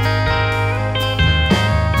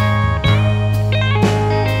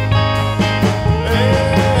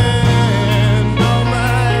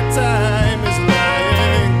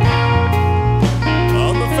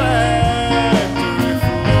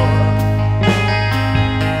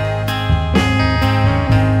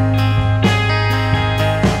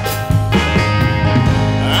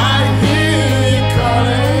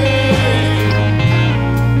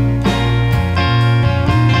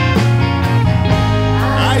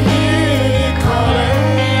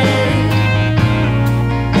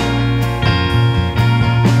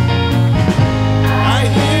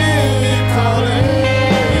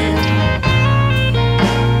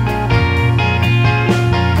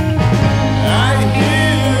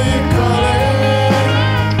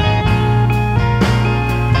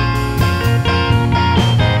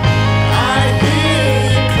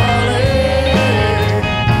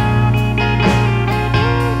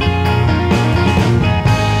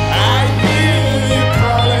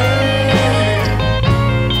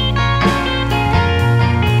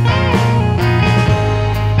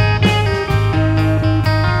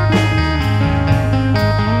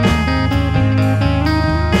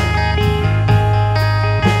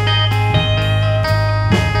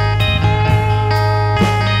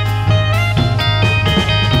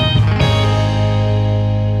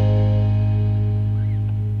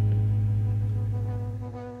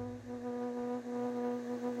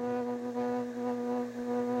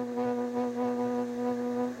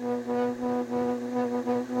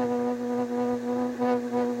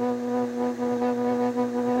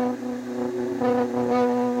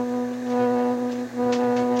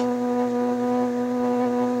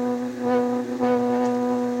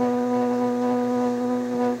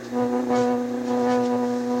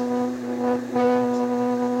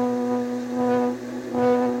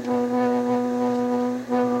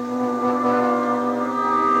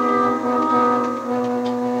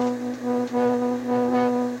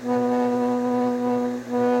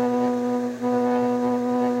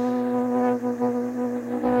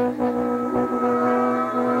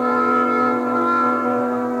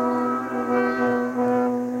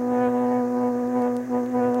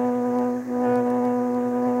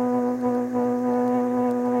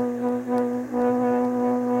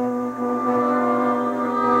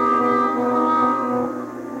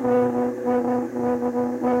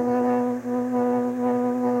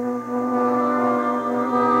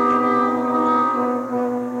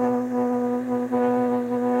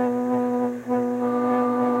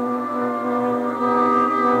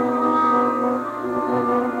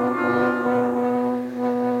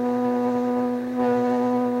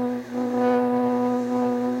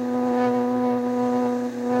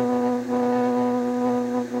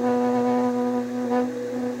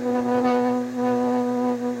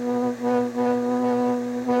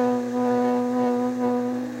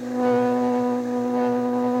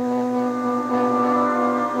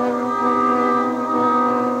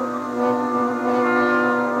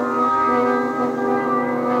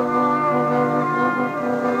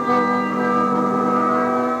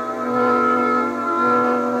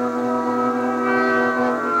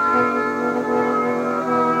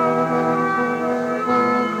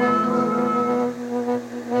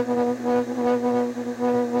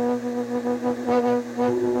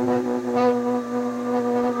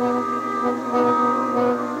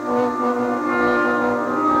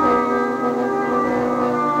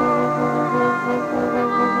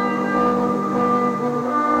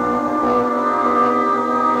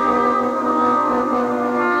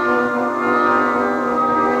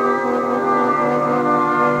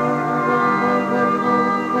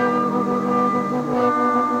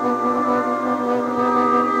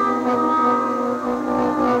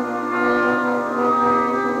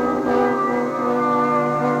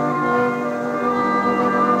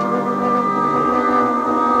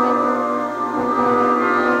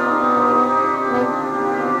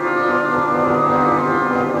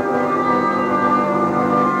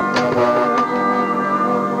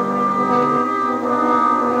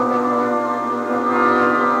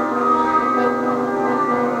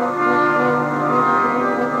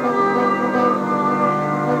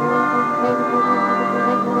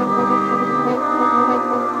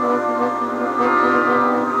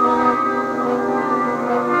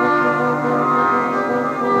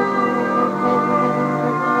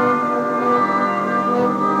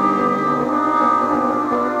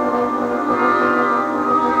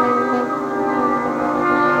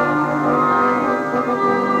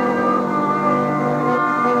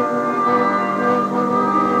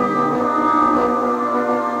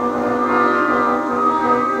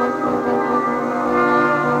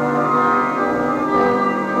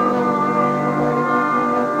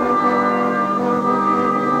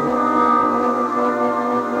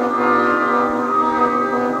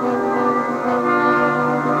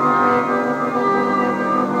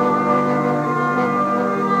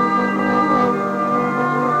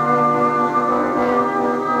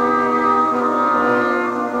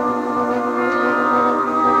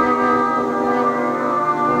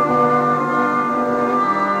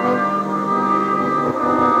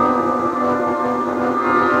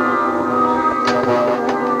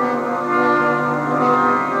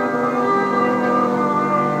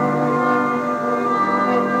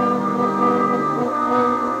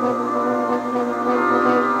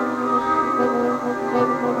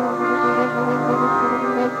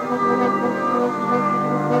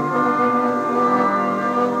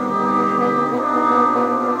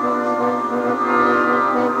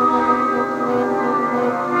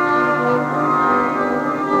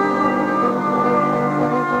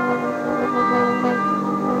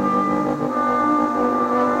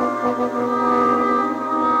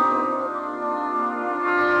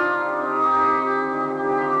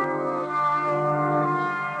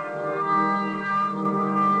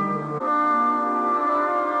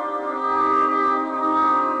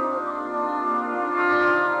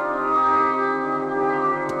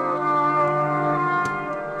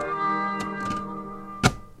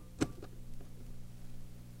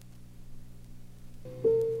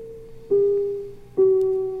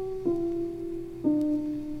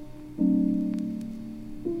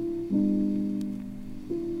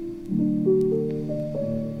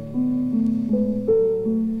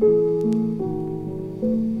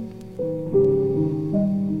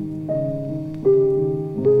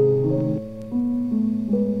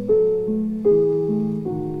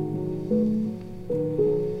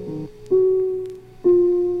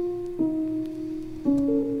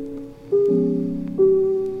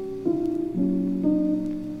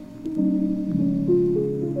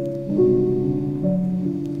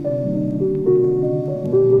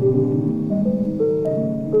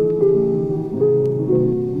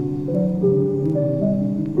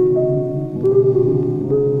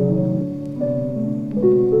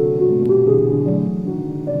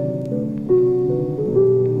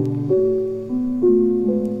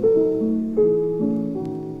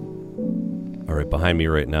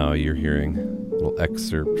right now, you're hearing a little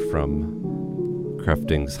excerpt from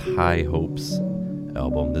Krefting's High Hopes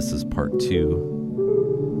album. This is part 2.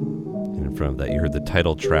 And in front of that, you heard the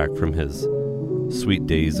title track from his Sweet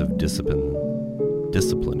Days of Discipline,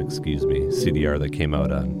 CDR that came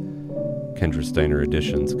out on Kendra Steiner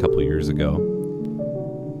Editions a couple years ago.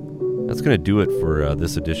 That's going to do it for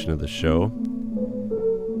this edition of the show.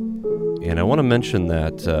 And I want to mention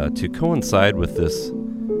that to coincide with this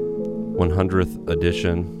 100th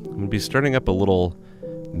edition, I'm going to be starting up a little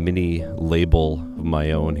mini label of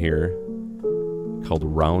my own here called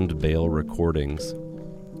Round Bale Recordings.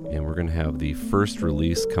 And we're going to have the first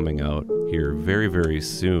release coming out here very, very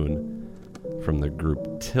soon from the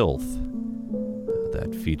group Tilth.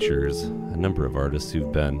 That features a number of artists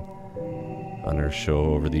who've been on our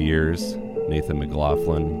show over the years. Nathan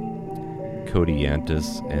McLaughlin, Cody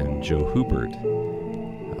Yantis, and Joe Hubert.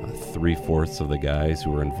 3/4 of the guys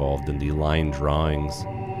who were involved in the Line Drawings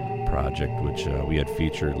project, which we had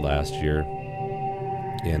featured last year.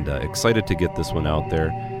 And excited to get this one out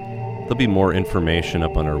there. There'll be more information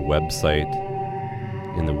up on our website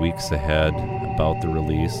in the weeks ahead about the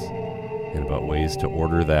release and about ways to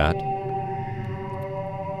order that.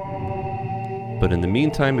 But in the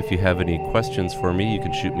meantime, if you have any questions for me, you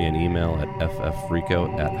can shoot me an email at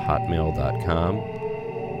ffreakout@hotmail.com.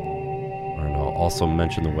 And I'll also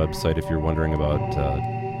mention the website if you're wondering about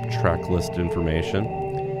track list information.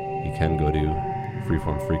 You can go to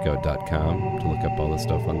freeformfreakout.com to look up all the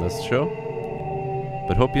stuff on this show.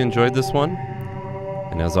 But hope you enjoyed this one.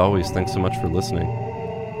 And as always, thanks so much for listening.